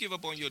 But if you give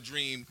up on your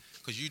dream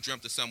because you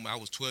dreamt of something, I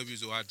was 12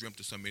 years old, I dreamt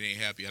of something, it ain't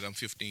happy, I'm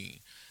 15.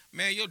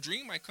 Man, your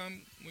dream might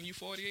come when you're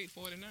 48,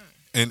 49.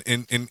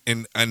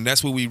 And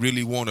that's what we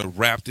really want to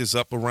wrap this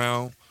up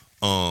around.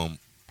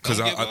 Because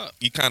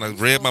you kind of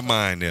read my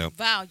mind there.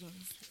 Volumes.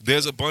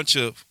 There's a bunch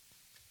of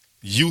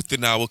youth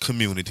in our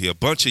community, a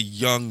bunch of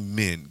young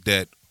men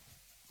that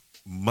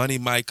Money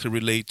Mike could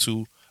relate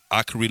to,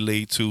 I could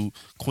relate to,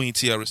 Queen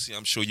TRC,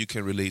 I'm sure you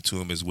can relate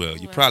to him as well.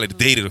 You probably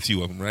dated a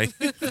few of them, right?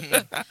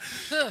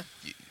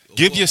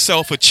 Give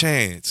yourself a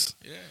chance.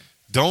 Yeah.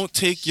 Don't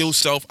take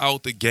yourself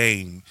out the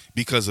game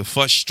because of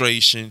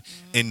frustration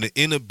and the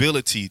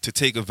inability to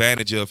take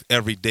advantage of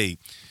every day.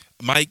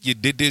 Mike, you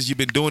did this. You've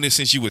been doing this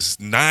since you was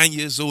 9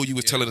 years old. You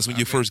was telling us when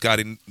you first got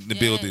in the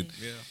building.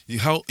 Yeah.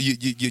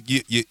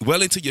 You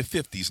well into your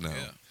 50s now.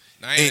 Yeah.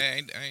 I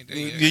ain't there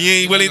yet. You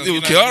ain't well into.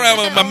 Okay, all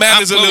right. My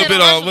math is a little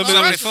bit off.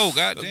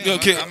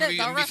 Okay.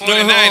 I'm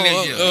 49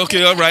 this year.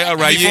 Okay, all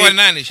right.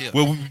 49 this year.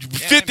 Well,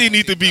 50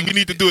 need to be. We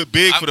need to do it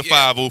big for the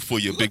 50 for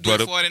you, big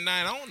brother. 49.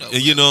 I don't know.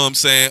 You know what I'm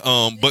saying?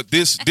 But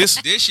this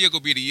year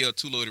gonna be the year of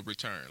Too Low to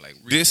Return. Like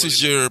this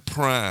is your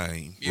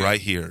prime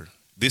right here.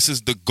 This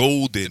is the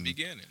golden.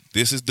 Beginning.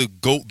 This is the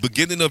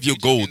beginning of your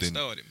golden.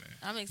 Started, man.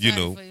 I'm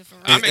excited for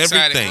you. I'm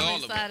excited everything.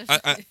 for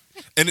all of it.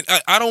 And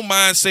I don't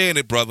mind saying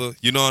it, brother.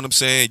 You know what I'm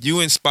saying?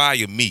 You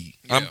inspire me.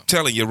 Yeah. I'm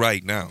telling you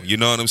right now. You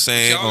know what I'm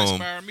saying? Y'all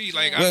inspire me.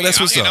 Like,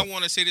 that's what's up. I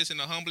want to say this in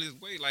the humblest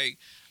way. Like,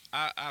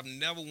 I've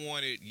never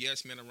wanted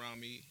yes men around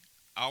me.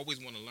 I always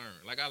want to learn.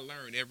 Like, I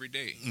learn every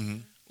day.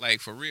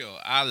 Like, for real.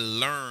 I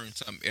learn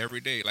something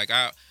every day. Like,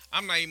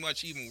 I'm not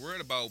even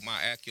worried about my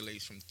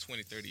accolades from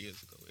 20, 30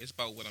 years ago. It's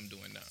about what I'm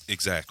doing now.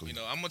 Exactly. You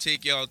know, I'm going to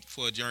take y'all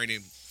for a journey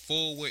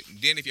forward.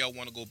 Then if y'all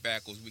want to go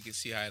backwards, we can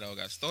see how it all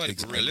got started.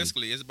 Exactly. But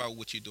realistically, it's about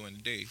what you're doing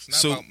today. It's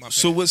not about my past.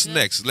 So what's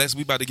next?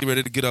 We about to get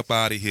ready to get up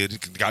out of here.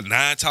 Got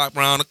 9 Top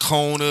around the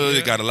corner.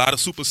 They got a lot of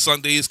Super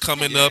Sundays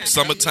coming up.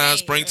 Summertime,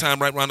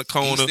 springtime right around the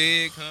corner. East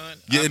egg hunt.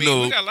 Yeah,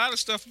 we got a lot of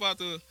stuff about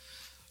the...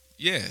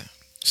 Yeah.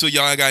 So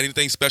y'all got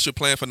anything special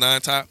planned for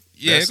 9 Top?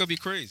 Yeah, it's gonna be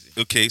crazy.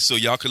 Okay, so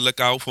y'all can look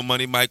out for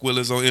Money Mike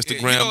Willis on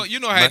Instagram. You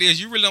know how it is.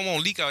 You really don't want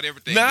to leak out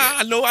everything.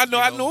 Nah, yet.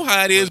 I know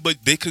how it is, but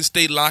they can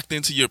stay locked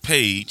into your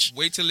page.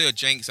 Wait till Lil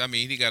Jenks. I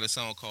mean, he got a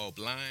song called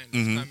Blind.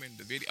 It's coming,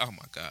 the video. Oh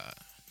my God.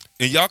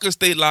 And y'all can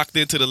stay locked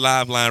into the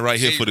live line right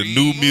here Jay for the Reed.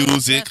 new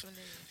music. Definitely.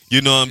 You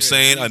know what I'm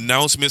saying?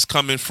 Announcements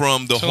coming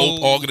from the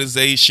Hope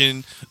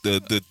organization.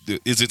 The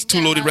is it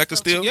Too Loaded Record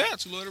still? Yeah,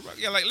 Too Loaded Record.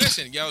 Yeah, like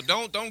listen, yo,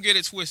 don't get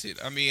it twisted.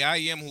 I mean, I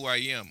am who I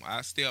am.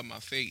 I still have my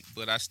faith,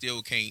 but I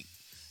still can't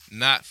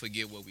not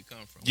forget where we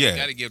come from. Yeah. We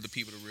got to give the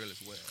people the real as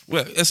well.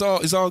 Well,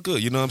 it's all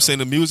good. You know what I'm saying?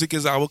 The music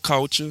is our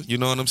culture. You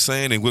know what I'm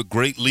saying? And with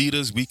great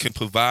leaders, we can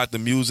provide the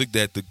music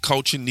that the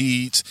culture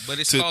needs. But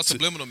it's called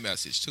subliminal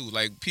message too.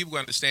 Like people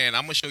understand.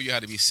 I'm gonna show you how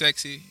to be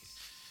sexy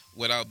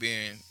without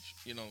being,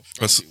 you know.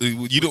 I'm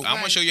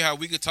gonna show you how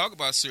we could talk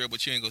about syrup,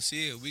 but you ain't gonna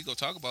see it. We gonna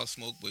talk about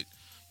smoke, but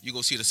you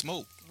gonna see the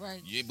smoke. Right.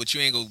 But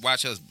you ain't gonna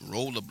watch us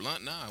roll the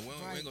blunt. Nah, we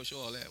ain't gonna show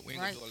all that. We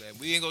ain't gonna do all that.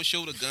 We ain't gonna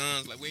show the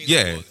guns. Like we ain't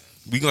gonna do all that.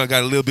 We gonna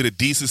got a little bit of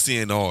decency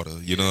and order.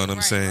 You know what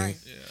I'm saying? Right.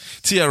 Yeah.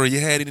 Tiara, you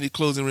had any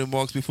closing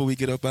remarks before we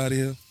get up out of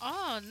here?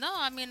 Oh no,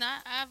 I mean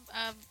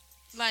I've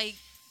like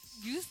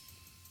you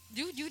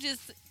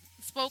just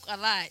spoke a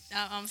lot.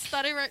 I'm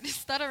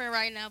stuttering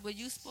right now, but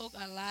you spoke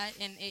a lot,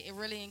 and it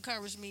really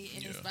encouraged me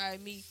and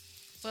inspired me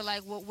for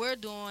like what we're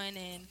doing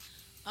and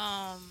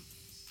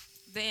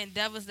the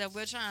endeavors that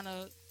we're trying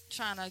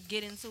to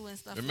get into and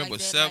stuff. Remember,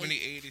 like that.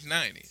 70s, 80s,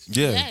 90s.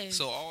 Yeah.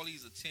 So all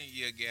these are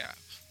 10-year gaps.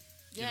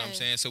 You Yeah. know what I'm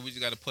saying? So we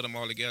just got to put them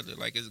all together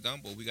like it's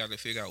gumbo. We got to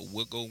figure out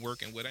what go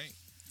work and what ain't.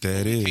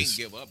 That We is.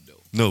 can't give up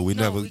though. No, we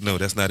No, never. we No,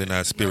 that's not in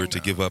our spirit to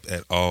give up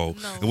at all.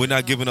 And we're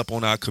not giving up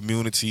on our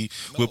community.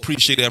 We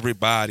appreciate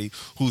everybody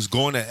who's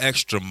going the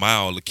extra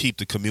mile to keep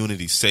the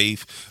community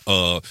safe.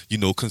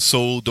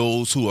 Console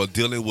those who are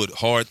dealing with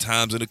hard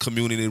times in the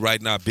community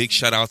right now. Big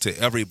shout out to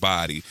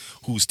everybody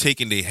who's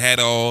taking their hat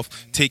off,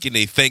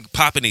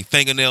 popping their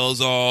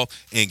fingernails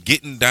off, and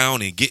getting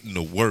down and getting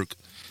to work.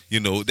 You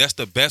know, that's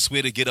the best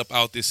way to get up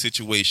out this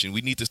situation.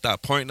 We need to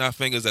stop pointing our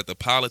fingers at the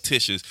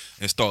politicians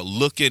and start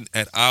looking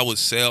at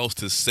ourselves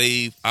to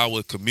save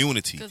our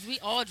community. Because we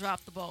all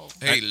dropped the ball.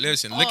 Hey,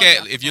 listen,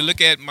 if you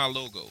look at my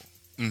logo,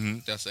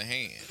 that's a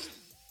hand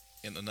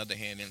and another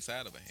hand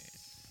inside of a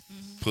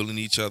hand. Pulling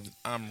each other.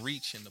 I'm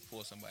reaching to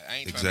pull somebody. I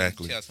ain't trying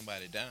to tear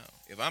somebody down.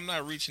 If I'm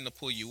not reaching to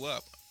pull you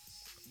up,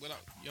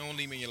 you don't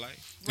leave me in your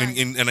life. Right.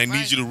 And I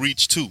need you to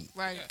reach too.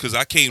 Right. Because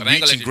I can't But I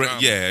ain't reach gonna and let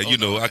grab. you Yeah,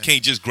 drown me. I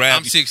can't just grab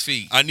I'm 6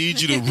 feet. I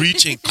need you to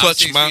reach and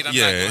clutch I'm 6 my. feet. I'm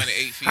yeah. not going to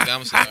 8 feet.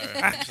 I'm sorry.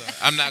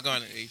 I'm not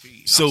going to 8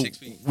 feet. So I'm 6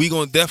 feet. we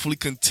gonna definitely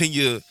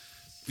continue.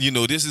 You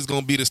know, this is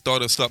gonna be the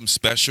start of something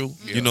special.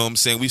 Yeah. You know what I'm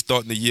saying? We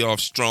starting the year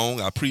off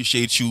strong. I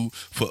appreciate you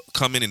for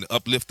coming and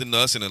uplifting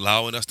us and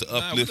allowing us to we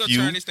uplift gonna you.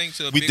 turn this thing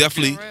to a We bigger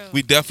definitely, For real.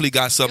 we definitely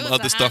got some It was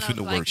other an stuff honor, in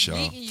the like, works, y'all.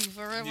 meeting you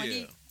for real. When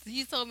Yeah.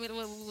 you told me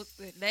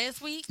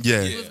last week,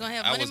 Yeah. you was gonna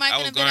have I Money was Mike in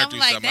the bed. going I'm through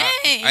like, something.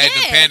 dang, I had the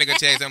yeah. panic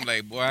attacks. I'm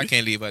like, boy, I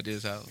can't leave out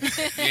this house.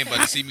 You ain't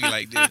about to see me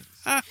like this.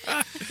 I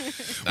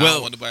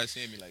don't want nobody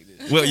seeing me like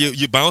this. Well,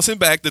 you're bouncing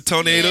back. The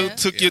tornado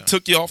Yeah.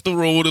 took you off the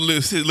road. It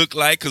looked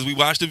like because we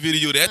watched the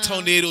video. That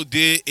tornado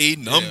did a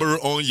number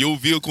on your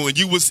vehicle, and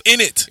you was in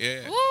it.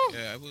 Yeah, Woo.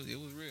 yeah, it was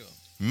real.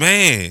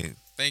 Man,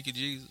 Thank you,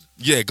 Jesus.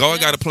 yeah, God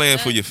Yeah, got a plan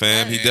for you,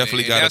 fam. He And-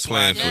 definitely and got a that's why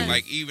plan I for know, you.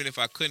 like, even if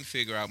I couldn't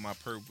figure out my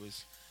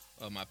purpose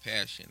or my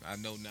passion, I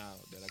know now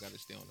that I got to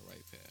stay on the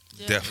right path.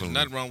 Yeah. There's Definitely.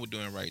 nothing wrong with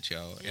doing right,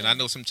 y'all. And I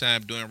know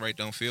sometimes doing right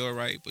don't feel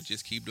right, but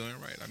just keep doing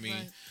right. I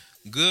mean,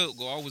 good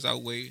will always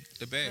outweigh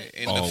the bad. Right.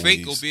 And Always. the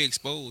fake will be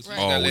exposed. Right.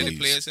 You gotta let Always. it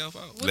play itself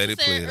out. What Let you it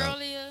play said it out.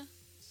 earlier,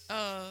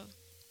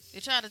 they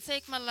tried to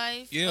take my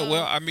life. Yeah,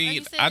 well, I how mean,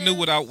 you said I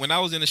knew that? when I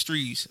was in the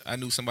streets, I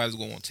knew somebody was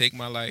going to take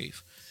my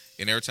life.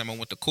 And every time I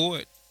went to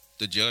court,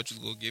 the judge was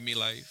going to give me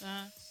life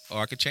or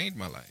I could change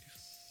my life.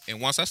 And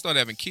once I started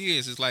having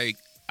kids, it's like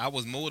I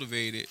was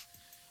motivated.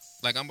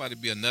 Like I'm about to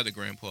be another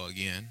grandpa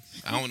again.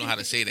 I don't know how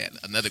to say that,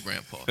 another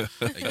grandpa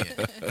again.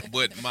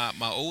 But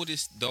my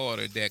oldest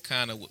daughter, that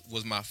kind of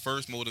was my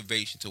first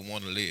motivation to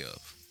want to live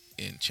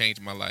and change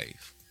my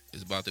life,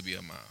 is about to be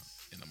a mom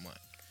in a month.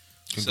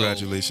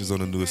 Congratulations on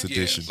the newest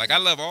edition. Like I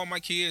love all my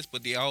kids,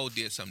 but they all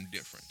did something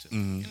different to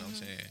me. You know what I'm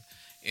saying?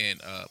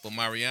 And but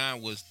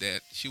Marianne was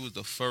that she was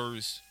the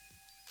first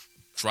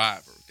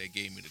driver that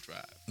gave me the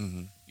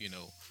drive. You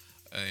know,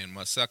 and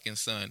my second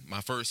son,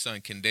 my first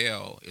son,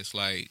 Kendall, it's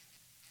like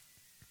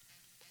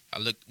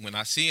when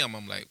I see him,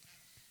 I'm like,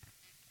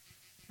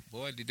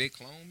 boy, did they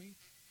clone me?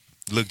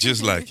 Look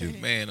just like you.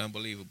 Man,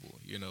 unbelievable.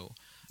 You know,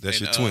 That's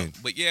And, your twin.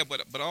 But yeah,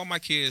 but all my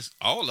kids,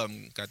 all of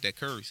them got that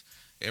curse.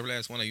 Every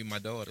last one of you, my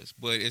daughters.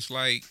 But it's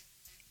like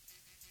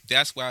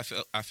that's why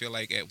I feel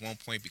like at one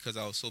point, because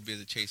I was so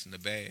busy chasing the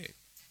bag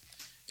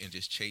and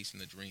just chasing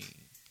the dream,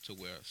 to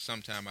where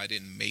sometimes I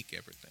didn't make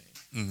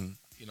everything.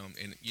 You know,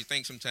 and you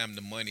think sometimes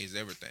the money is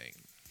everything.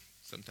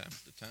 Sometimes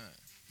it's the time.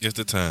 It's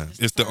the time.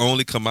 It's the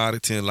only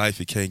commodity in life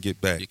you can't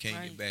get back. You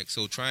can't get back.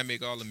 So try and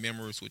make all the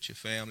memories with your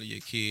family, your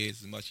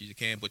kids, as much as you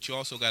can. But you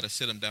also got to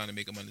sit them down and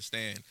make them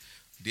understand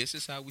this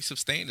is how we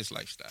sustain this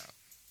lifestyle.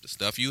 The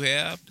stuff you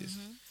have,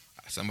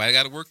 Somebody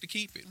got to work to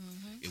keep it.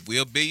 If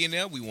we're a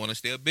billionaire, we want to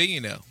stay a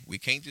billionaire. We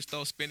can't just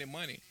start spending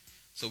money.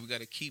 So we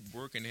got to keep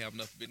working to have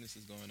enough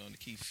businesses going on to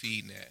keep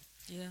feeding that,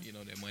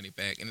 that money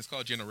back. And it's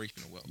called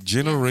generational wealth.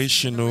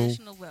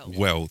 Generational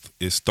wealth.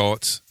 It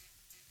starts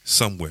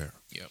somewhere.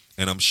 Yep.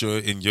 And I'm sure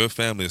in your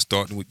family it's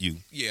starting with you.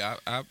 Yeah,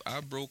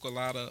 I broke a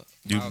lot of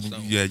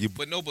milestones.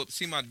 But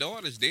see, my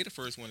daughters, they the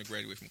first one to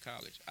graduate from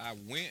college. I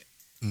went,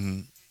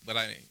 but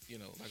I,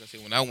 like I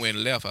said, when I went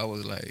and left, I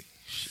was like,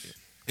 shit.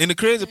 And the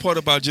crazy part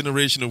about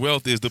generational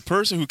wealth is the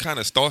person who kind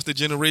of starts the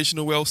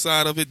generational wealth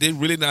side of it, they're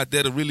really not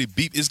there to really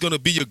beat. It's going to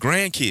be your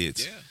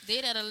grandkids. Yeah.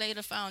 They that lay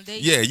the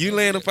foundation. Yeah, you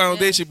laying the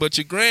foundation, but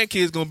your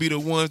grandkids going to be the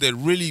ones that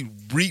really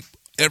reap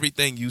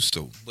everything you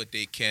stole. But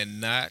they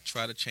cannot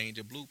try to change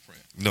a blueprint.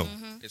 No.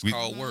 It's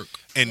called work.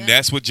 And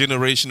that's what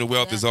generational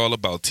wealth is all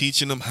about,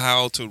 teaching them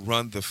how to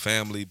run the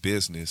family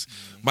business.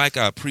 Mike,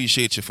 I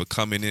appreciate you for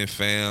coming in,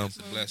 fam.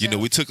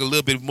 We took a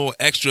little bit more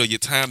extra of your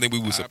time than we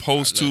were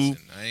supposed to.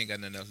 I ain't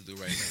got nothing else to do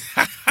right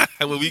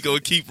now. Well, we going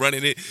to keep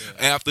running it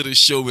after the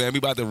show, man. We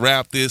about to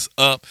wrap this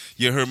up.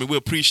 You heard me. We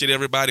appreciate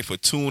everybody for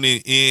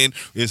tuning in.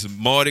 It's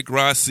Mardi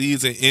Gras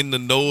season in the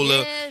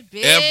NOLA.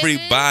 Yeah,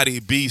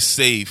 everybody be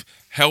safe.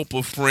 Help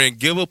a friend,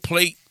 give a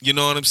plate, you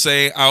know what I'm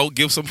saying, out,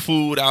 give some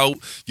food out,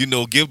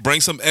 bring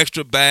some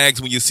extra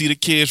bags. When you see the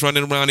kids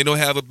running around, they don't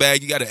have a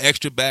bag, you got an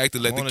extra bag to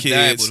let the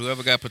kids. But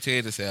whoever got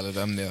potato salad,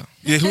 I'm there.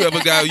 Yeah,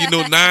 whoever got,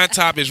 Nine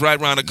Top is right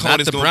around the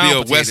corner. It's going to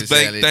be a West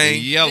Bank thing. The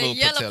yellow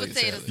potato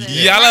salad.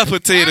 Yellow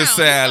potato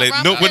salad.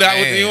 No,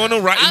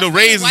 without, no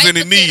raisins in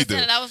it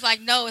neither. I was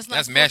like, no, it's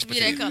not That's supposed to be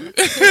that color.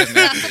 That's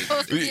not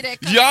supposed to be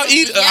that color. Y'all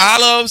eat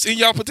olives in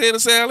y'all potato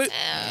salad?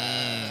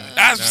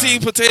 I've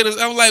seen potatoes.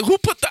 I'm like, who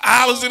put the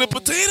olives in a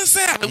potato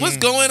salad? What's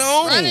going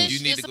on? You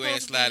need to go ahead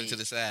and slide it to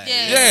the side.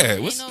 Yeah.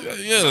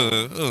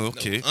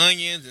 Okay.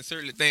 Onions and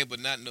certain things, but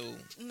not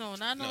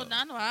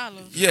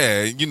olives.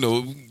 Yeah,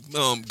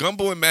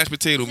 gumbo and mashed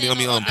potato.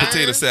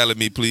 Potato salad,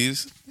 me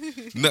please.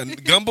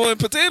 Gumbo and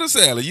potato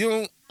salad. You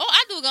don't. Oh,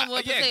 I do gumbo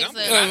and potato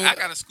salad. I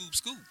got a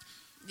scoop.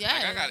 Yeah.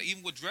 Like I got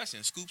even with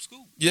dressing, scoop.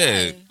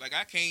 Yeah. Like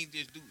I can't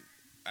just do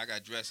it. I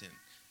got dressing.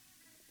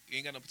 You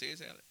ain't got no potato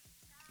salad.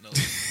 No,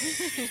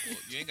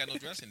 you ain't got no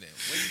dressing there.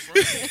 Where you from?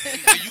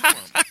 Where you from?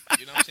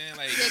 You know what I'm saying?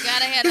 Like you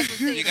gotta have a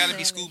potato. You gotta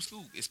be scoop.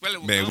 Especially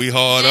with man, we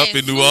hard up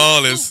in New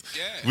Orleans.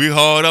 Yeah. We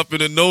hard up in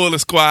the NOLA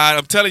squad.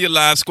 I'm telling you,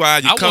 live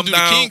squad. You come down.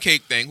 I want to do the king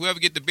cake thing. Whoever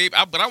get the baby,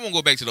 but I won't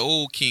go back to the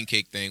old king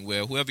cake thing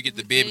where whoever get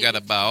the baby got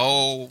to buy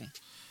all.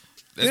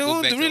 They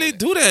don't really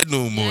do that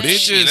no more. Yeah. They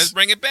just let's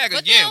bring it back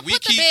but again. We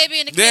keep the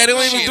baby in the cake. They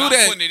don't even do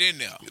that. I'm putting it in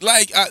there.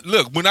 Like,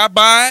 look, when I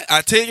buy it,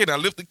 I take it, I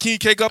lift the king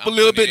cake up a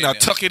little bit, and I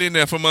tuck it in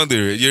there from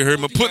under it. You heard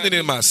me putting it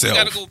in myself.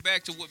 We got to go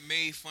back to what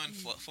made fun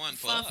for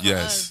us.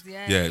 Yes.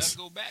 Let's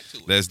go back to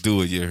it. Let's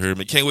do it. You heard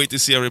me. Can't wait to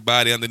see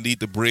everybody underneath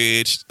the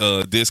bridge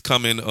this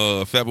coming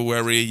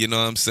February. You know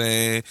what I'm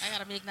saying? I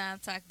got a big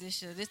non-talk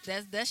this year.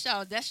 That's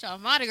y'all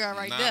Mardi Gras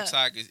right there.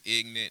 Non-talk is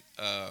ignorant.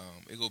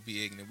 It gonna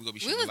be ignorant. We gonna be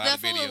shooting a lot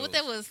of videos. What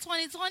that was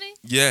 2020?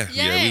 Yeah,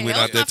 we went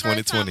out there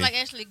 2020. Like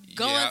actually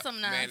going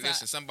some non-talk. Man,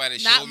 listen, somebody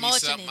showed me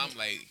something. I'm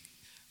like,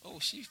 oh,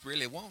 she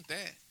really want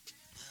that.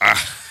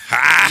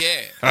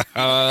 Yeah.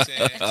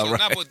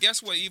 But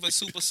guess what? Even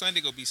Super Sunday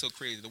gonna be so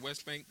crazy. The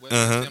West Bank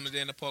Assembly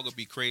in the Park gonna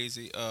be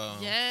crazy.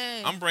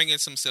 I'm bringing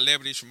some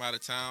celebrities from out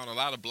of town. A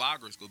lot of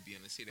bloggers gonna be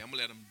in the city. I'm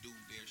gonna let them do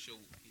their show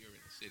here in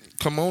the city.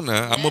 Come on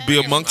now, I'm gonna be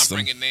amongst them.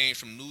 I'm bringing names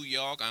from New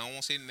York. I don't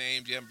want to say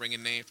names yet. I'm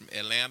bringing names from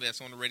Atlanta. That's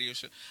on the radio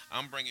show.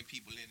 I'm bringing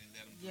people in and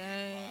let them do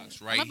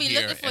blogs right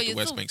here at the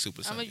West Bank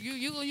Super Sunday.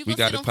 We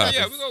got it popping.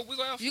 Yeah, we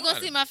go. You gonna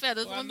see my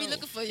feathers? I'm gonna be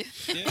looking for you.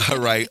 All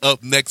right,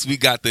 up next we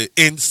got the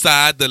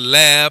Inside the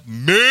Lab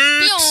mix.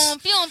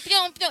 He still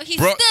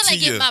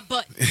ain't get my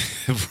butt.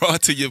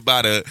 Brought to you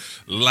by the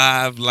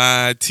Live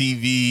Line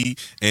TV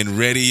and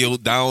radio.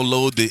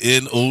 Download the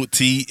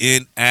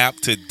NOTN app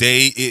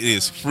today. It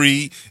is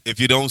free. If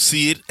you don't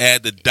see it,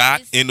 add the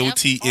dot,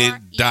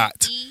 NOTN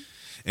dot.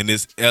 And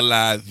it's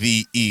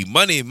LIVE.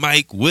 Money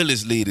Mike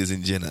Willis, ladies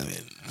and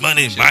gentlemen.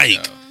 Money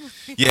Mike.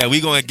 Yeah,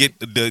 we going to get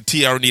the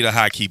TR need a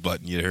hotkey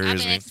button. You heard me? I've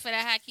been asking for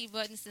that hotkey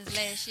button since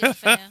last year,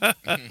 fam.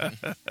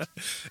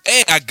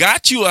 Hey, I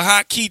got you a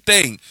hotkey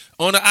thing.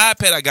 On the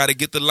iPad, I got to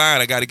get the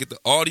line. I got to get the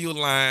audio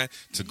line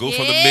to go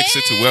from the mixer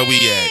to where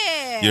we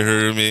at. You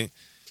heard me?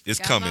 It's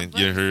coming.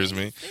 You heard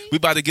me? We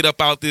about to get up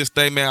out this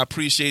thing, man. I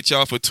appreciate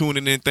y'all for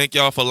tuning in. Thank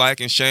y'all for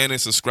liking, sharing, and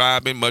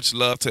subscribing. Much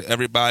love to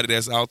everybody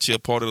that's out here,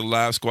 part of the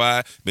Live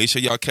Squad. Make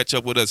sure y'all catch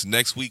up with us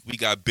next week. We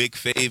got Big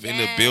Fave in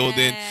the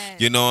building.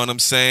 You know what I'm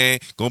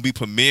saying? Gonna be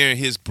premiering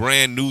his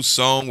brand new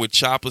song with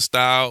Chopper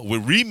Style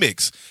with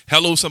remix.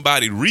 Hello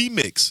Somebody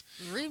remix.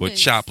 With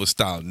Chopper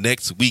Style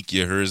next week.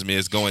 You heard me?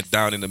 It's going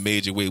down in a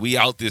major way. We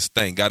out this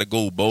thing. Gotta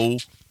go, Bo. All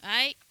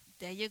right,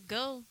 there you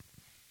go.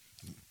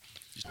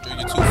 Just do your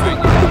 2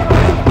 fingers.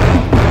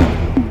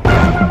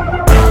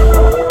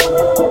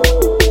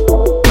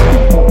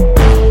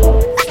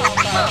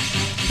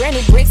 Brand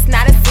new bricks,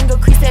 not a single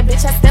crease. That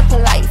bitch, I step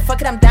polite.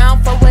 Fuck it, I'm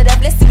down for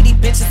whatever. Let's see what these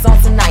bitches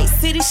on tonight.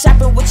 City be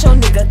shopping with your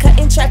nigga,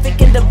 cutting traffic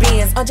in the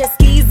Benz. On jet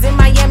skis in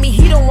Miami,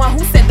 he the one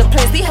who set the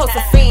plans. These hoes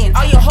are fans.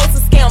 All your hoes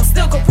are scams,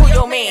 still can pull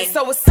your man.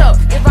 So what's up?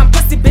 If I'm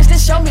pussy, bitch, then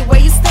show me where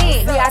you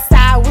stand. We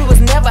outside, we was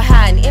never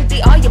hiding.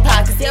 Empty all your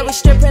pockets. Yeah, we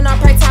stripping on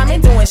part time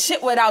and doing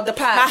shit without the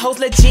pot. My hoes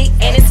legit,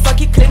 and it's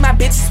fucking click. My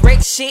bitch is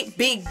wreck shit.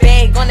 Big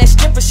bag on that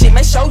stripper shit.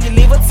 Make sure you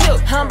leave a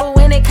tip. Humble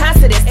when it comes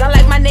to this. Don't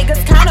like my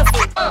niggas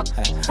counterfeit.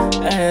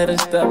 I had to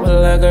stop her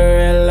like a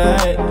red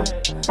light.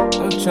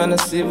 I'm tryna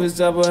see what's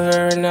up with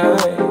her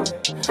tonight.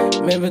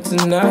 Maybe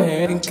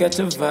tonight we can catch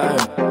a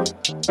vibe.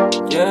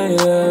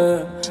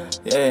 Yeah.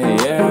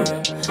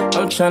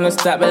 I'm tryna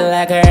stop it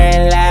like a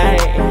red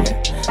light.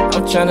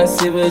 I'm tryna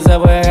see what's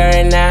up with her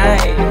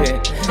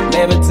tonight.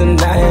 Maybe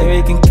tonight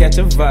we can catch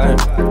a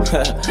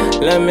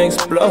vibe. Let me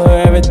explore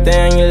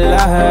everything you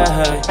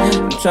like.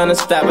 I'm tryna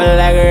stop it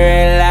like a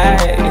red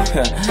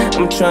light.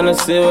 I'm tryna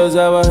see what's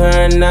up with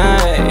her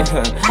tonight.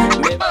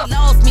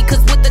 Lost me,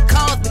 cause with the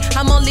cause me,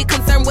 I'm only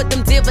concerned with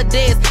them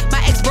dividends.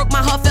 My ex broke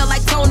my heart, felt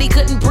like Tony,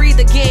 couldn't breathe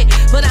again.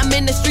 But I'm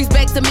in the streets,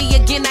 back to me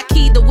again. I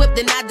keyed the whip,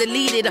 then I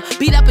deleted her.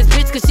 Beat up his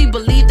bitch cause she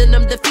believed in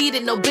them.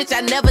 Defeated, no bitch,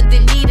 I never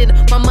deleted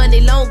her. My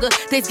money longer,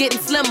 they's getting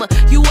slimmer.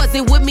 You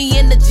wasn't with me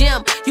in the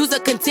gym, you's a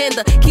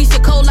contender.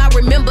 Keisha Cole, I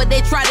remember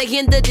they try to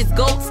hinder this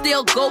goat.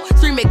 Still go,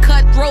 streaming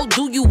cutthroat,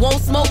 do you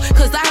won't smoke?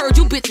 Cause I heard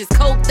you bitches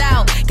coked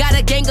out. Got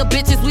a gang of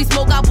bitches, we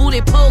smoke our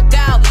booty poke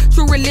out.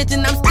 True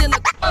religion, I'm still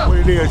a... What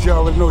it is,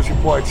 y'all know it's your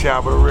boy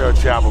Chopper, the real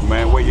Chopper,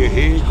 man. Where your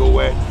head go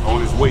at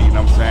on his way, you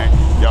know what I'm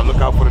saying? Y'all look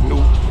out for the new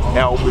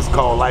album, it's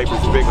called Life is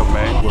Bigger,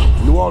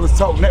 man. New Orleans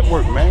Talk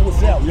Network, man.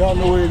 What's up? Y'all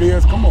know what it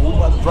is. Come on, we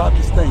about to drop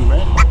this thing,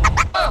 man.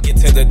 Get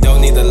to the dough,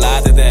 need to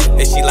lie to that.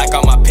 If she like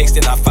all my pics,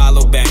 then I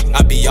follow back.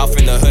 I be off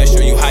in the hood,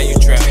 show you how you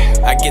trap.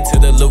 I get to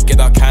the loop, get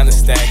all kind of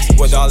stacks.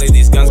 With all of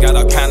these guns, got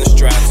all kind of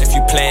straps. If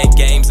you playing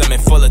games, I'm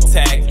in full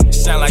attack.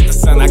 Shine like the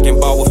sun, I can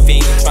ball with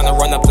fiends. Tryna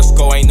run up the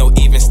score, ain't no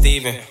even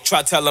Steven.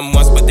 Try tell them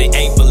once, but they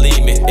ain't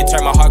believe me. It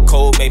turned my heart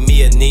cold, made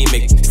me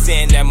anemic.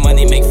 Seeing that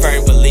money make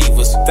firm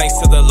believers. Thanks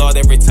to the Lord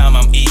every time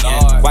I'm eating.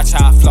 Watch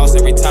how I floss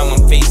every time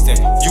I'm feasting.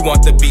 You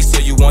want the beast, so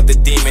you want the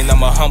demon.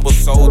 I'm a humble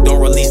soul,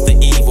 don't release the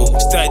evil.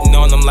 Studying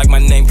on them like my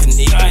name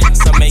Knievel.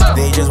 Some make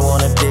they just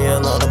wanna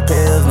deal on the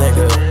pills,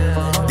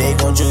 nigga. They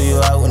gon' chew you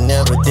out, would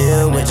never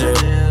deal with you.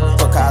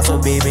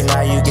 Picasso, baby,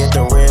 now you get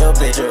the real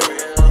picture.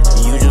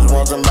 You just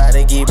want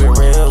somebody keep it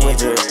real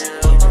with you.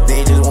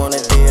 They just wanna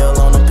deal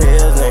on the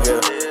pills, nigga.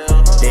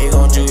 They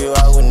gon' chew you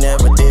out, would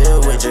never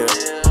deal with you.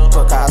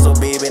 Picasso,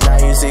 baby, now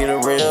you see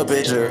the real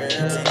picture.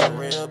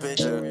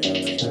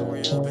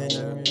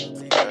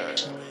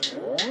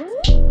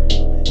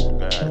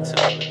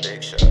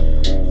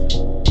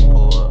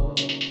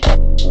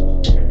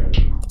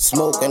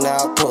 Smoking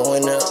out,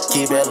 pulling up,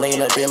 keep that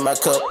lean up in my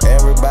cup.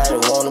 Everybody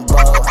wanna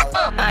ball.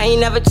 I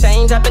ain't never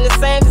changed, I've been the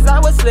same since I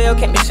was little.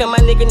 Can't be sure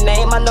my nigga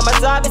name, I know my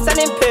job is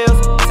selling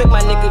pills. Took my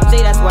nigga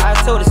J, that's why I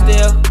told her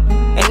still.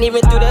 And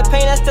even through that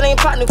pain, I still ain't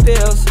pop new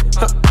pills.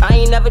 I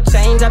ain't never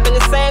changed, I've been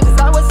the same since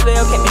I was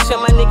little. Can't be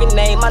sure my nigga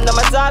name, I know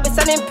my job is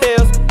selling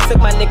pills. Took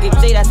my nigga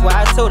J, that's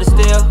why I told her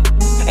still.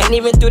 And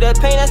even through that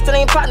pain, I still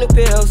ain't pop new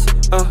pills.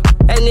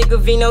 That nigga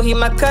Vino, he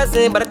my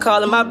cousin, but I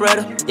call him my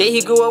brother. Yeah,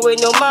 he grew up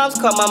with no moms,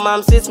 call my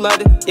mom his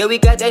mother. Yeah, we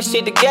got that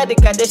shit together,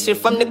 got that shit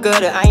from the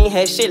gutter. I ain't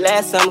had shit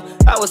last summer,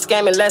 I was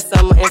scamming last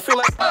summer. And free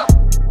my...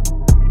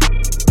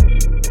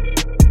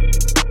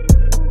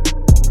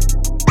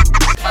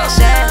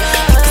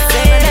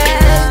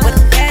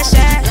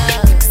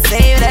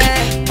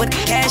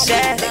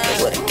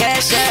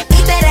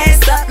 Eat that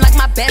ass up like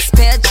my best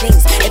pair of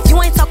jeans. If you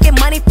ain't talking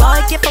money,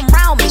 boy, get from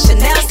round me.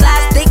 Chanel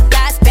slides, thick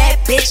thighs, bad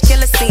bitch,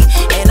 killer scene.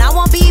 And I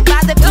won't be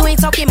bothered if you ain't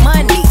talking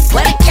money.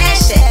 Where the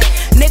cash at?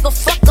 Nigga,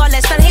 fuck all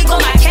that stuff, here go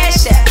my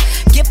cash at.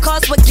 Gift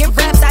cards with gift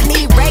wraps, I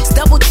need racks,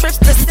 double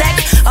trips to stack.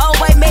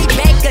 Always make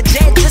bank a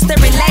jet just to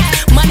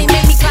relax. Money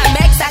make me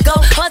climax, I go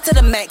hard to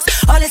the max.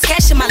 All this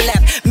cash in my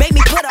lap, make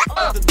me put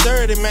up. The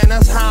dirty man,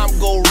 that's how I'm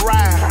gon'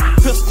 ride.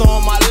 Pistol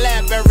on my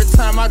lap every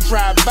time I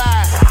drive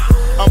by.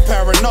 I'm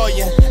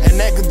paranoia, and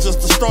that could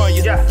just destroy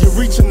you. You're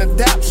reaching the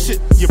dap shit,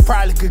 you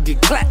probably could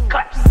get clapped.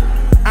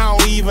 I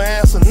don't even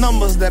answer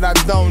numbers that I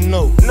don't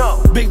know.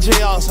 Big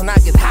J Austin, I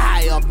get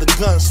high off the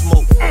gun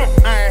smoke.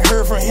 I ain't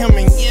heard from him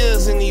in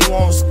years and he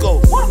won't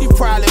scope. He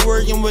probably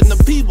working with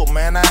the people,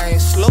 man, I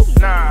ain't slow.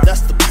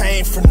 That's the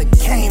pain from the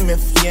game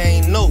if you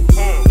ain't know.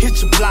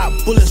 Hit your block,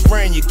 bullets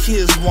rain, your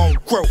kids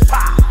won't grow.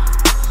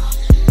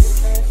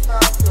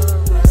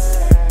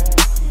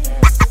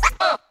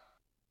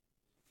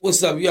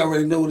 What's up? You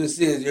already know what this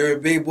is. You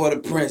heard Big Boy the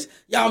Prince.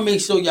 Y'all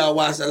make sure y'all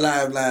watch the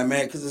live line,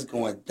 man, because it's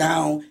going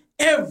down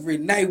every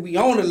night. We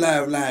on the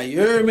live line. You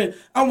heard me?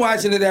 I'm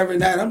watching it every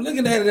night. I'm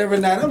looking at it every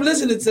night. I'm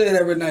listening to it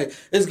every night.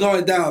 It's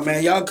going down,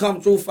 man. Y'all come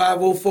through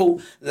 504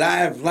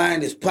 live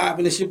line. It's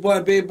popping. It's your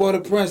boy Big Boy the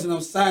Prince, and I'm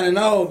signing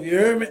off. You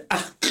heard me?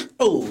 I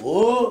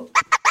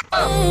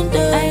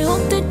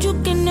hope that you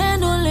can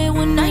handle it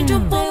when I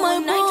jump on my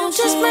boat.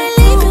 Just my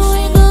leave you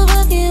ain't go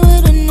fucking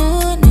with a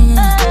new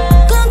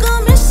nigga. Go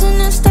missing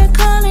and start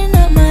calling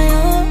up my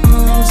own.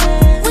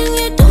 When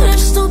you do that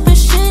stupid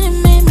shit, it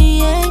made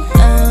me act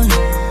out.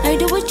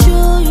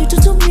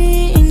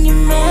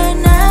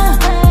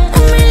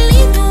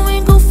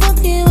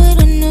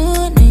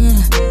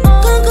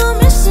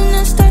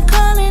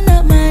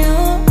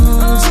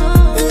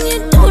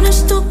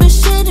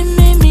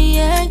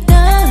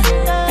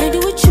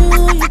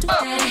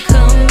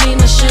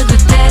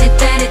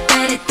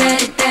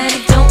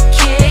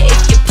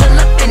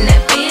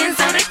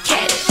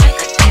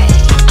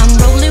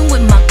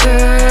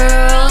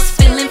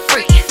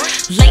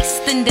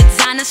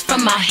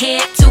 our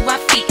head to our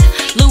feet.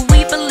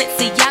 Louis,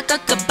 Balenciaga,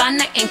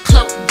 Gabbana, and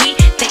Chloe.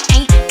 They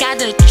ain't got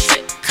a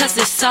trip, cause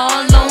it's all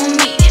on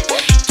me.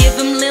 Give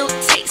him little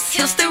taste,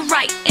 he'll still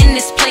right in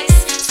this place.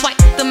 Swipe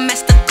the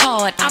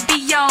MasterCard, I'll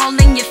be all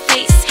in your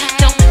face.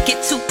 Don't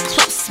get too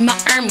close, my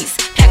Hermes